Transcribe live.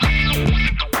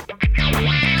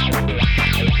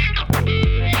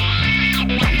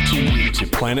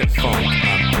Planet Funk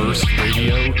on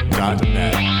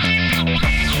burstradio.net.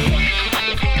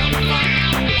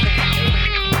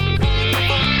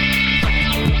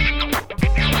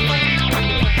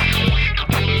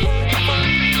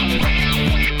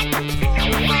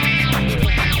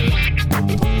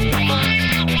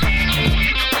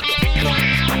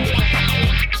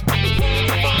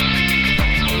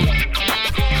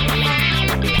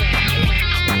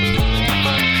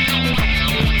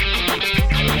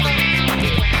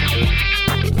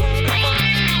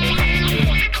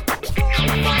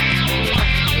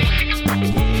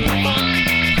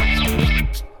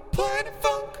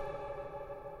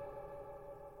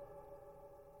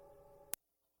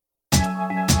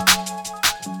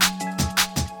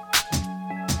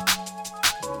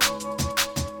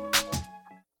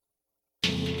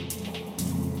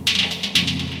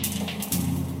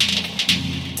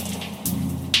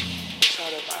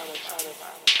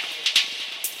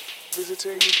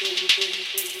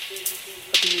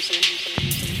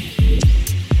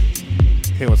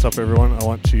 Hey, what's up, everyone? I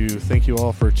want to thank you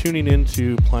all for tuning in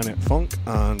to Planet Funk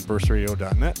on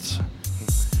burstradio.net.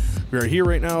 We are here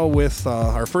right now with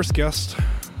our first guest,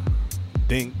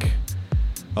 Dink.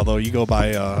 Although you go by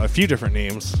a few different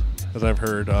names, as I've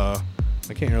heard. I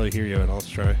can't really hear you, and I'll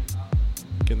try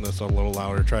getting this a little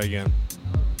louder. Try again.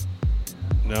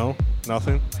 No?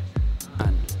 Nothing?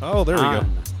 Oh, there we go.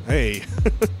 Hey.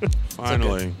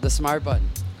 Finally. The smart button.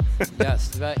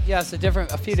 Yes,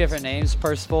 a few different names.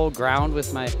 Percival, Ground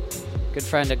with my good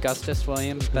friend Augustus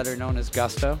Williams, better known as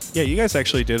Gusto. Yeah, you guys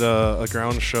actually did a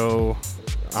ground show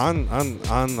on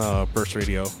Burst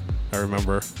Radio, I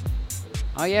remember.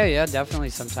 Oh yeah, definitely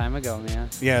some time ago, man.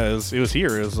 Yeah, it was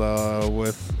here. It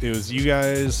was you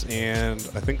guys and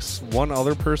I think one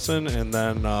other person, and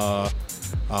then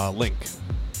Link.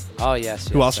 Oh yes.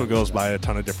 Who also goes by a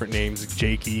ton of different names,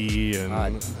 Jakey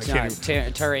and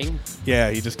Turing.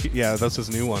 Yeah, that's his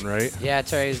new one, right? Yeah,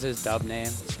 Turing is his dub name.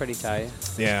 It's pretty tight.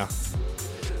 Yeah.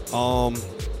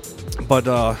 But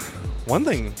one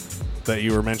thing that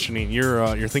you were mentioning,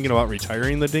 you're thinking about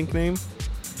retiring the Dink name.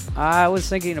 I was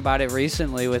thinking about it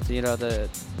recently with the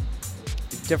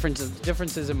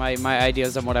differences in my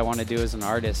ideas on what I want to do as an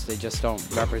artist. They just don't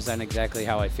represent exactly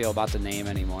how I feel about the name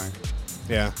anymore.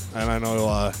 Yeah, and I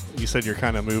know you said you're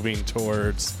kind of moving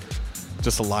towards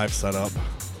just a live setup.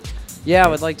 Yeah,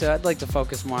 I'd like to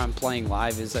focus more on playing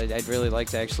live. I'd really like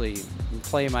to actually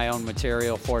play my own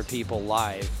material for people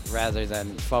live rather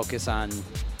than focus on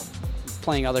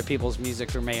playing other people's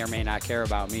music who may or may not care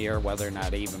about me or whether or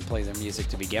not I even play their music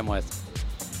to begin with.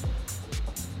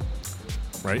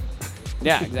 Right?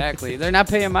 Yeah, exactly. They're not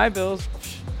paying my bills.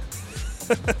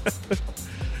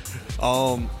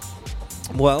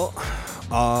 Well,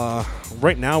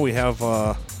 right now we have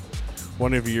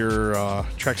one of your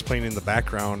tracks playing in the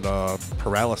background,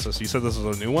 Paralysis. You said this is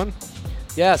a new one?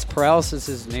 Yes, Paralysis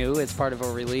is new. It's part of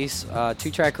a release,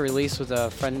 2-track release with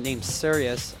a friend named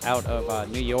Sirius out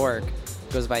of New York.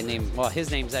 Goes by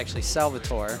his name's actually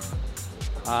Salvatore.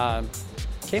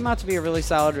 Came out to be a really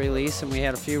solid release, and we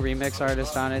had a few remix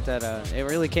artists on it that it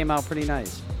really came out pretty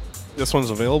nice. This one's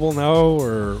available now,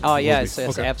 or? Oh yeah, it's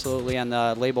absolutely on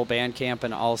the label Bandcamp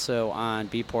and also on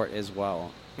Beatport as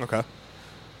well. Okay.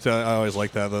 So I always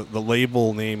like that. The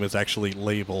label name is actually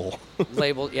Label.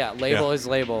 Label is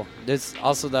Label. This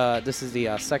is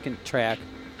the second track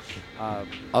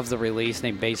of the release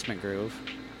named Basement Groove.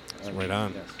 Right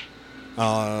on.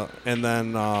 Yes. And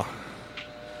then I'm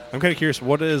kind of curious,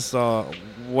 what is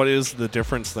the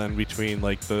difference then between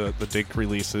like the Dink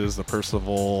releases, the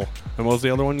Percival, and what was the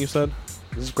other one you said?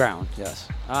 This is Ground, yes.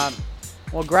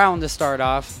 Well, Ground to start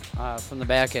off from the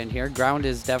back end here. Ground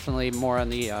is definitely more on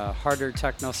the harder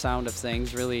techno sound of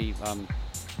things, really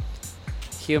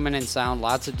human in sound,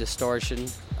 lots of distortion.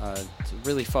 It's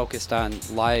really focused on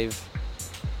live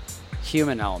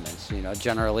human elements,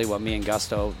 generally what me and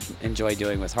Gusto enjoy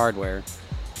doing with hardware.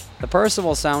 The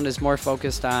Percival sound is more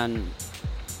focused on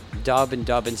dub and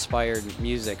dub-inspired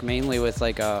music, mainly with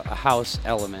like a house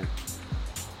element.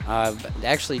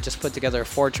 Actually just put together a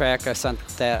 4-track. I sent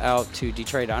that out to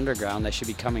Detroit Underground. That should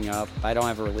be coming up. I don't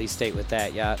have a release date with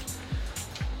that yet.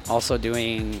 Also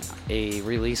doing a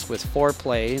release with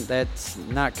Foreplay. That's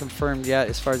not confirmed yet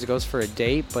as far as it goes for a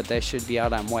date, but that should be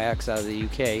out on Wax out of the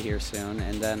UK here soon.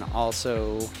 And then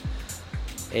also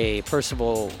a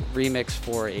Percival remix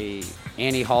for a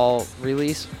Annie Hall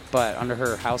release, but under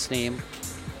her house name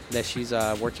that she's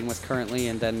working with currently.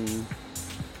 And then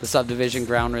the Subdivision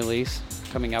Ground release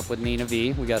coming up with Nina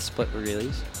V. We got a split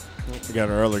release. We got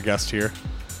our other guest here.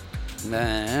 And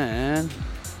then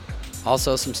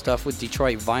also some stuff with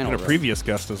Detroit Vinyl. And a previous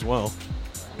guest as well.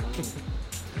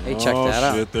 Hey, check that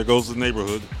out. Shit, there goes the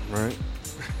neighborhood. Right.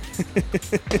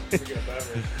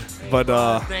 But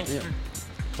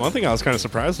one thing I was kind of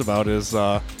surprised about is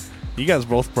you guys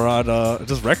both brought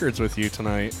just records with you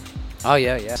tonight. Oh,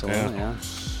 yeah. Absolutely, Yeah.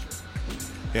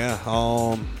 yeah.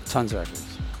 Yeah. Tons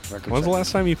of records. When's the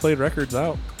last time you played records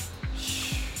out?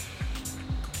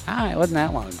 It wasn't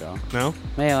that long ago. No?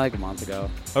 Maybe like a month ago.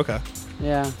 Okay.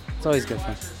 Yeah, it's always good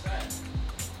fun.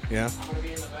 Yeah.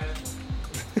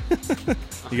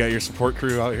 You got your support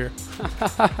crew out here?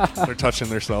 They're touching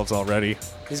themselves already.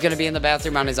 He's going to be in the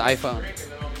bathroom on his iPhone.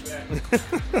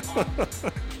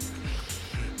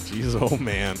 Jeez, oh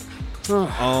man.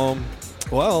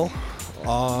 Well,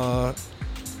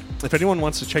 if anyone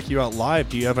wants to check you out live,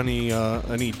 do you have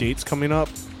any dates coming up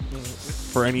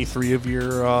for any three of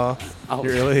your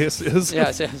aliases?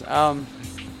 Yes.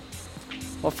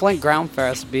 Well, Flint Ground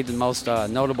Fest will be the most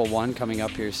notable one coming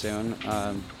up here soon.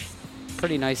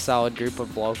 Pretty nice, solid group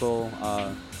of local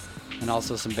and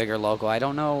also some bigger local. I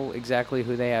don't know exactly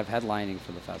who they have headlining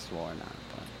for the festival or not.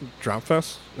 But Drop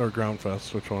Fest or Ground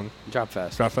Fest? Which one? Drop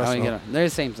Fest. Drop Fest, no. They're the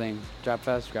same thing. Drop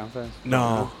Fest, Ground Fest.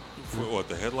 No. What,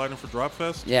 the headliner for Drop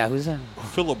Fest? Yeah, who's that?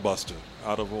 Filibuster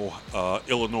out of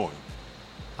Illinois.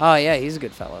 Oh, yeah, he's a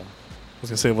good fellow. I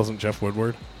was going to say it wasn't Jeff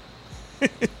Woodward.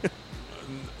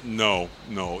 No,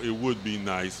 it would be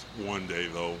nice one day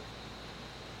though.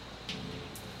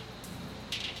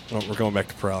 Oh, we're going back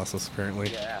to paralysis, apparently.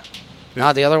 Yeah.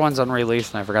 No, the other one's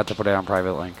unreleased, and I forgot to put it on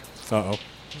private link. Uh-oh.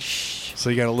 So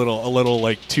you got a little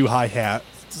like two hi-hat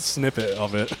snippet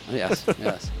of it. Yes.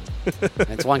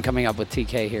 It's one coming up with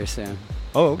TK here soon.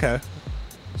 Oh, okay.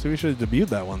 So we should have debuted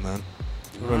that one then.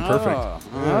 It would have been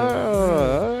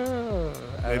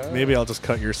perfect. Maybe I'll just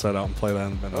cut your set out and play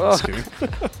that in the bonus too.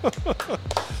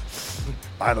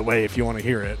 By the way, if you want to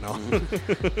hear it, no.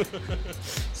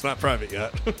 It's not private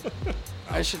yet.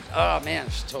 I should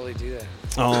totally do that.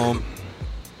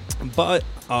 But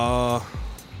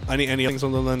any things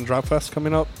other than Drop Fest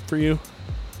coming up for you?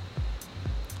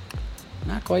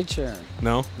 Not quite sure.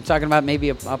 No? I'm talking about maybe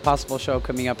a possible show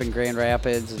coming up in Grand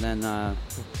Rapids, and then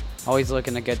always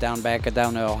looking to get down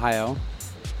to Ohio.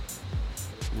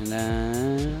 And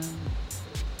then,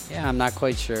 I'm not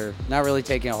quite sure. Not really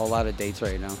taking a whole lot of dates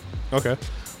right now. Okay.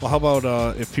 Well, how about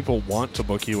if people want to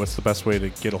book you, what's the best way to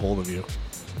get a hold of you?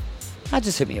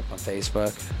 Just hit me up on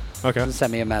Facebook. Okay. Just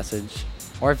send me a message.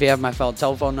 Or if you have my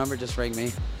telephone number, just ring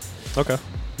me. Okay.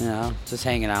 Just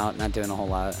hanging out, not doing a whole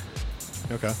lot.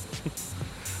 Okay.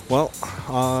 Well,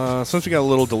 since we got a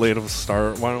little delayed of a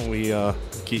start, why don't we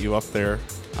get you up there?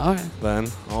 Okay. Then.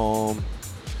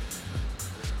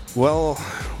 Well,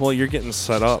 you're getting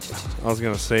set up. I was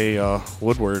gonna say,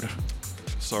 Woodward.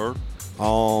 Sir?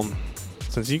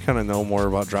 Since you kind of know more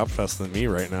about Drop Fest than me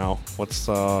right now, what's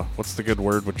the good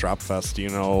word with Drop Fest? Do you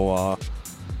know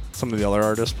some of the other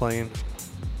artists playing?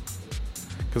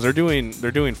 Because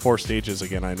they're doing 4 stages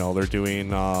again. I know they're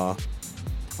doing.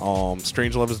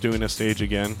 Strangelove is doing a stage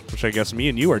again, which I guess me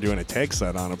and you are doing a tag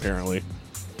set on apparently.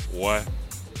 What?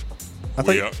 I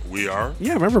thought we are?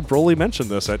 Yeah, I remember Broly mentioned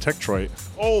this at Techtroid.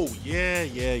 Oh, yeah.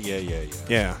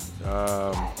 Yeah.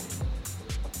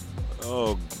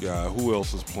 Oh, God, who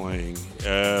else is playing?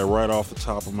 Right off the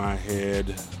top of my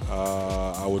head,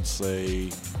 I would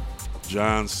say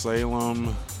John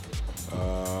Salem.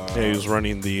 He was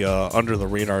running the Under the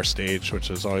Radar stage,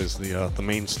 which is always the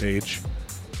main stage.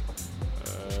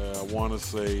 I want to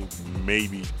say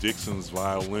maybe Dixon's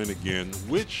violin again,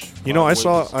 which I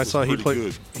saw he played.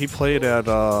 played. He played at.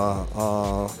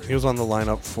 He was on the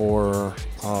lineup for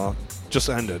just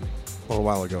ended a little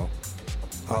while ago.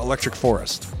 Electric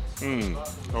Forest.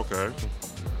 Okay.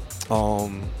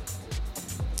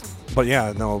 But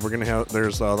yeah, no, we're gonna have.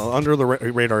 There's the Under the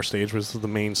Radar stage, which is the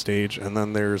main stage, and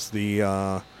then there's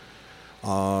the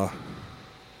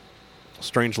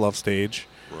Strangelove stage.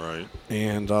 Right.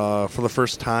 And for the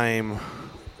first time,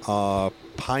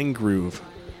 Pine Groove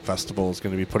Festival is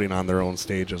going to be putting on their own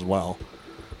stage as well.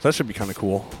 So that should be kind of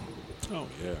cool. Oh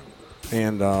yeah.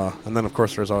 And then of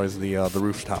course there's always the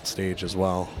rooftop stage as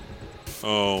well.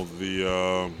 Oh,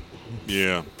 the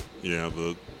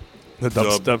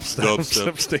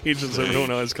dubstep stage, as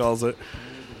everyone always calls it.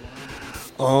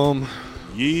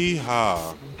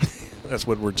 Yeehaw. That's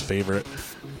Woodward's favorite.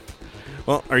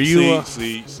 Well, are you...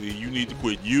 See, you need to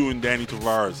quit. You and Danny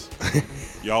Tavares.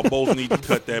 Y'all both need to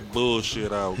cut that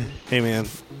bullshit out. Hey, man.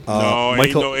 No,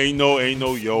 Michael, ain't no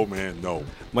yo, man, no.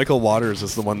 Michael Waters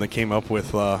is the one that came up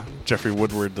with Jeffrey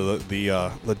Woodward,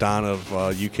 the Don of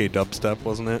UK dubstep,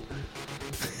 wasn't it?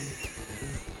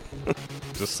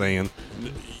 Just saying.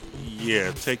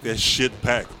 Yeah, take that shit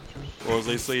back. Or as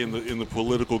they say in the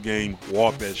political game,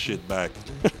 walk that shit back.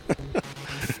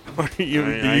 you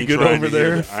I ain't good trying over to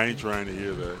hear there? that. I ain't trying to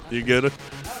hear that. You good?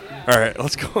 All right,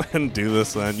 let's go ahead and do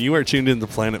this then. You are tuned in to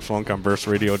Planet Funk on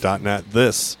burstradio.net.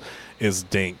 This is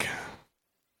Dink.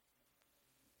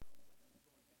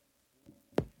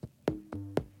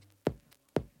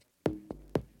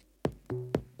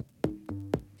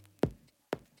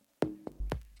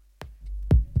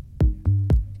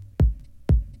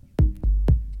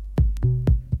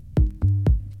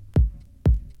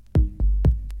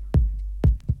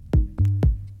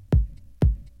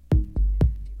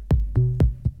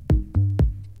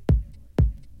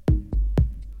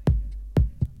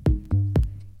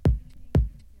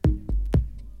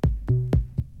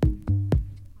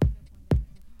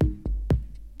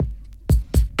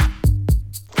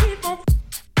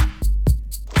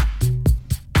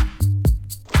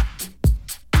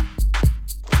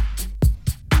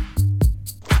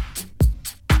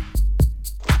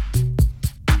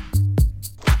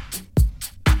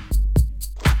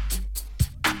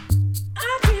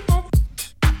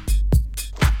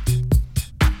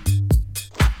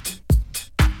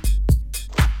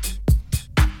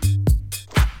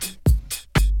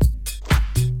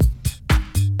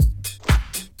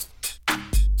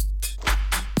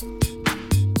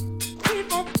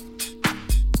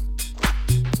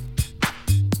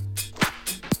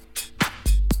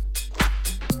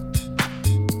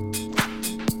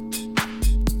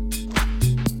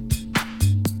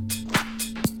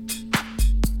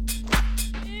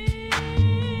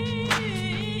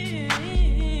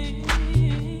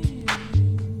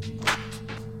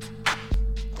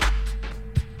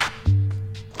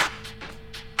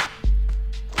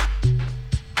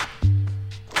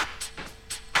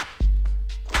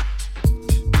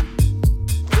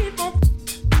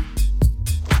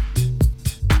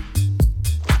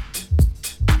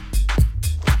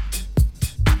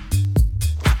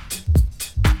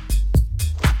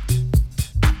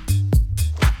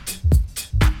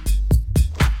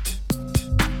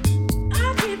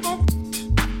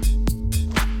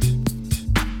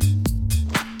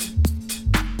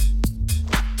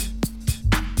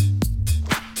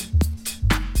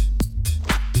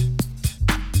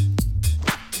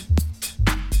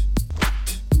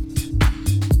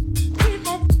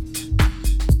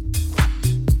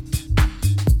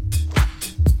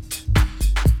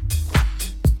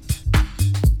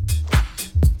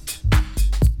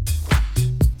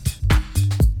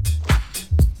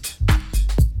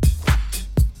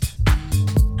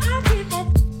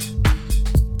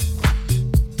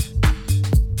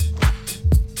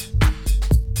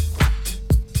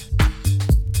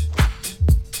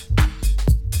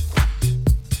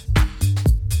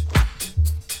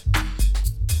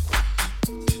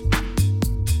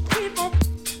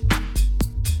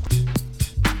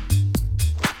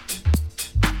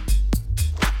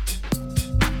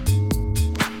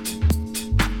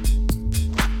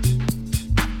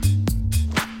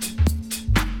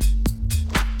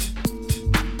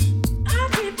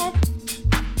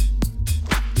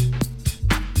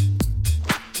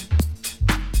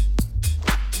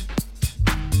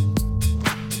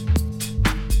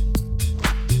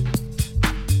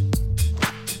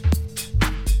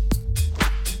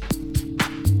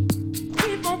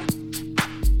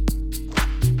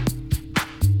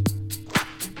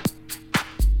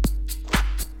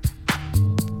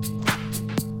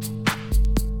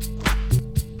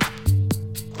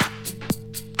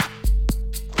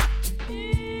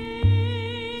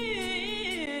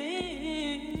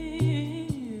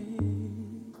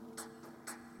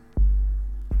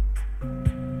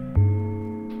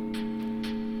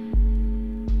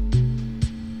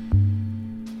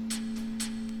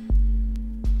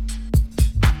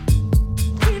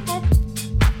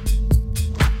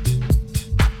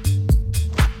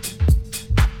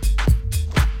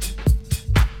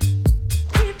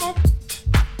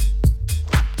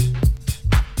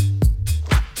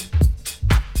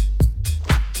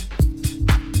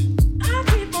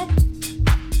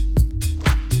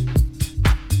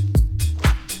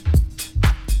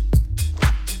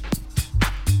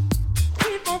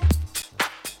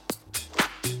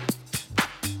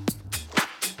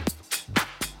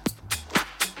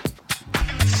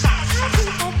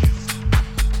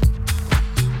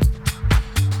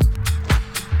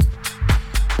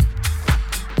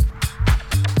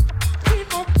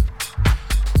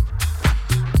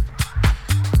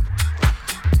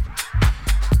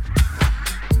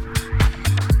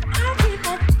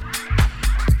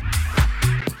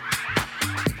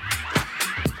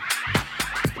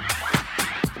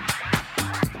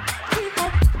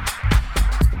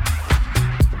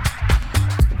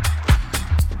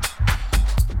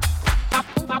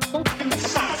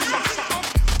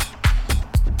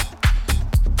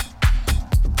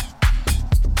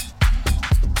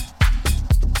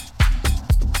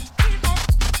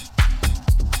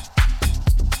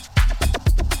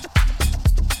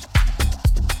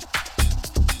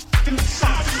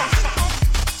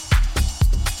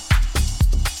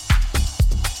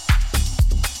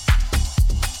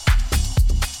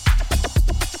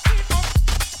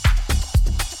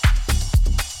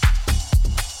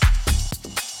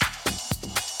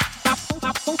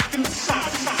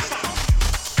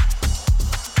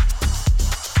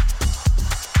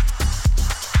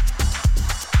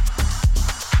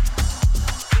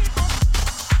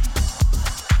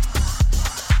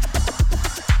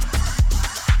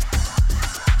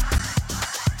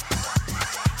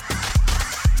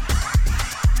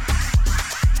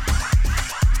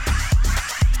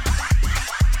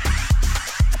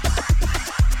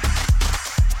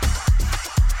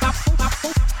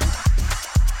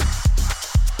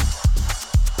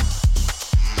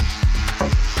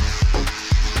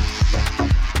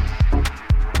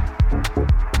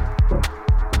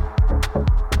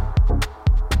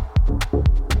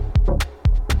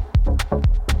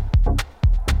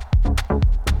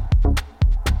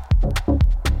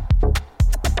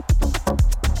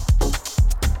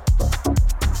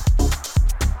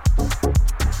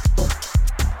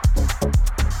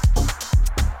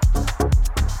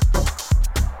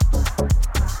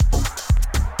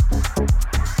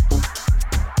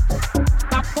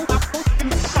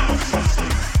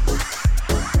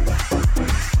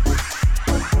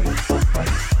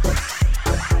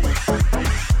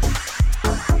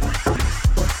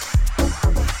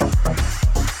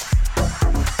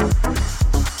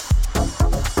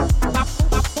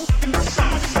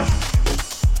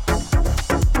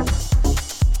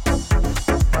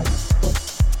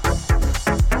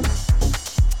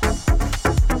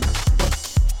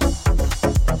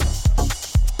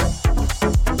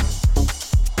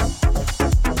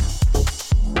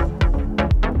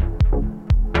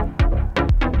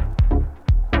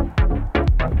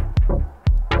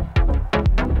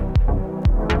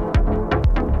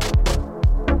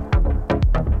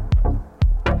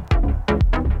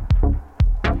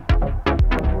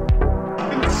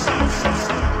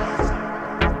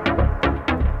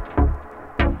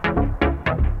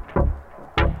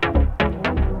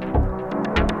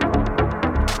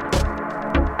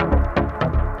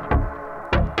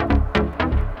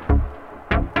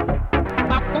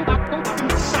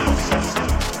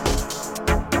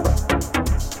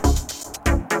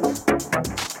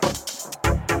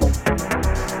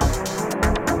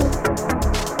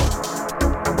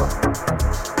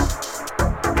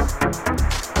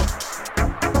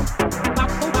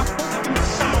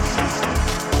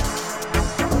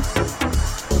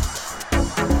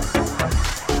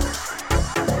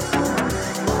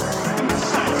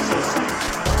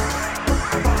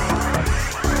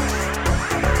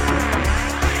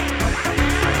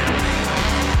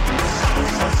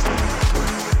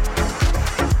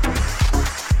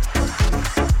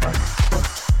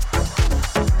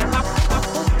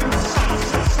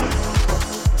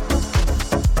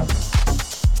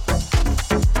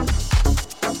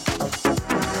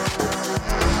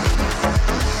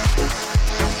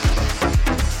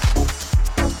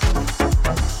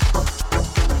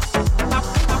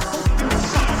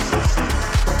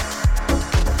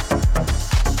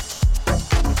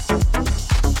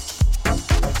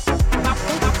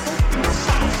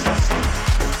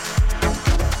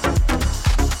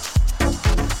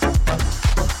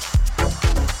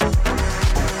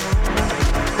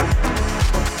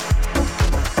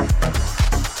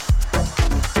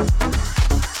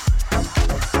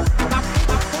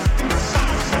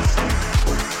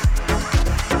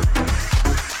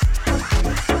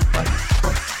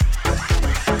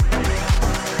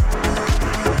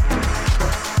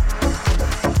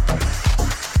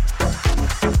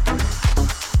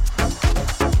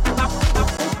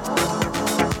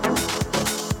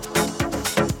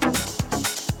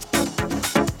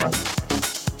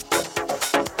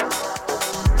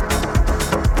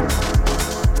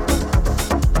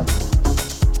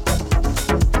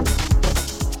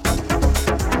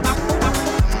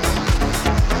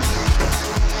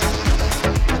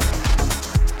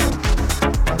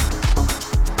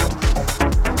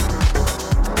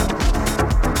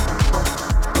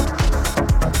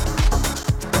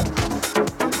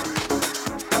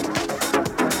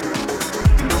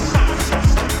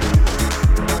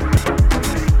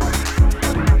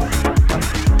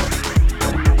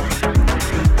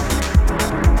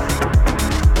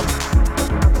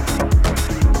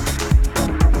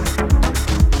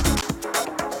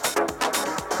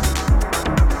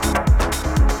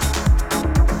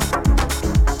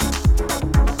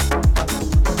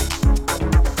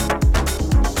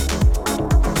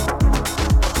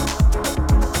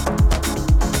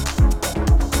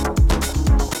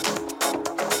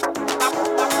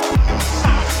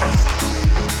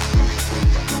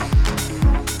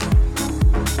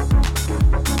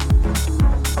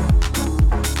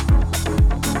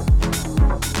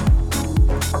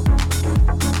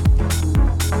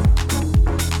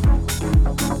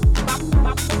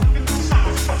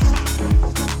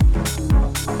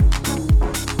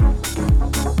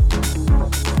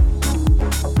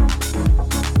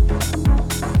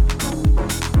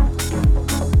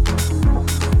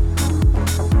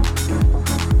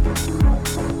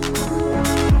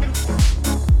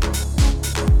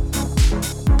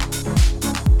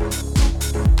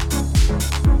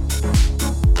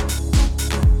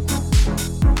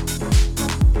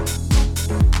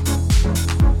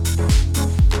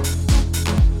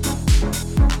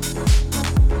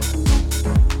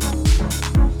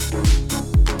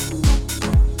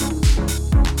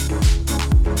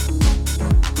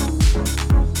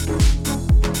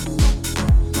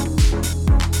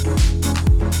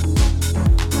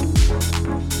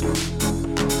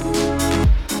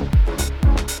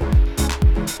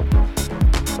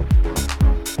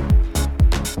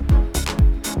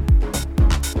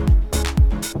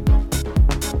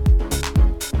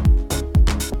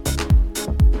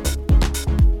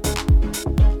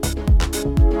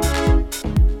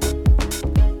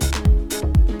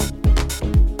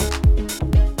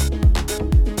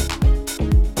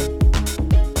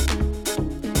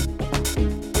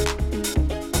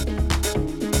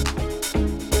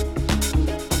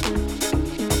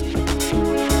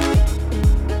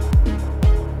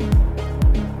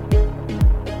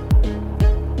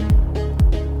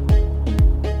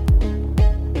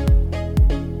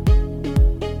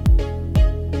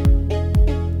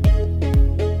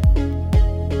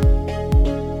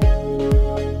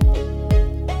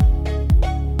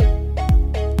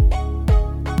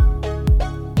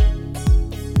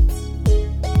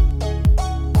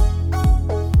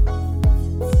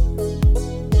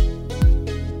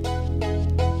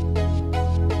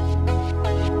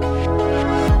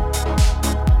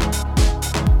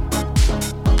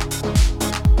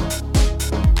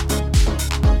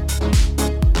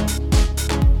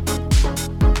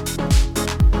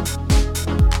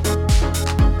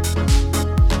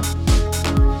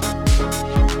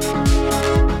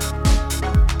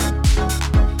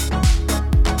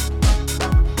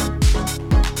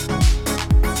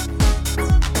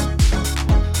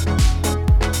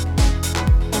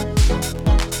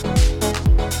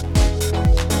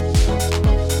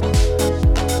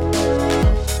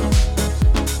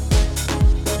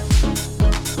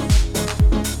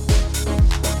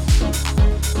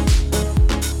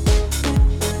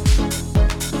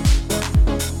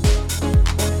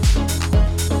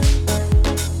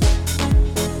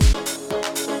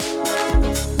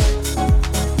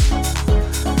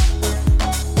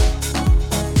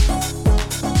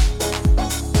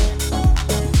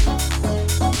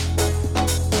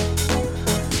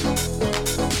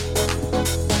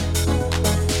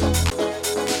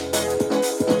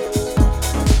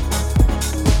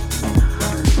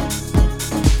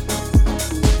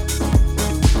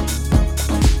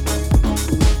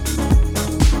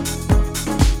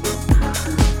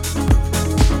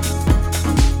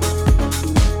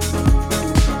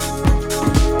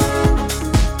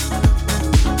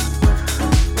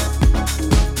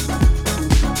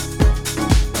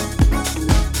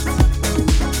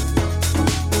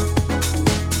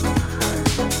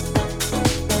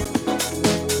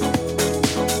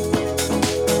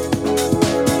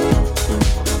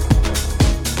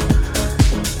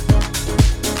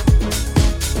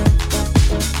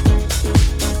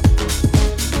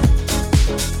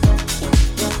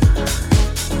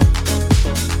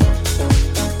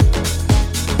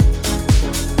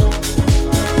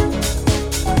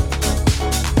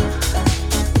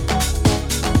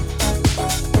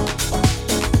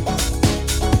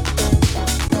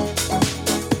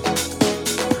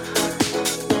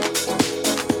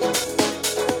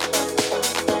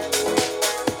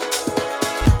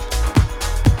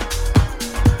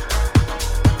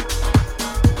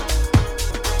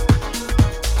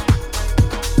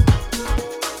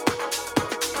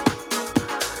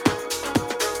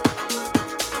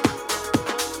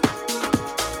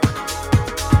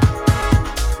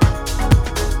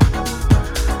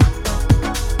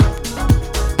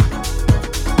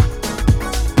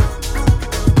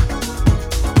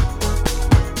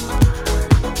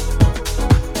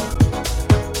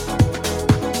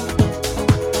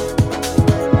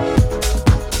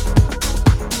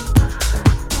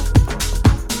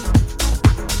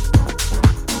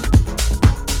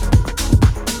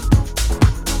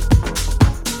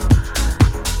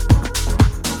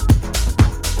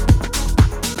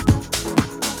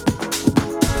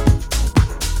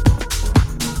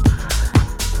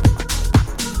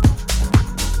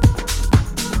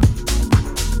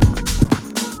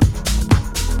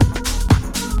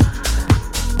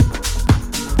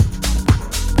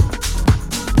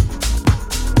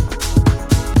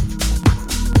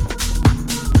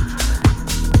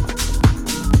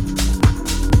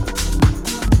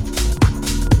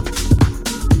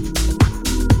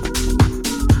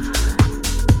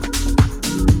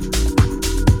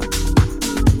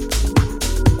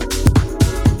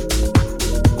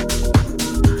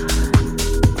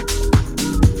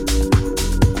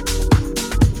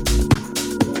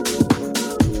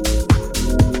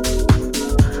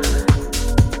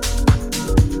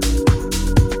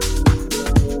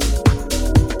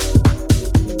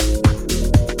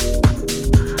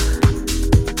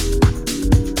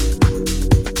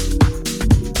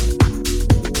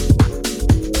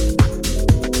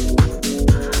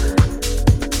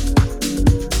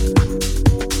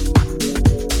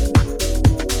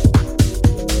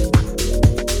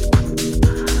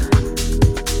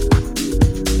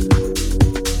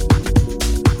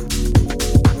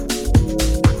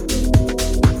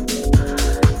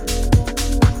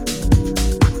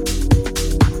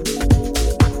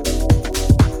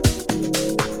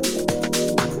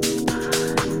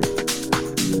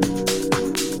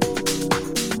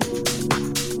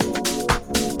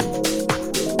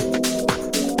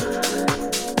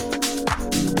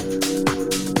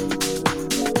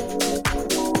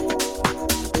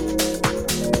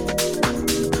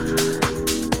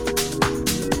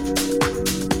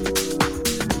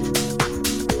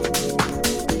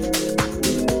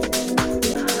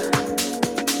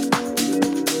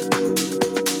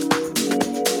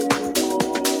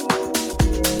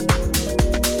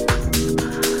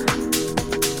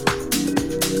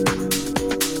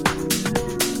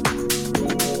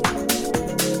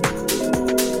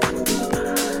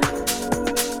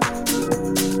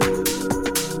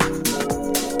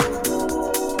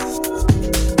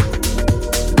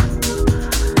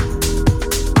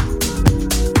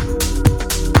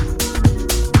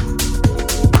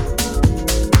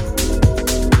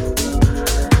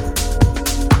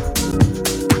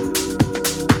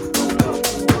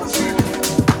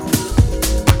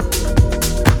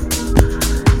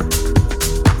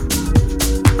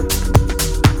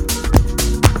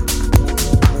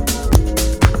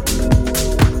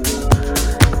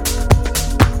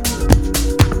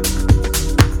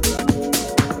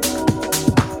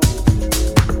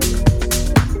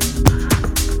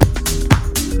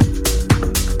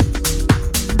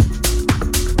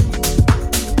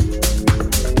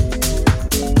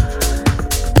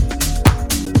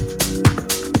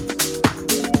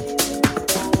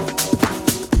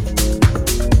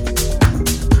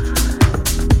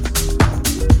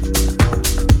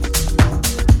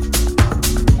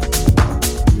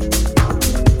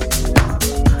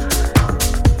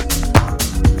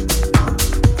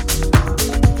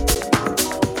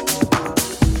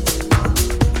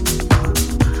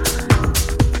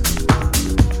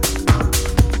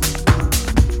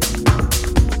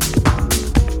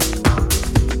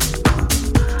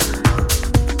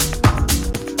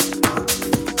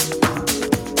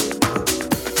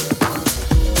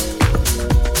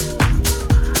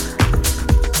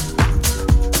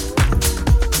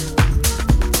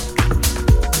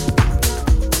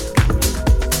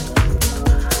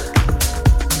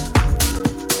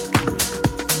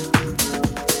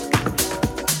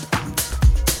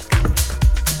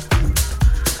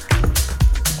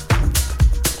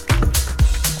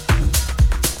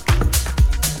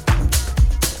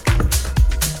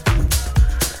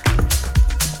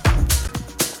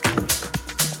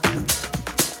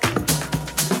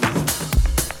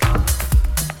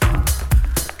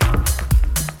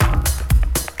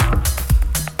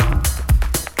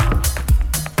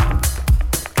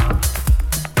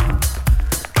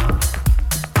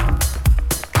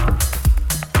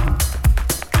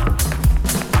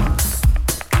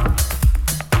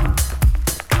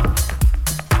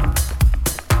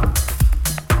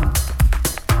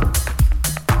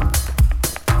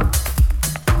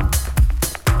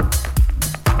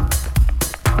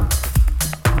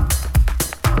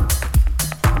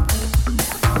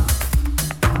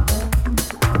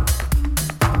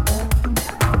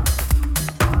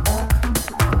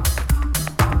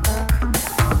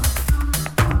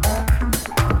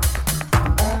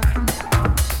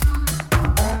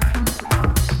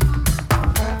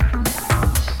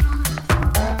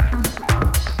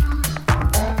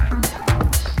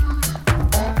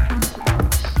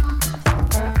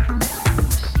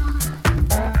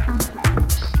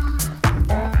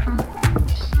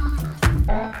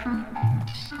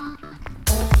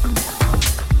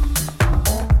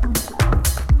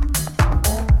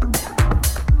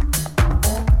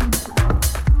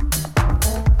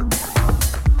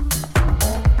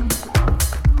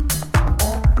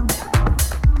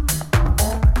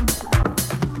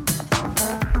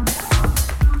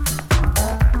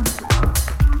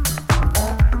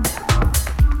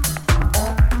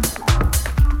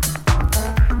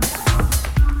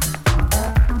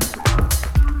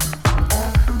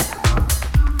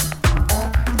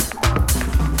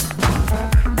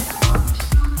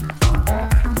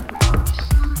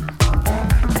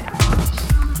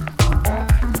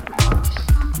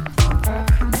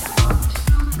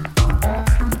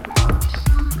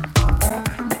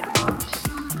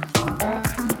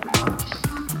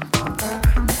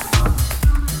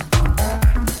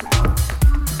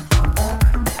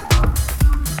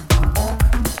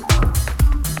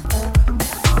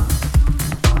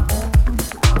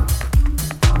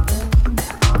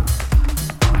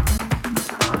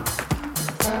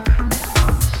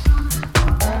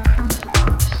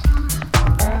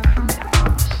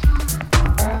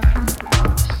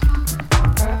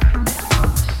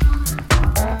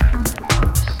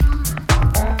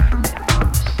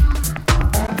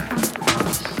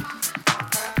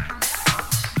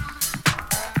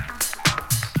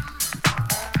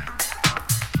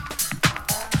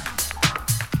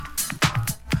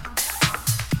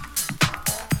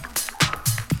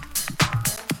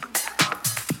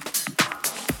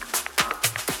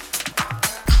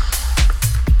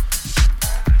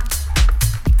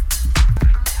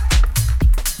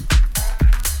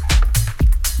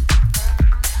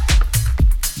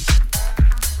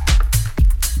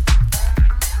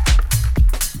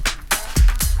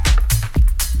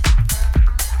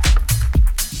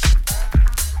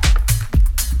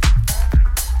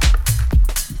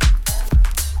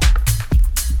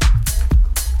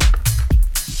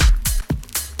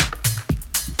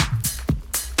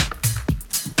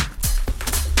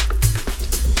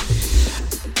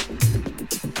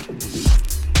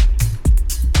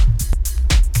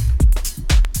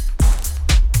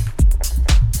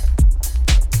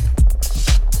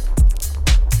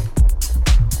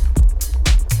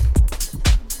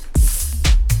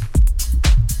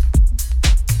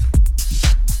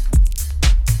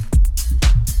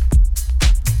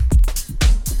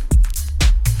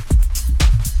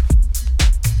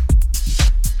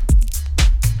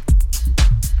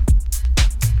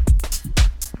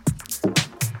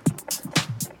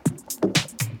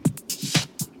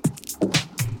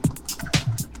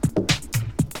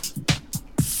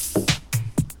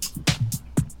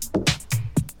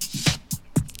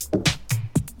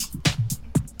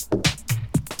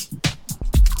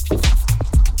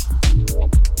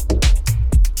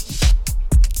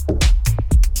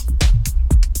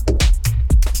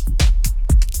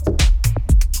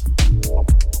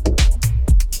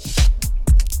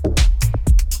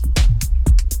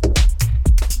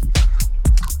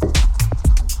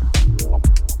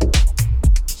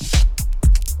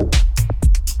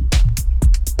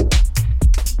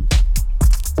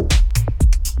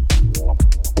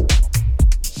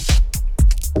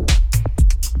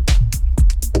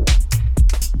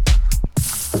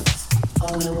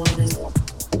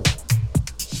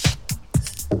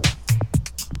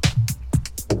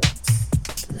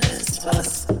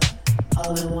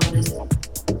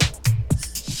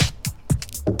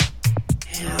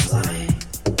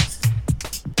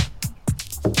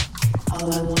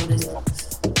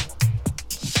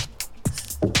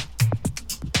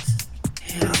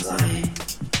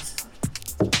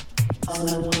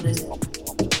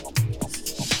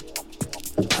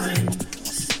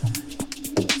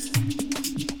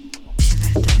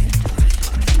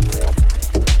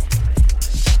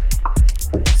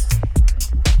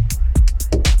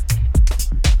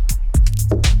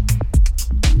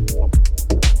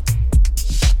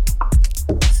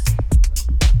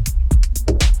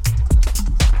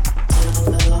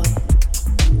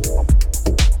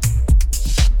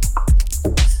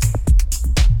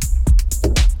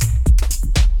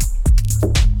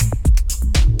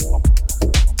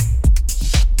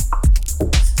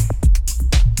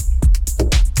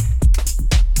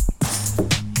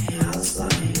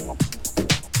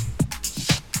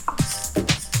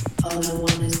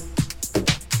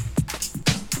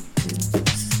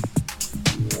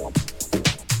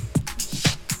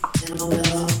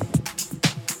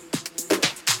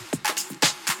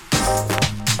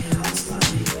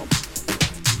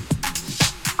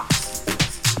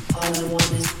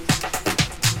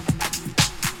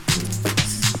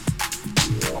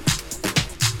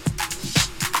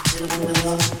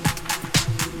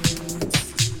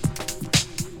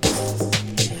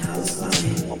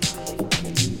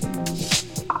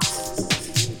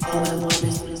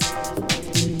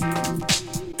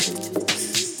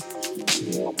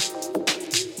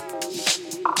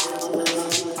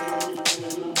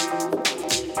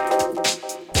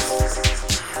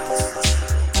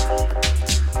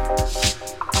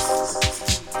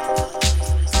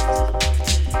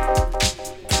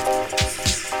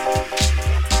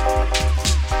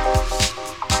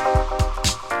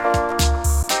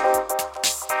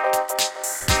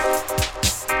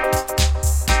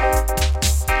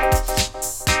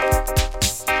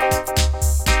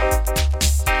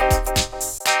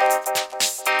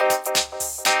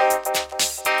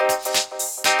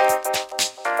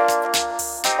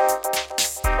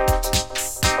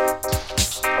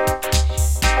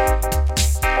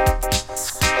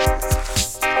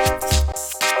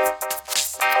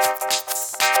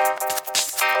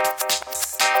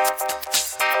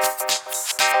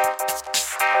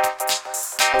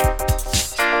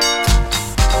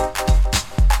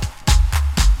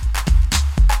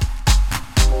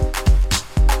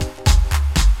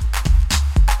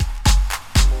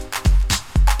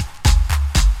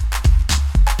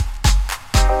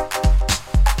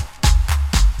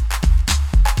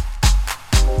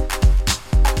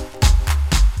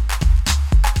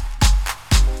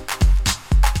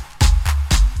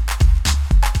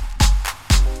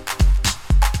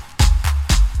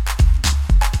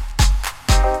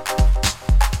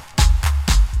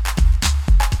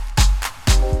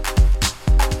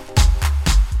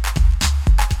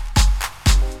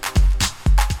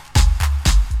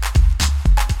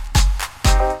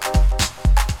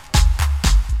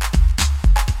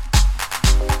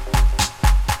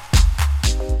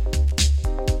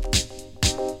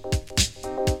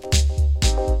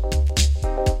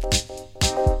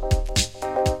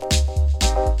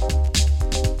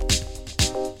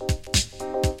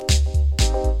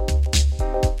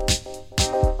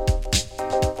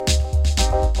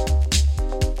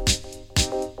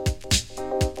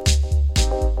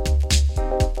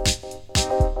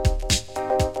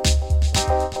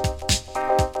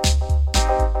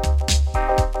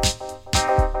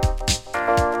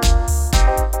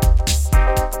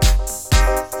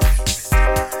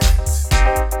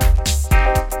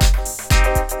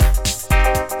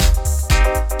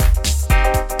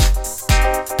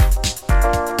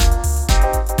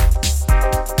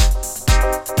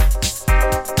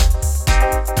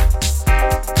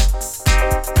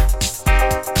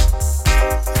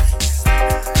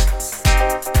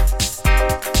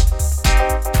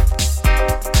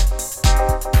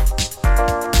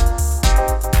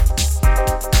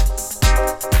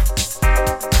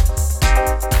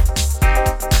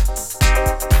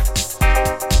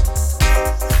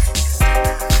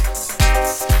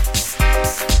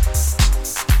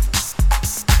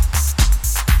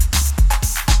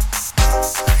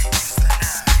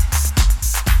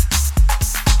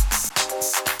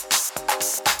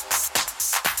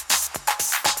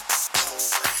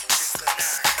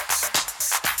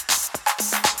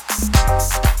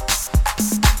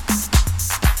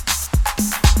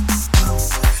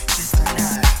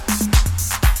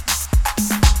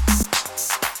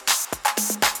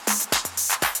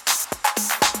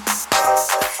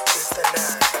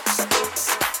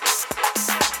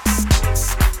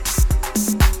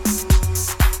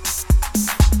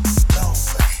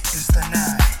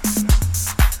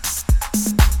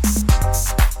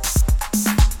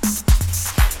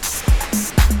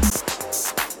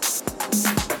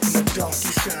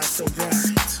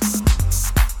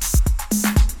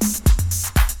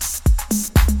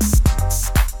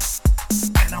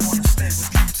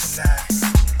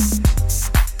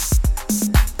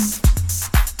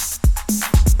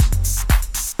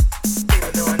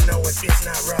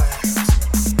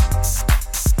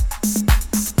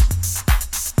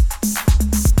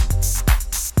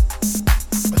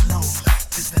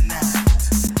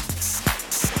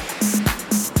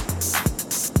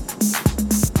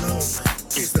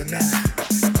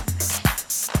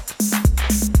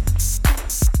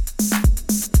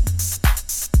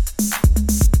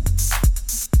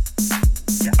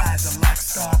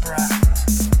 so bright.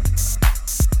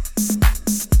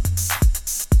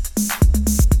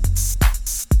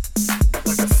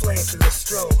 Like a flame through the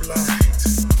strobe light.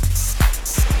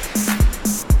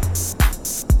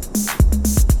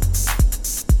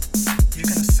 You're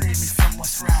gonna save me from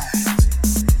what's right.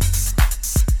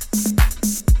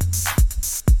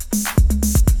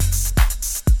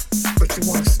 But you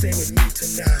wanna stay with me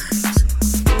tonight.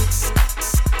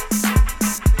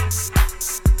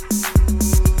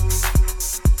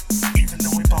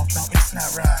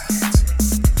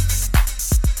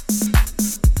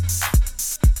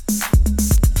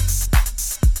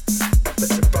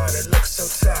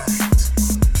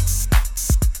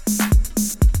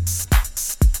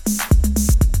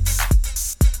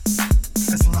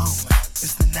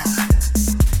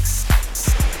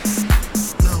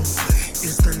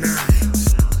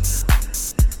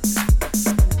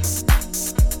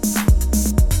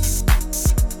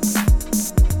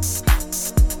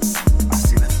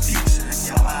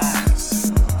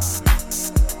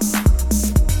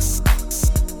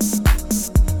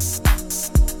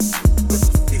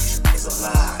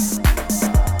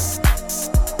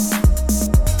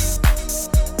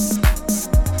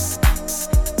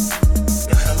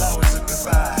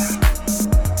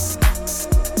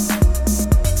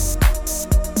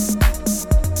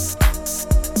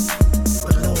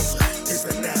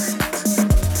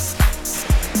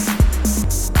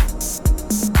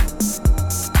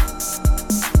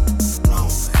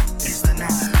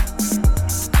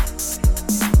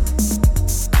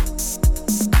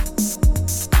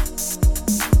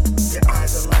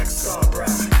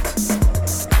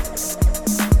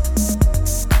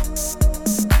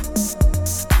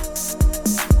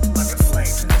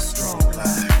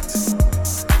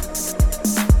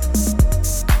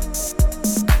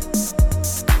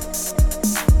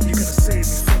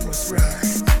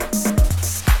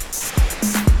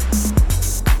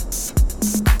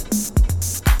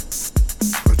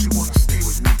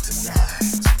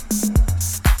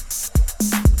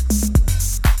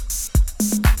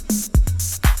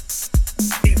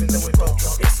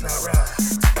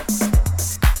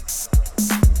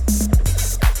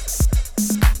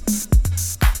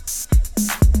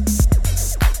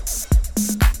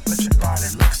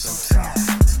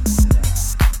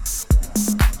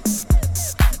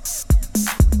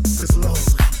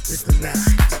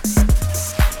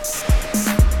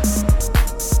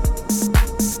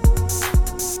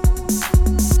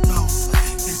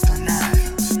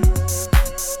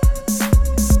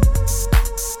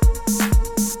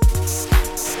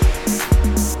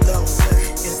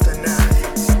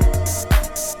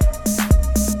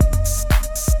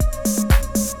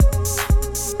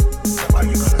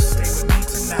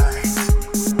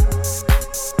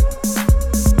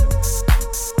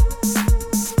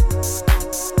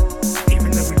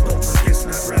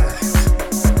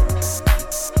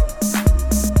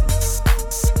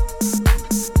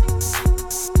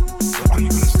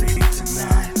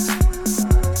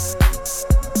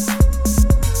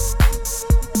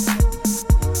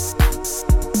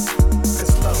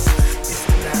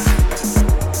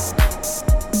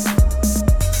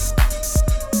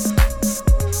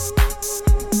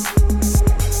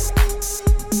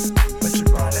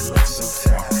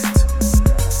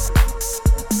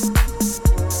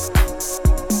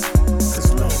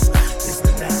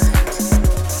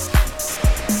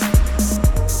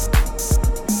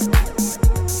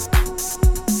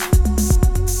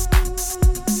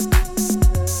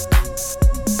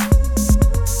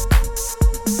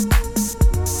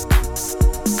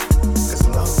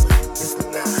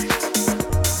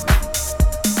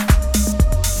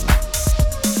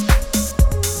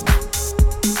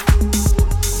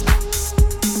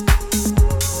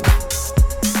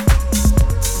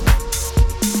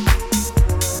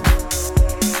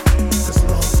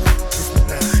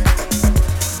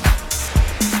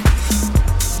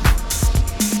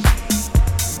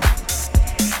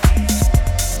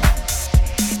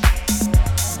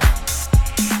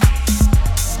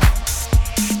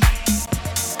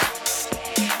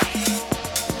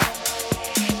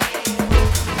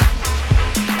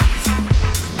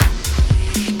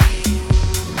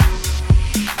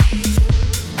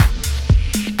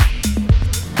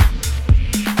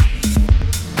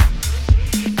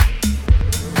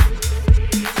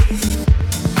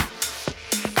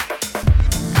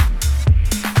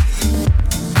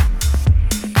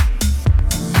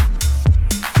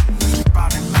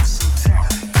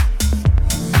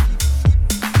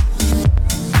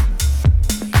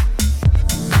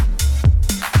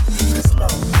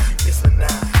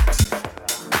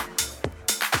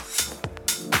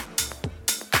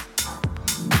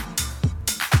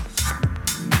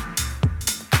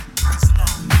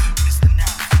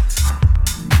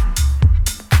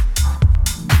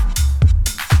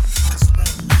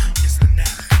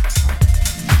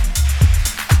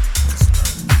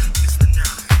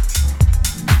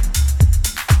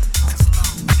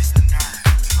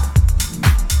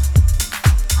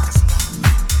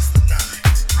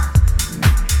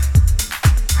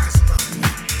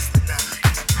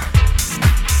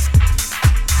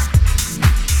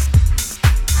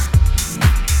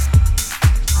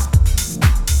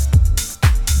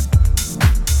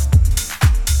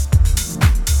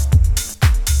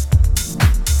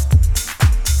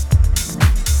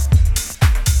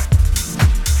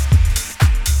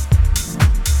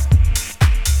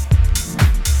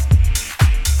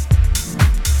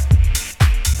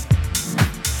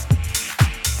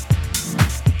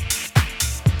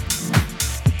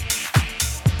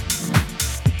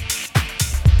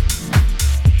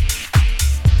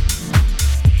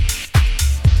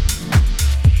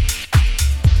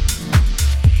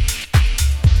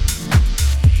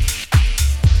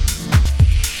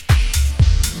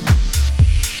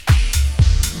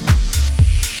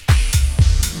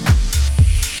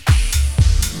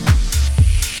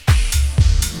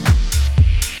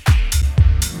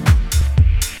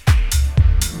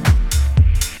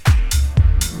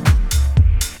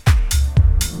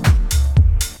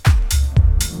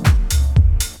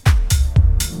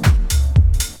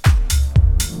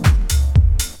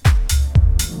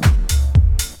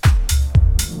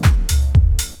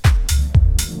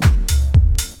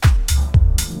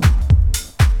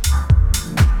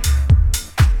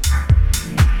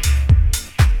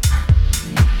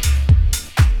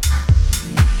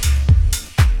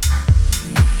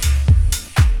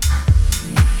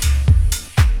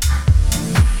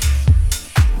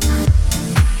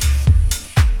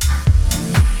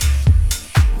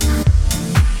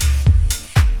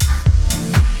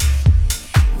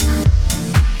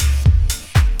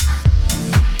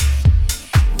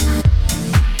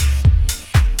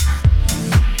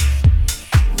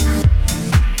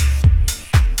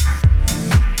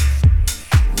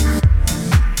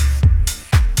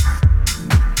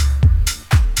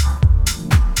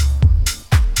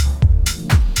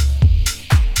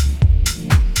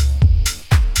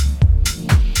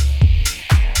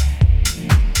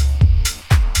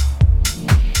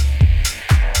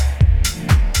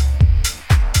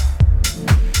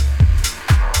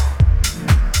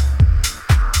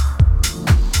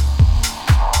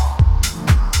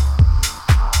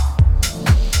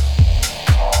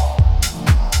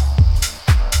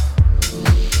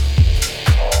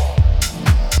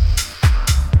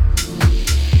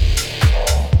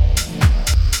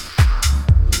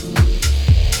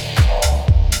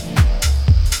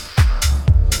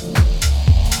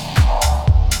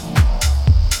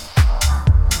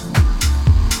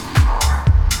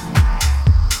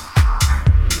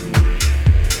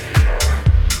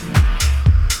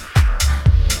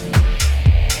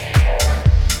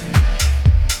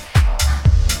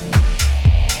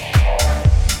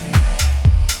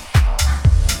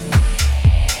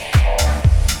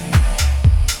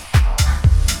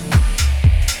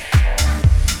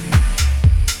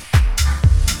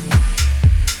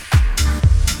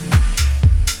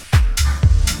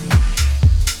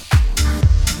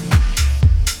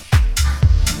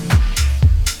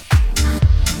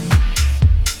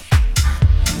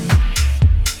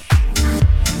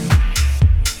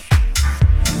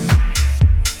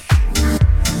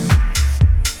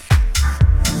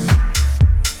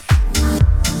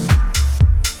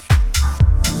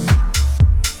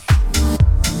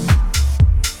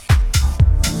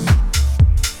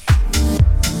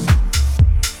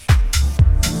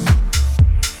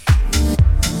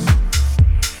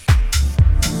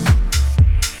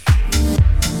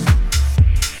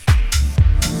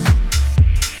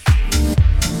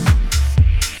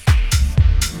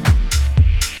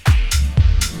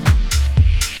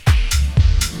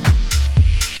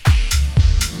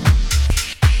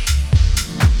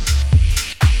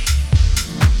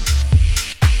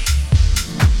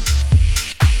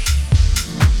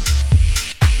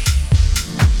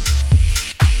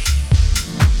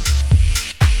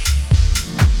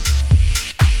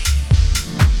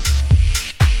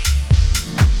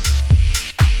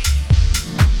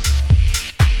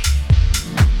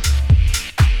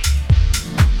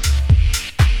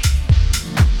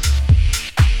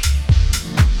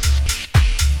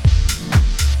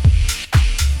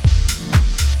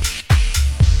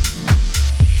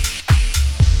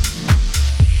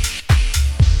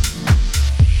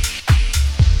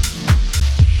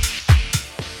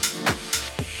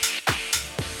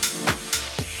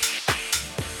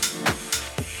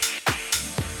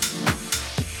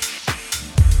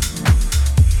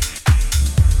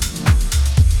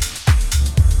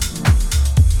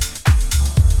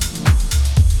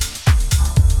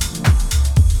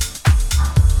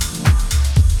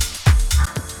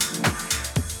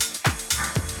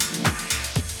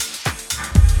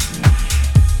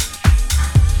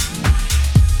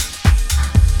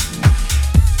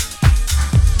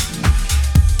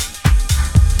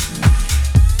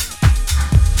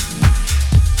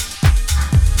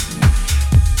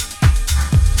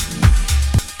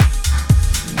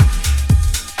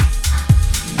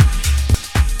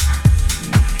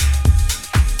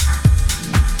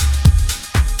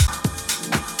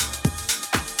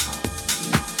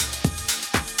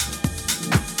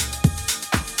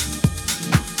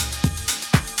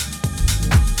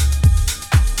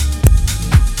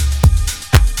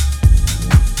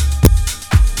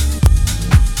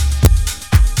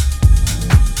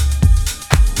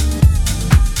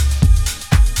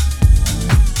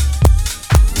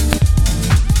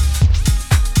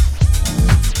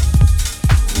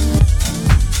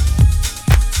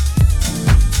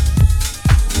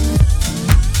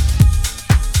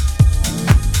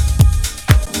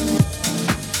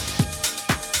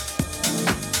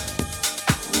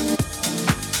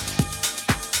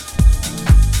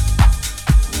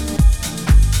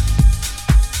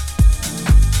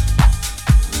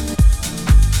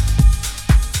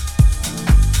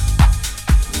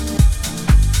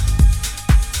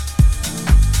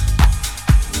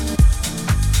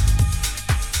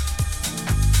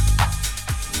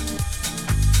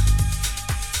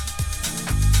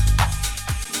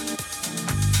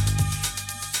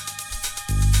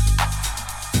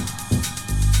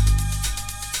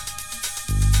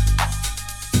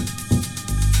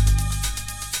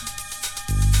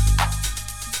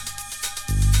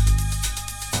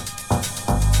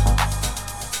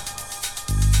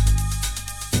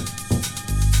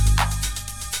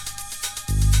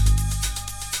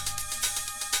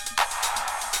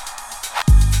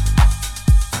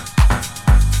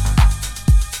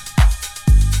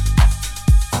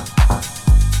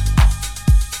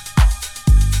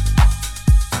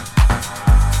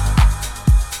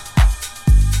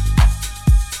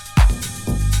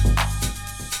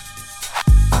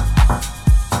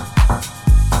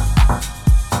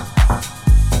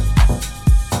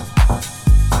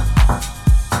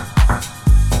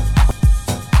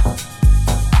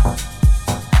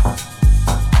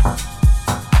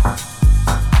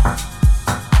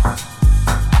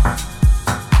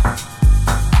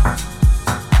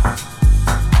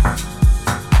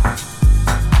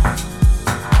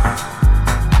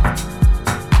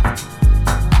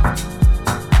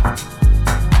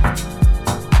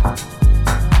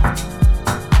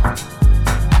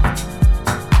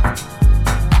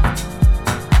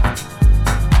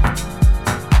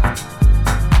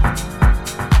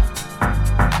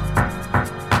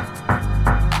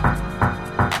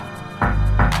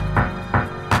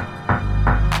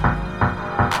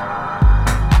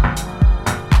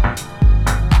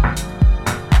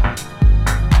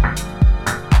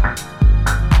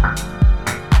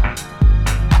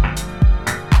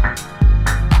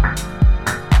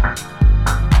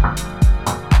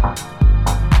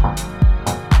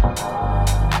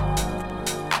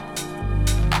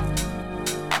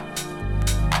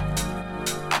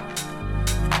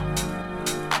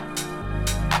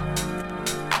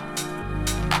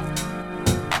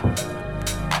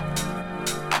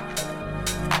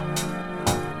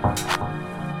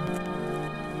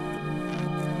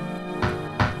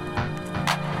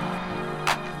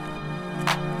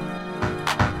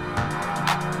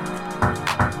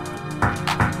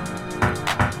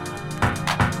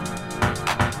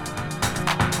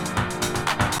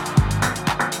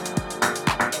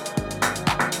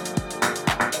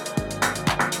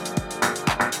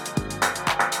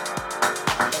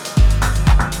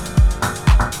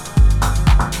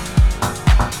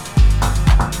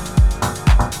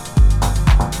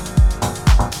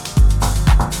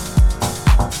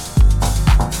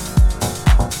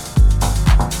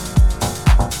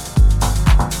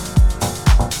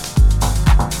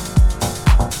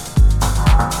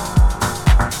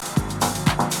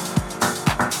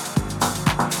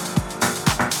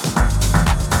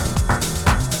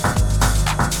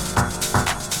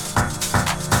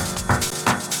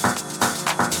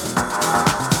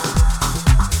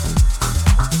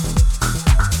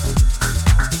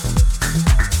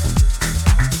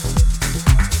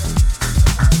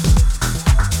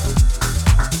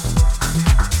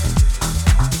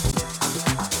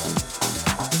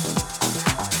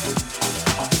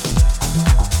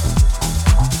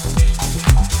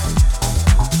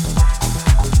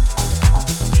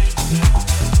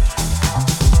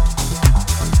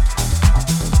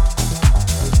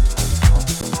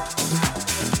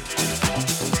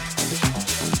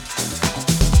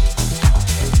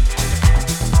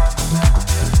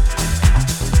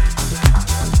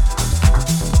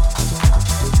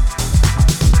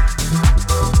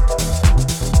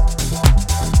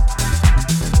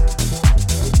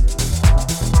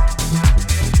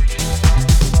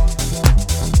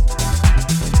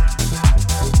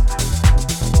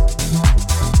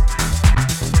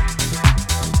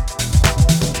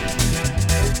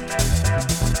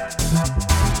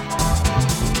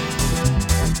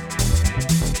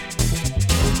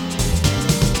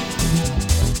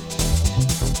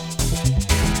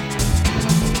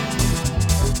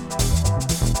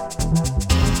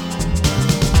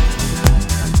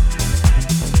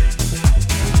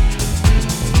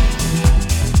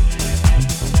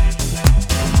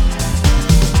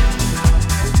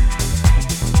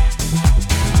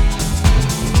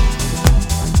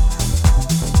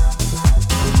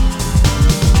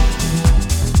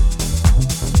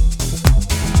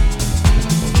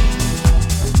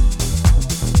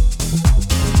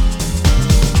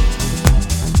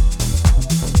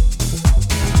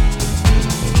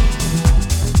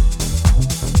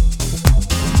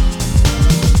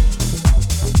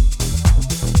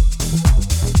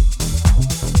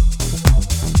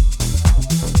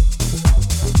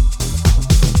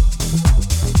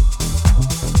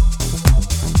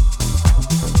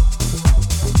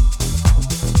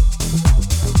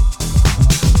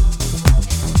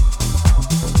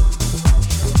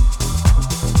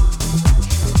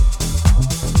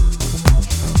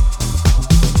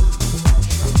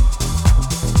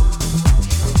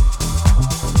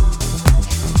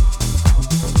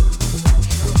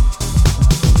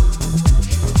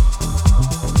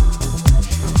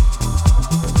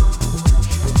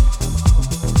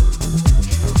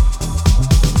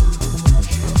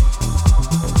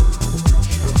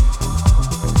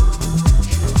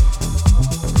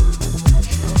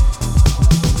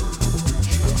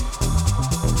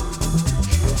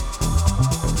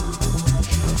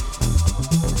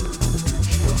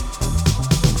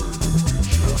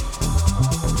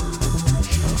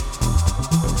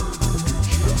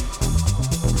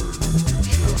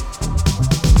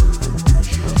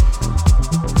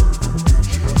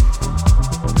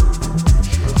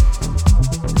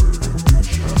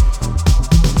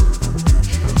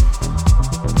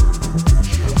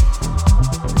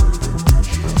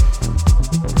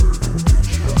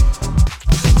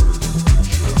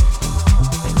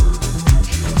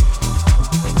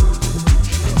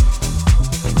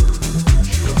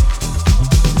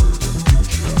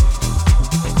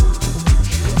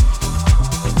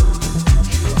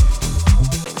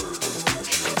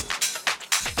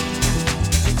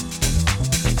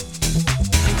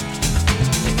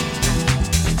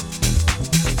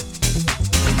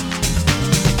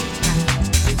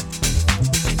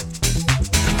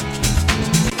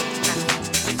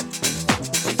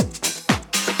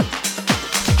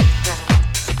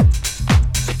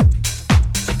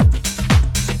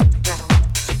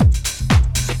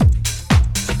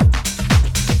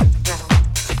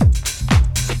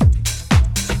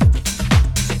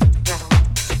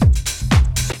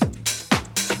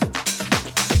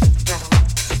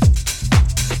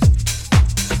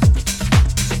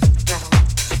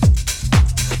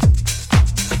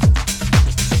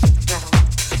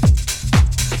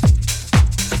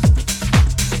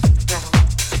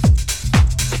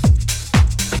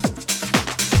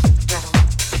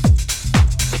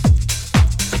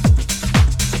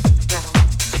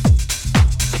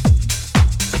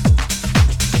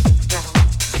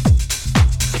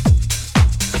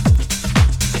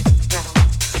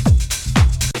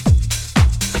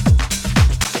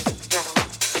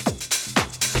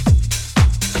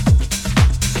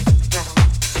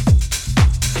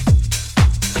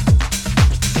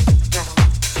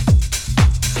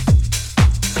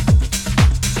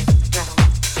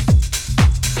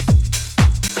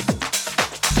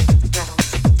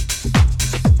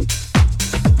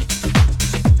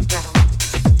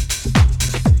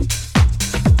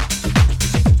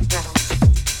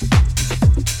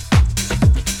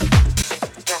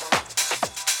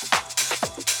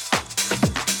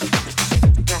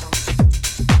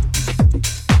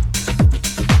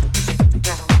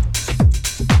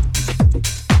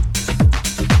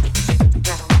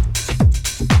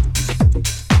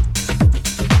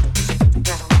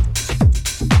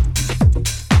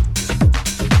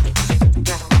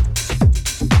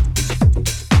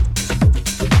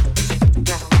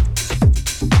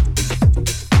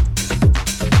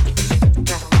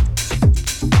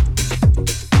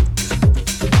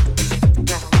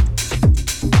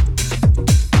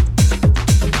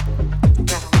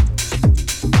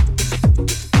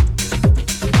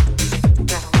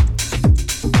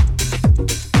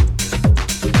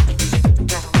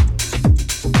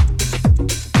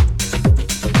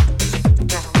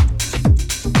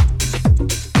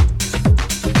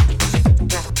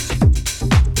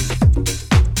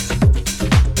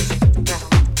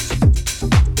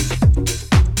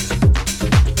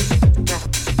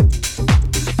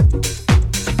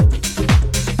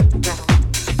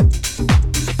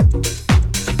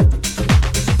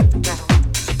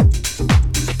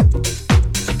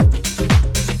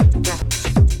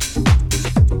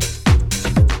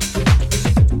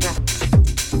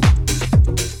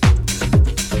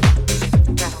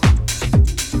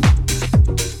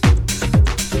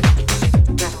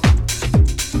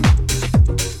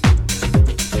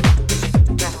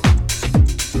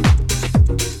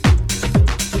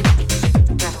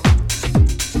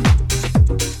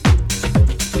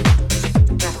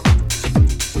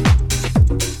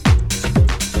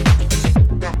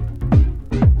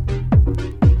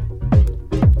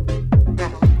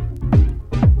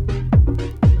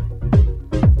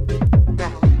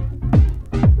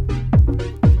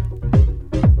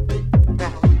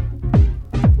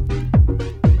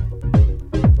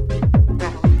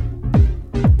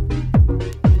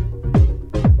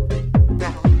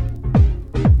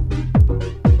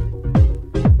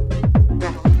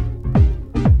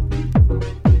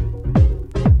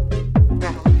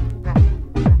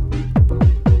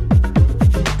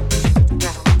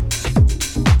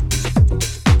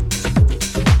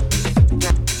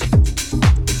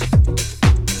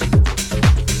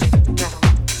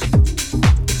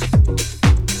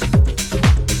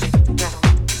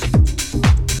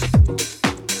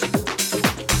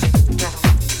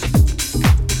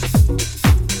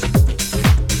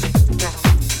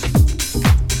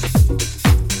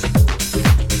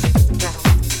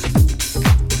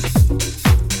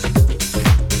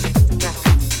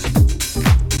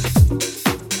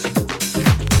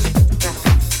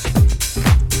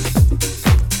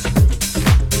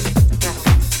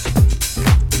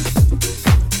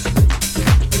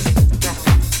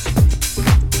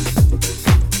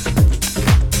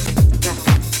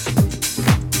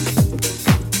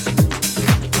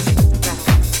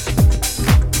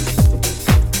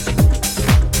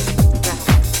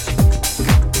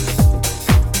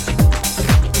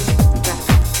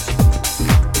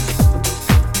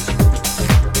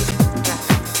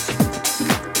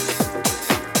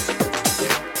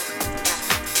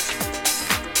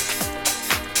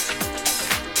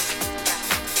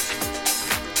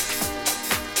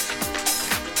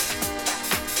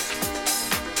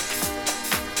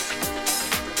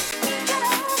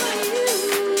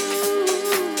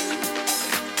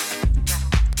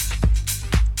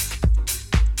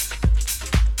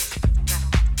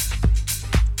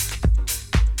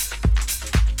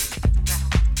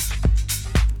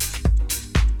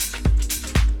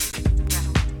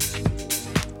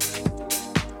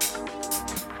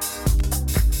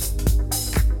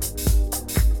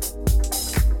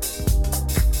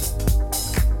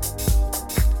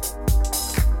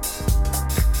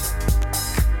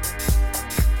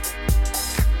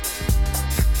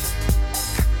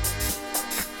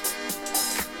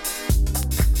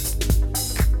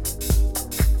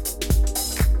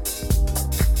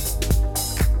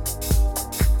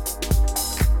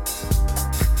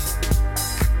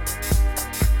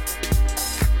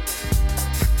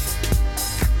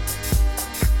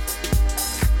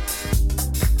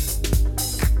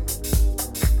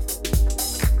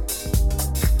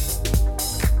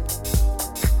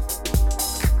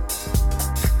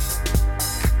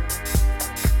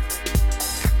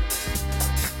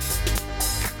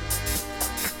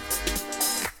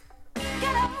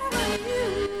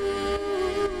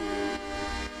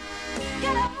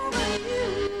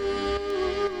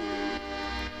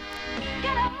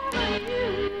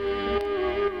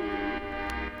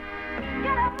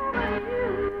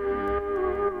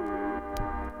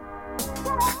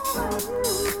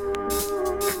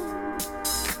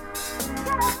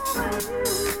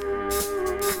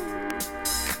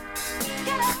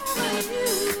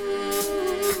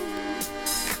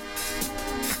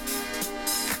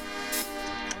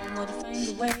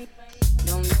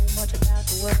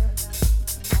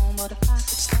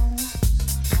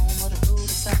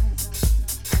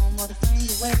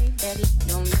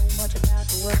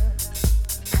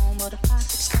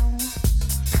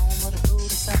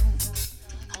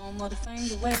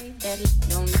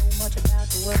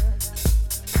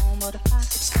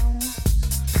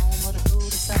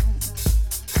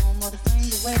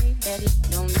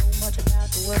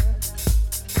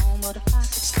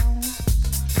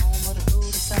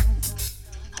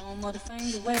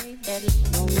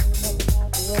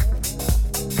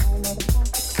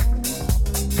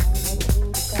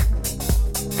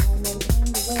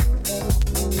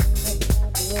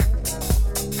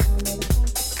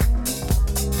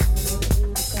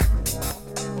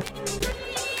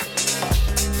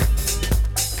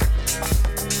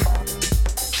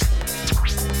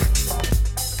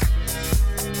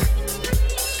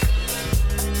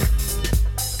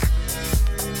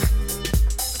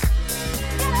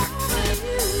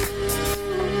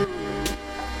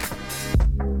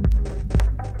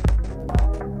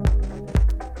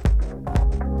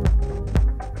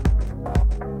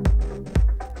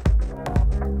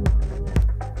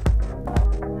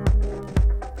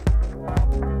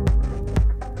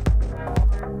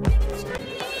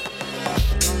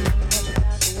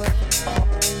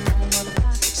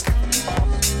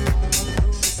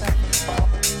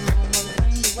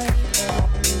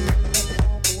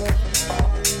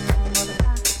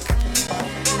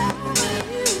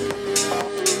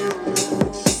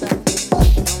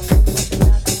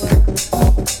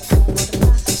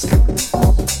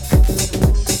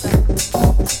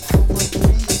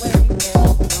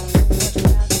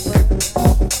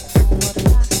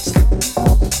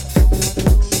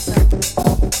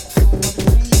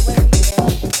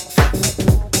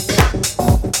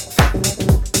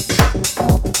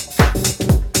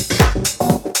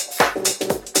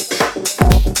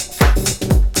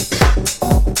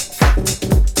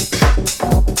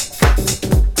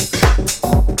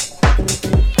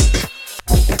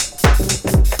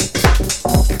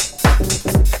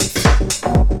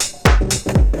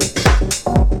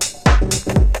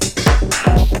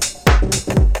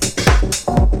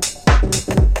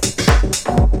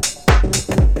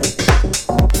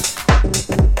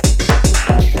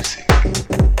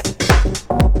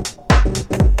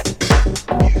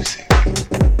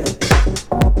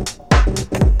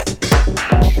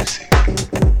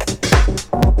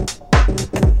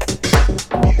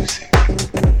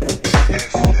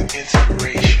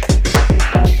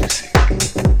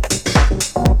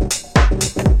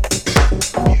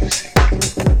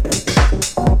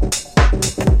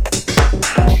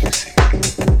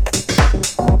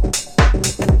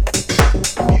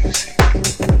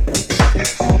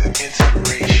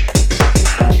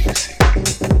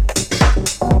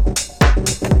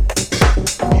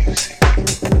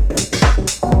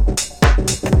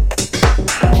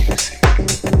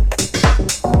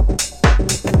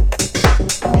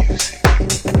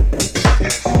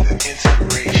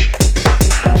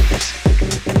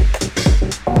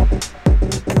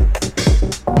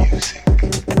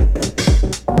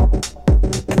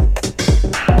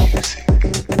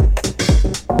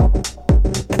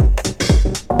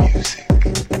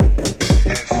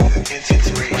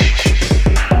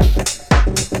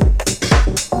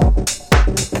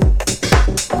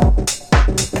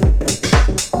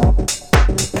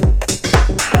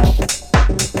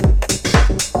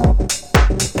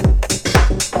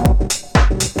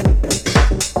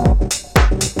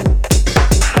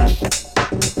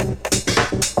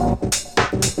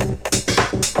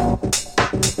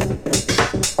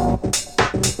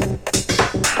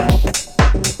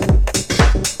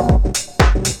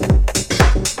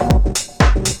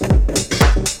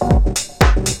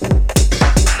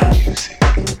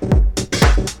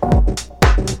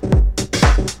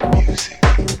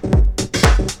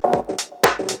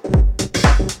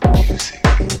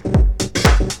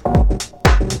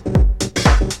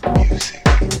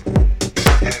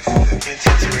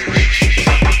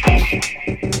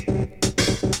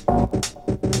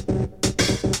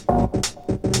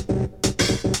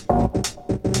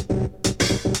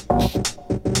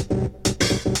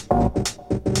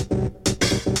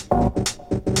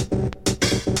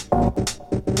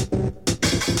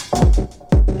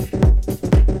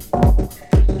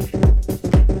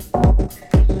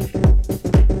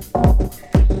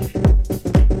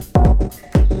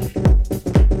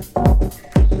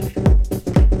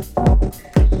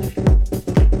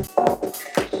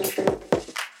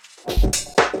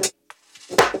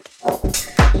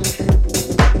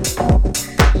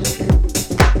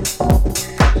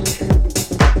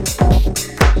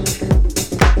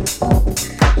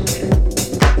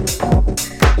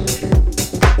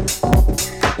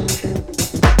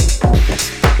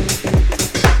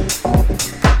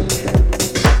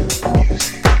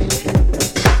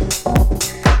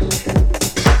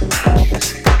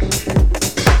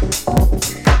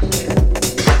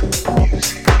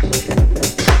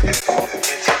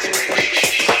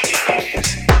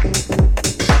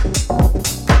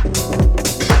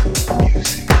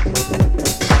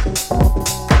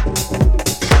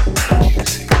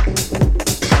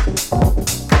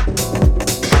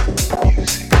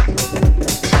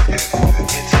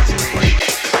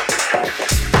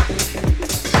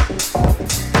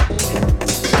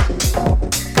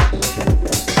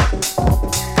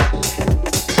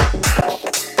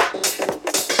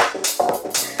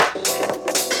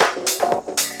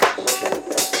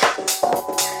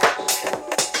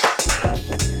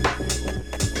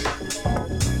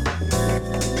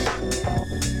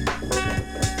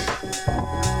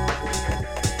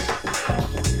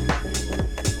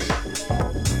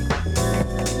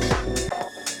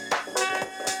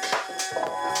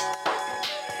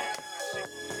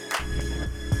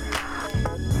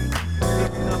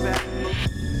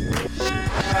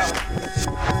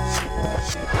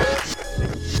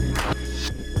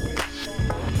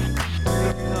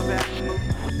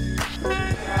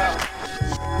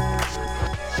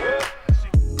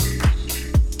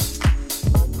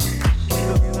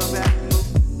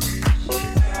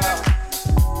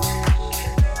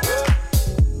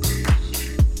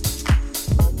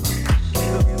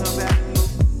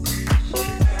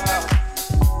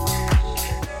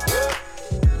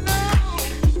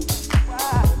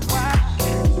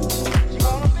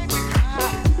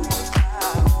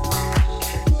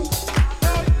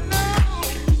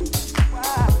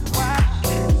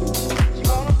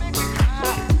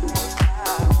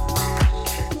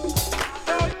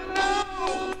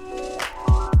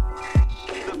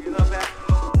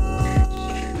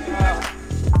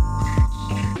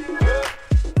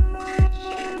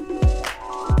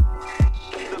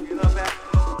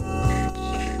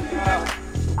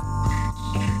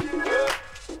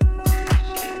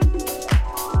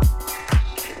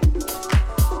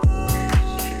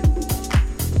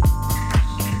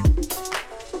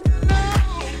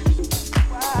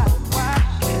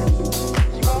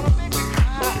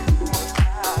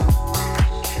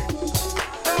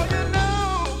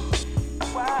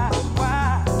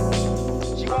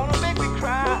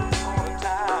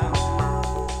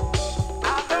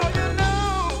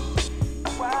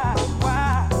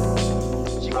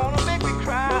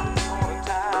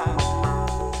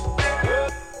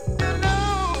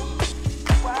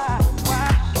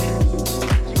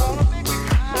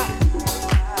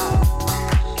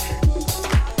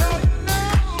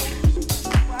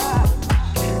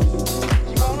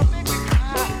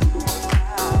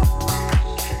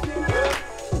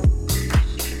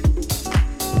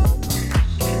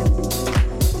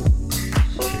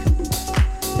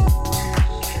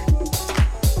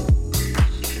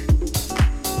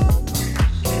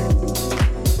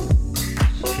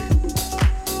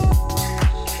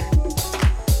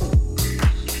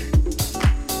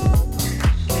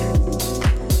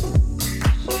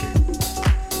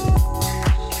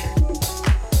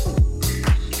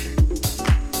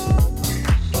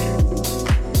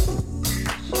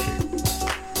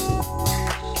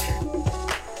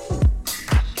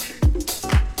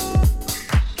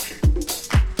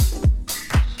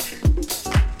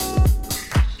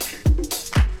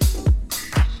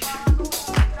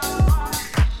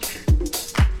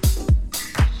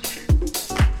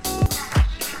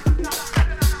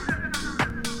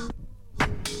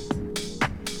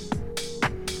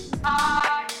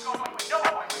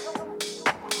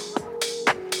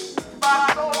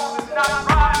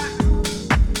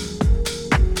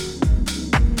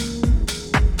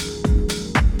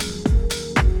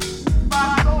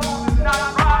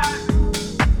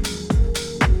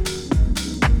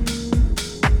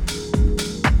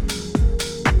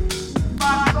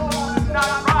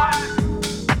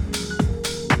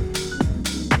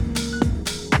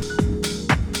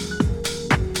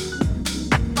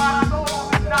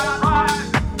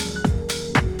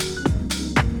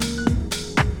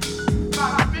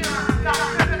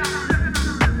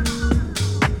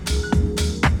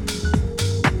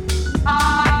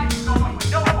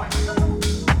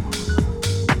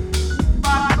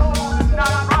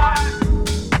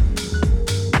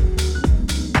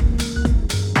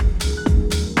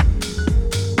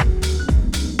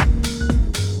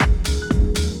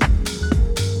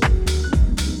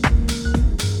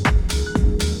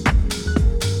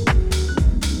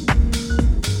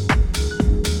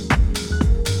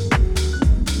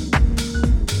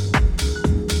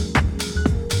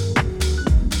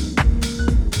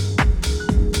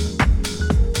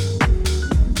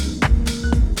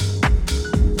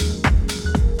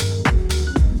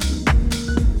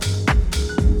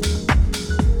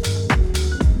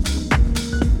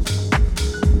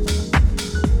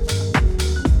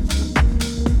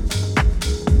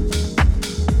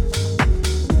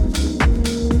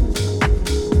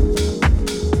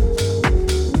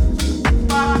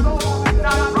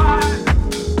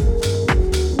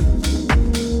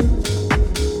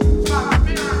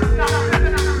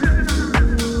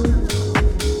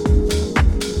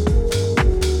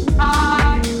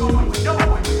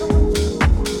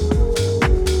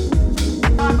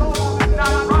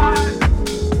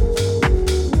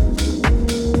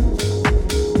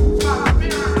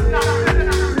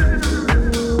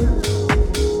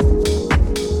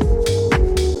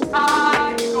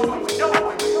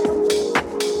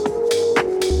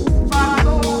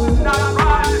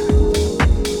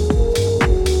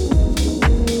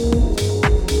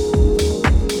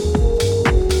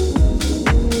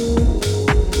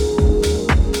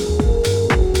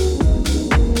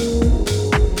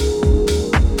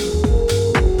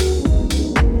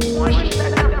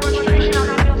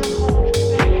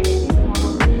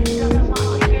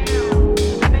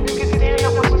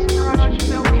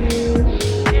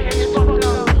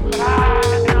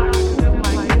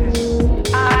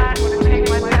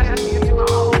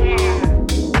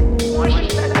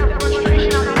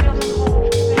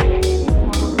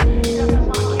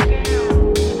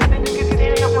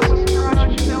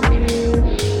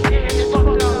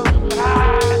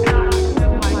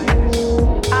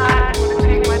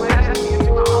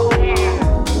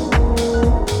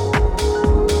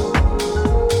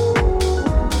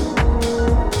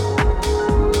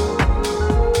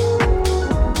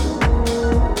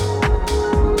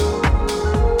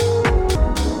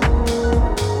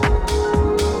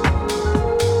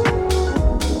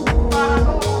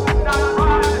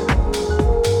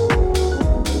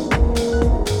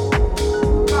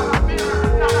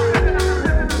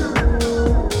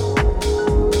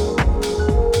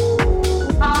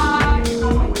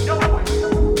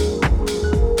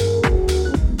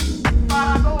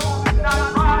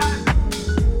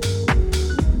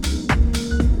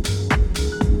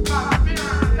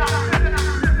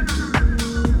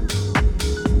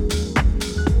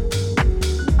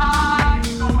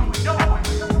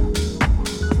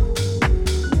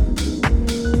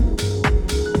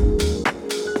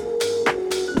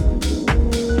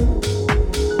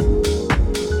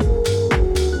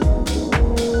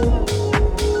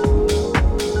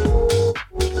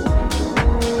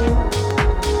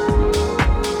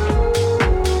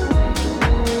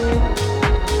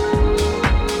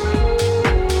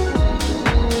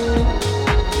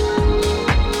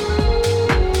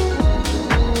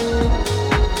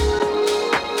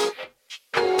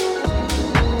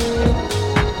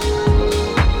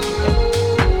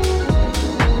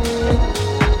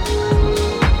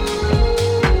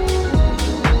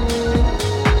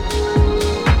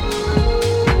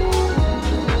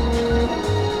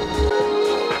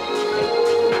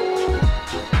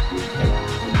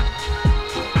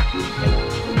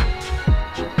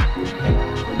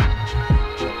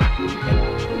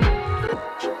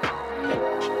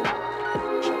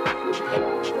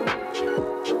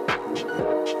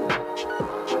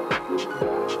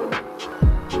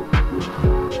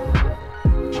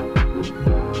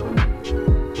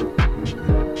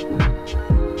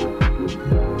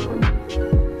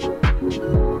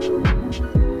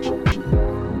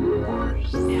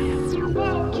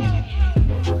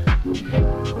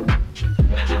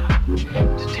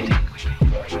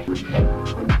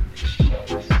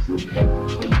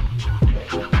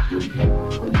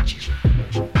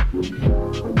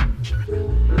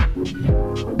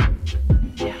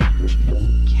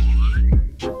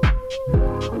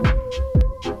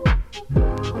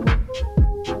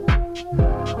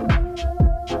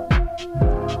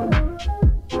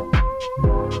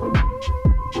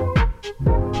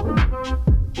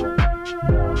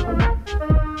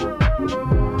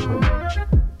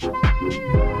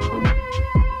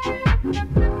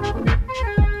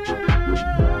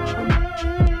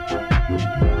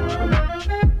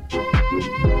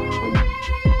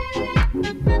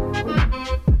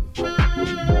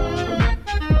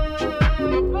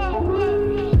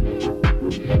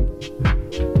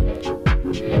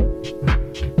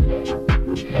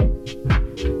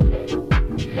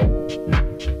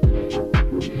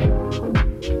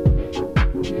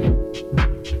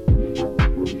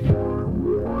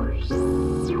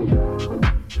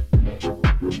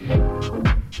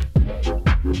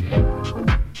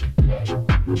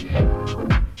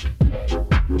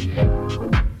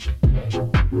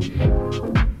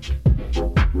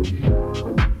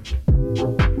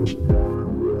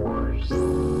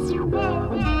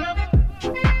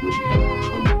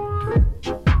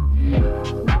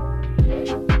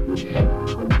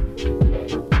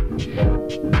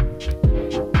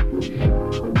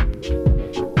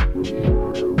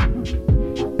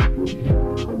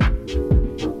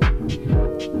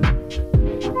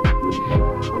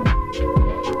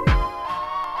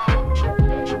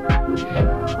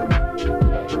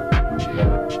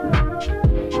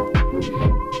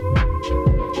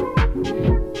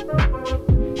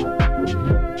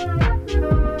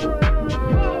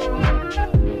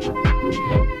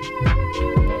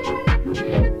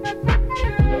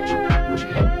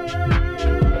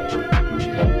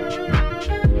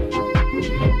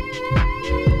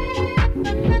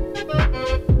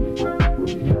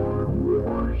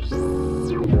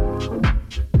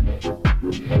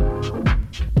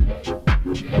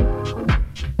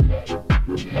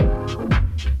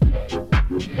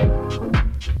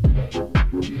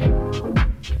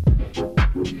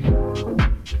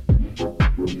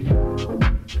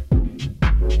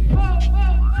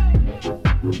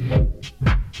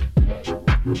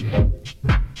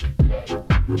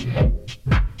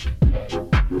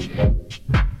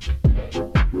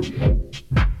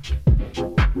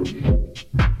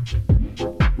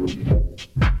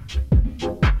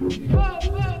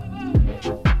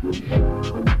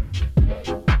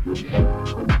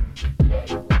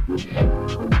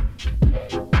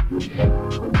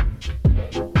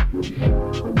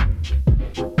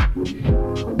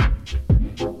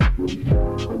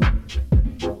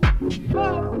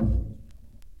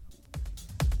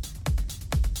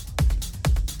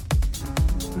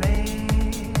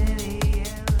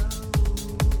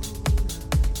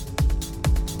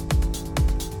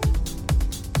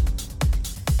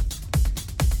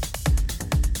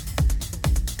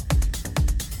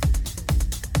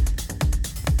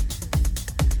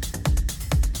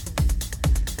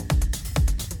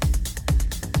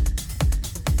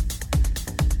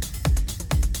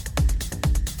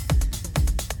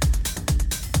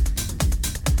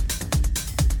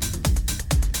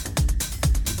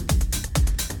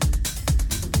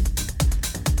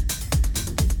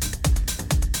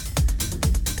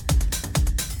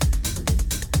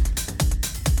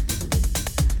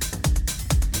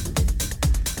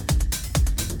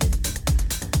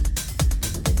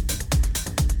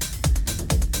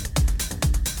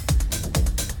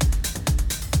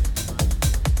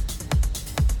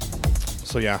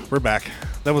 So yeah, we're back.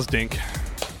 That was Dink.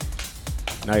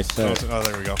 Nice set. Oh,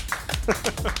 there we go.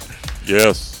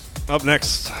 Yes. Up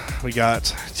next, we got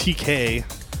TK,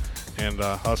 and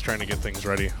I was trying to get things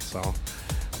ready. So,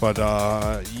 but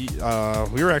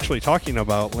we were actually talking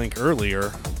about Link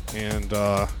earlier, and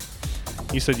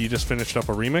you said you just finished up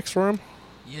a remix for him.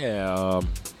 Yeah, a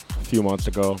few months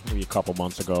ago, maybe a couple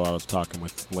months ago, I was talking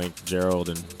with Link Gerald,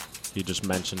 and he just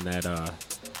mentioned that.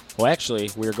 Well, actually,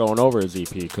 we were going over his EP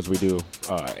because we do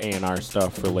A&R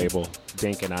stuff for label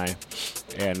Dink and I,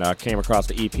 and came across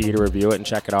the EP to review it and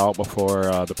check it out before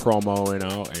the promo went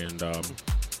out, and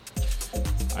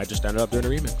I just ended up doing a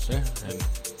remix. Yeah, and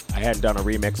I hadn't done a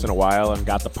remix in a while and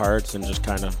got the parts and just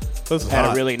kind of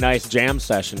had a really nice jam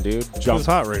session, dude. It was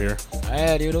hot right here.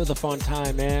 Yeah, dude, it was a fun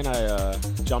time, man. I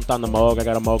jumped on the Moog. I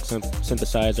got a Moog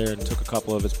synthesizer and took a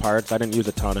couple of his parts. I didn't use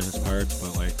a ton of his parts,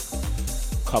 but like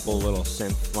a couple little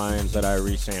synth lines that I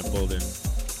resampled and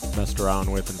messed around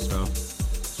with and stuff.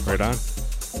 Right on.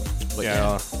 But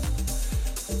Yeah.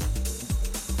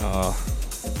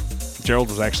 Gerald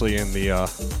was actually in the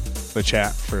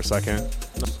chat for a second.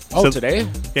 Oh, So- today?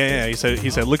 Yeah. He said,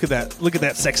 look at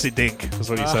that sexy Dink. That's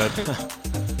what he said.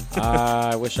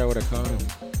 I wish I would have caught him.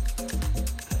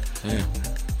 Yeah.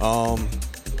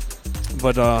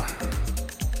 But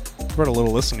brought a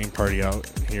little listening party out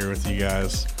here with you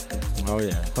guys. Oh,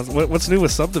 yeah. What's new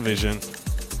with Subdivision?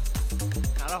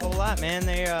 Not a whole lot, man.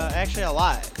 They're actually a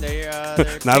lot. They're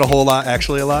Not a whole lot,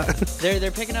 actually a lot.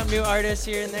 They're picking up new artists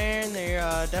here and there, and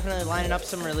they're definitely lining up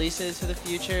some releases for the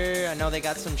future. I know they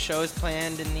got some shows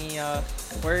planned in the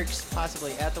works,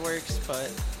 possibly at the works,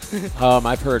 but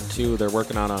I've heard, too, they're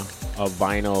working on a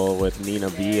vinyl with Nina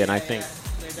B, and I think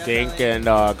Dink and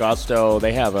Gusto,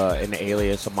 they have an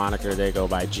alias, a moniker. They go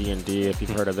by G&D, if you've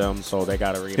heard of them, so they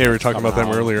got a remix. Yeah, we were talking about them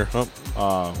coming out. earlier.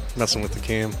 Oh, messing with the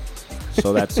cam.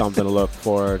 So that's something to look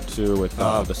forward to with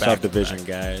the back- Subdivision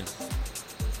guys.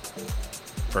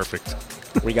 Perfect.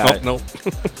 We got Nope.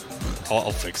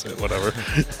 I'll fix it. Whatever.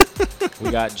 we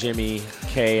got Jimmy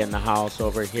K in the house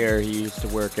over here. He used to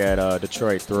work at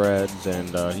Detroit Threads, and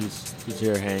he's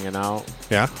here hanging out.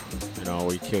 Yeah. You know,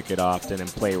 we kick it often and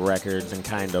play records and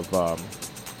kind of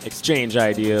exchange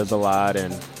ideas a lot,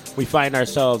 and we find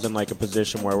ourselves in like a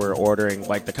position where we're ordering,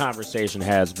 like the conversation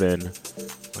has been,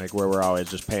 like where we're always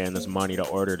just paying this money to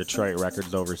order Detroit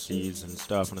records overseas and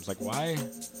stuff, and it's like, why?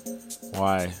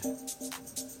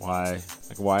 Like,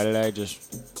 why did I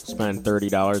just spend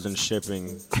 $30 in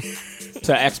shipping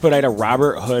to expedite a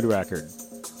Robert Hood record?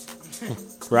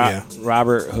 Yeah.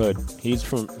 Robert Hood. He's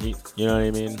from, you know what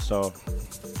I mean? So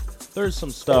there's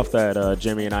some stuff that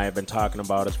Jimmy and I have been talking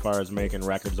about as far as making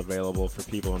records available for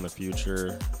people in the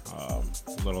future.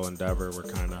 Little endeavor we're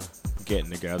kind of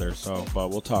getting together. So, but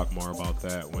we'll talk more about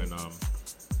that when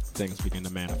things begin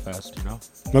to manifest, you know?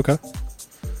 Okay.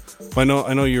 Well,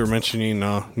 I know you were mentioning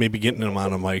maybe getting him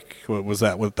on a mic. Was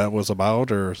that what that was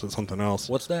about, or is it something else?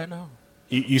 What's that now?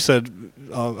 You said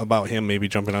about him maybe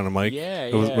jumping on a mic.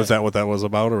 Yeah, Was that what that was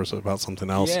about, or was it about something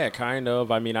else? Yeah, kind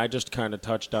of. I mean, I just kind of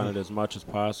touched on it as much as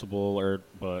possible,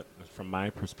 but from my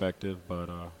perspective. But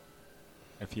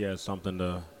if he has something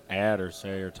to add or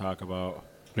say or talk about,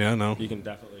 Yeah, no. he can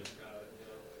definitely.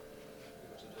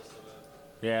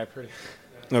 Yeah, pretty.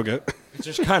 Okay.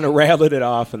 Just kind of rattled it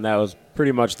off, and that was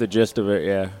pretty much the gist of it.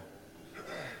 Yeah.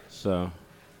 So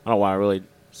I don't want to really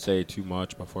say too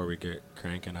much before we get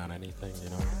cranking on anything, you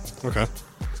know. Okay.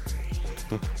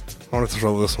 I wanted to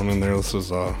throw this one in there. This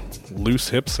is Loose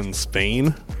Hips in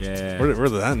Spain. Yeah. Where did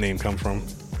that name come from?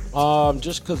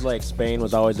 Just because like Spain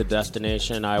was always a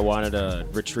destination I wanted to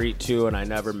retreat to, and I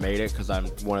never made it because I'm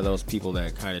one of those people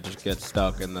that kind of just gets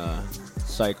stuck in the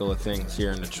cycle of things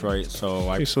here in Detroit.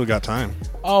 So You still got time.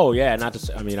 Oh yeah, not to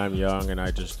say, I mean, I'm young and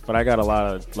but I got a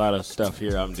lot of stuff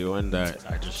here I'm doing that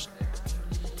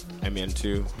I'm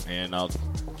into, and I'll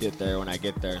get there when I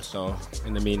get there. So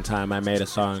in the meantime, I made a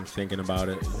song thinking about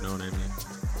it. You know what I mean?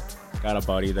 Got a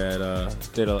buddy that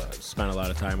spent a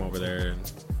lot of time over there, and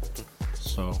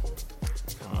so.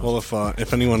 Well,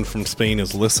 if anyone from Spain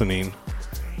is listening,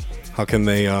 how can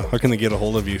they get a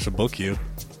hold of you to book you?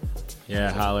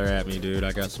 Yeah, holler at me, dude.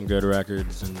 I got some good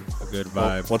records and a good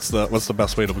vibe. What's the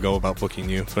best way to go about booking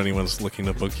you if anyone's looking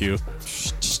to book you?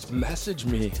 Just message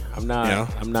me. I'm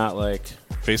not like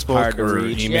Facebook hard to or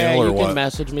reach. email yeah, or you what? can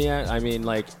message me at. I mean,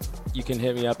 like, you can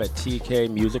hit me up at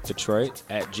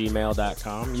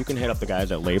tkmusicdetroit@gmail.com. You can hit up the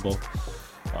guys at Label.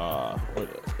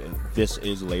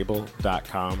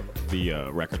 ThisIsLabel.com, the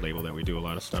record label that we do a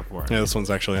lot of stuff for. Yeah, this one's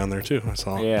actually on there too. I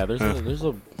saw. Yeah, there's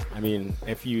a I mean,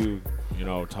 if you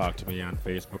talk to me on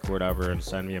Facebook or whatever and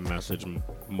send me a message,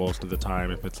 most of the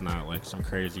time, if it's not like some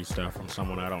crazy stuff from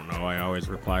someone I don't know, I always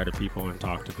reply to people and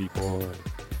talk to people. And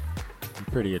I'm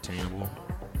pretty attainable.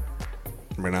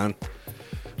 Right on.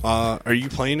 Are you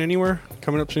playing anywhere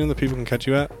coming up soon that people can catch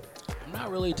you at? I'm not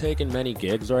really taking many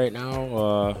gigs right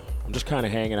now. I'm just kind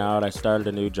of hanging out. I started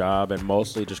a new job and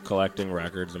mostly just collecting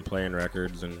records and playing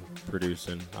records and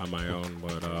producing on my own.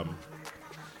 But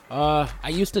I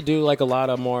used to do like a lot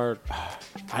of more.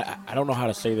 I don't know how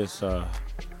to say this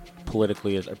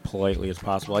politically as politely as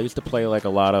possible. I used to play like a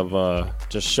lot of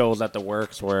just shows at the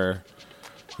works where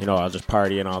I was just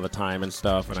partying all the time and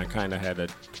stuff, and I kind of had to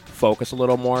focus a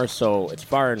little more. So it's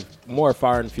far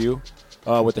and few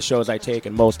with the shows I take,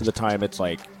 and most of the time it's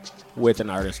like with an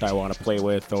artist I want to play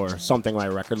with or something my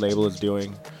record label is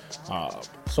doing.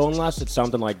 So unless it's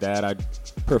something like that, I'd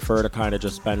prefer to kind of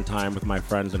just spend time with my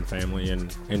friends and family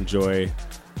and enjoy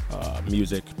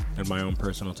music in my own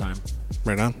personal time.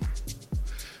 Right on.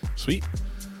 Sweet.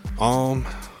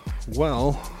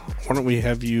 Well, why don't we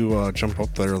have you jump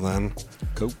up there then?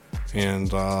 Cool. And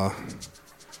do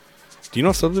you know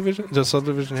if Subdivision? Does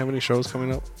Subdivision have any shows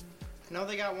coming up? No,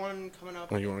 they got one coming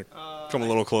up. Oh, you want to come a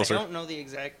little closer? I don't know the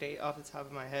exact date off the top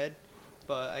of my head,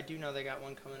 but I do know they got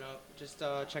one coming up. Just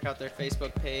check out their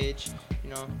Facebook page.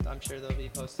 I'm sure they'll be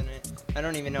posting it. I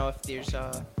don't even know if there's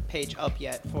a page up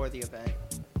yet for the event,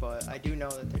 but I do know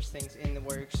that there's things in the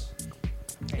works.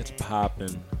 It's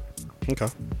popping. Okay.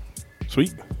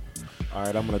 Sweet. All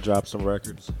right, I'm going to drop some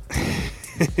records.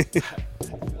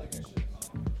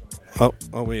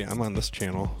 Oh, wait, I'm on this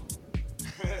channel.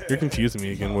 You're confusing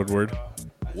me again, Woodward.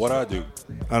 What I do?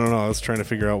 I don't know. I was trying to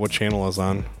figure out what channel I was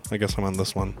on. I guess I'm on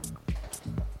this one.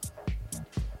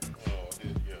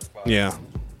 Yeah.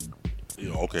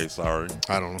 Yeah, okay, sorry.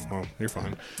 I don't know. Well, you're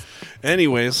fine.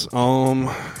 Anyways,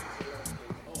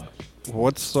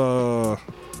 what's Oh,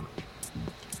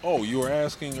 you were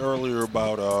asking earlier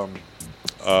about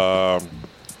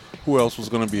who else was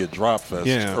going to be at Drop Fest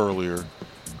earlier.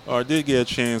 I did get a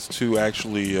chance to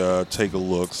actually take a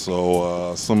look.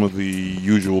 So some of the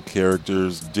usual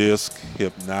characters: Disc,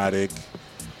 Hypnotic,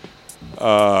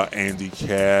 Andy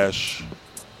Cash,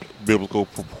 Biblical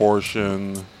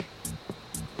Proportion,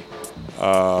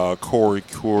 Corey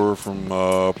Kure from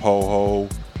Poho,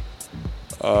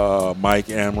 Mike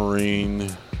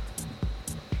Amarine,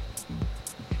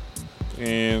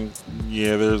 and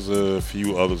yeah, there's a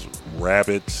few others.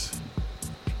 Rabbit.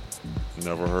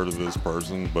 Never heard of this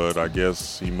person, but I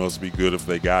guess he must be good if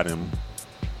they got him.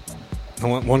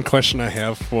 one question I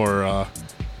have for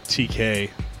TK,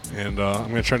 and I'm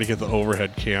going to try to get the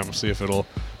overhead cam, see if it'll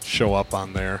show up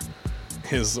on there.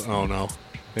 Oh no.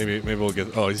 Maybe we'll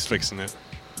get, he's fixing it.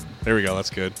 There we go, that's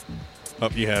good. Oh,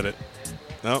 you had it.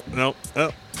 No.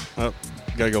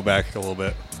 Gotta go back a little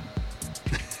bit.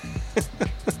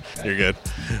 You're good.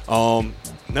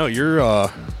 No,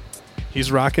 he's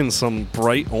rocking some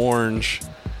bright orange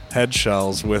head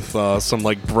shells with some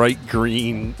like bright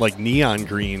green, like neon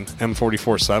green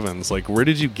M44-7s. Like, where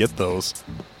did you get those?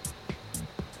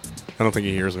 I don't think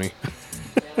he hears me.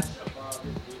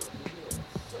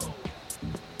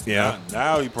 Yeah.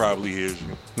 Now he probably hears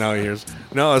you. Now he hears.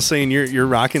 No, I was saying you're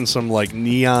rocking some like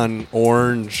neon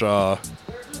orange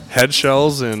head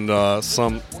shells and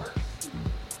some.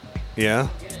 Yeah.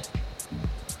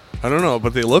 I don't know,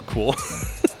 but they look cool.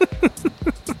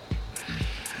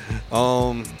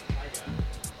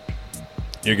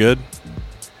 You're good.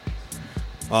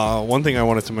 One thing I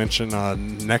wanted to mention,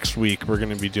 next week we're going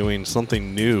to be doing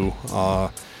something new. We're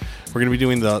going to be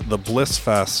doing the Bliss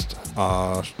Fest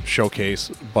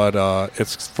showcase, but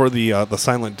it's for the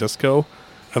Silent Disco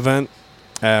event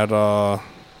at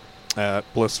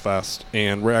Bliss Fest,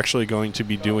 and we're actually going to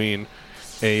be doing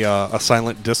a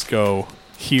silent disco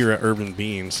here at Urban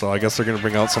Bean. So I guess they're going to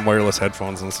bring out some wireless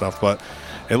headphones and stuff, but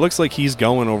it looks like he's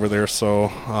going over there,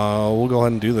 so we'll go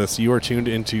ahead and do this. You are tuned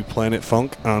into Planet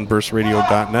Funk on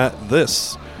burstradio.net.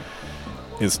 This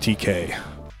is TK.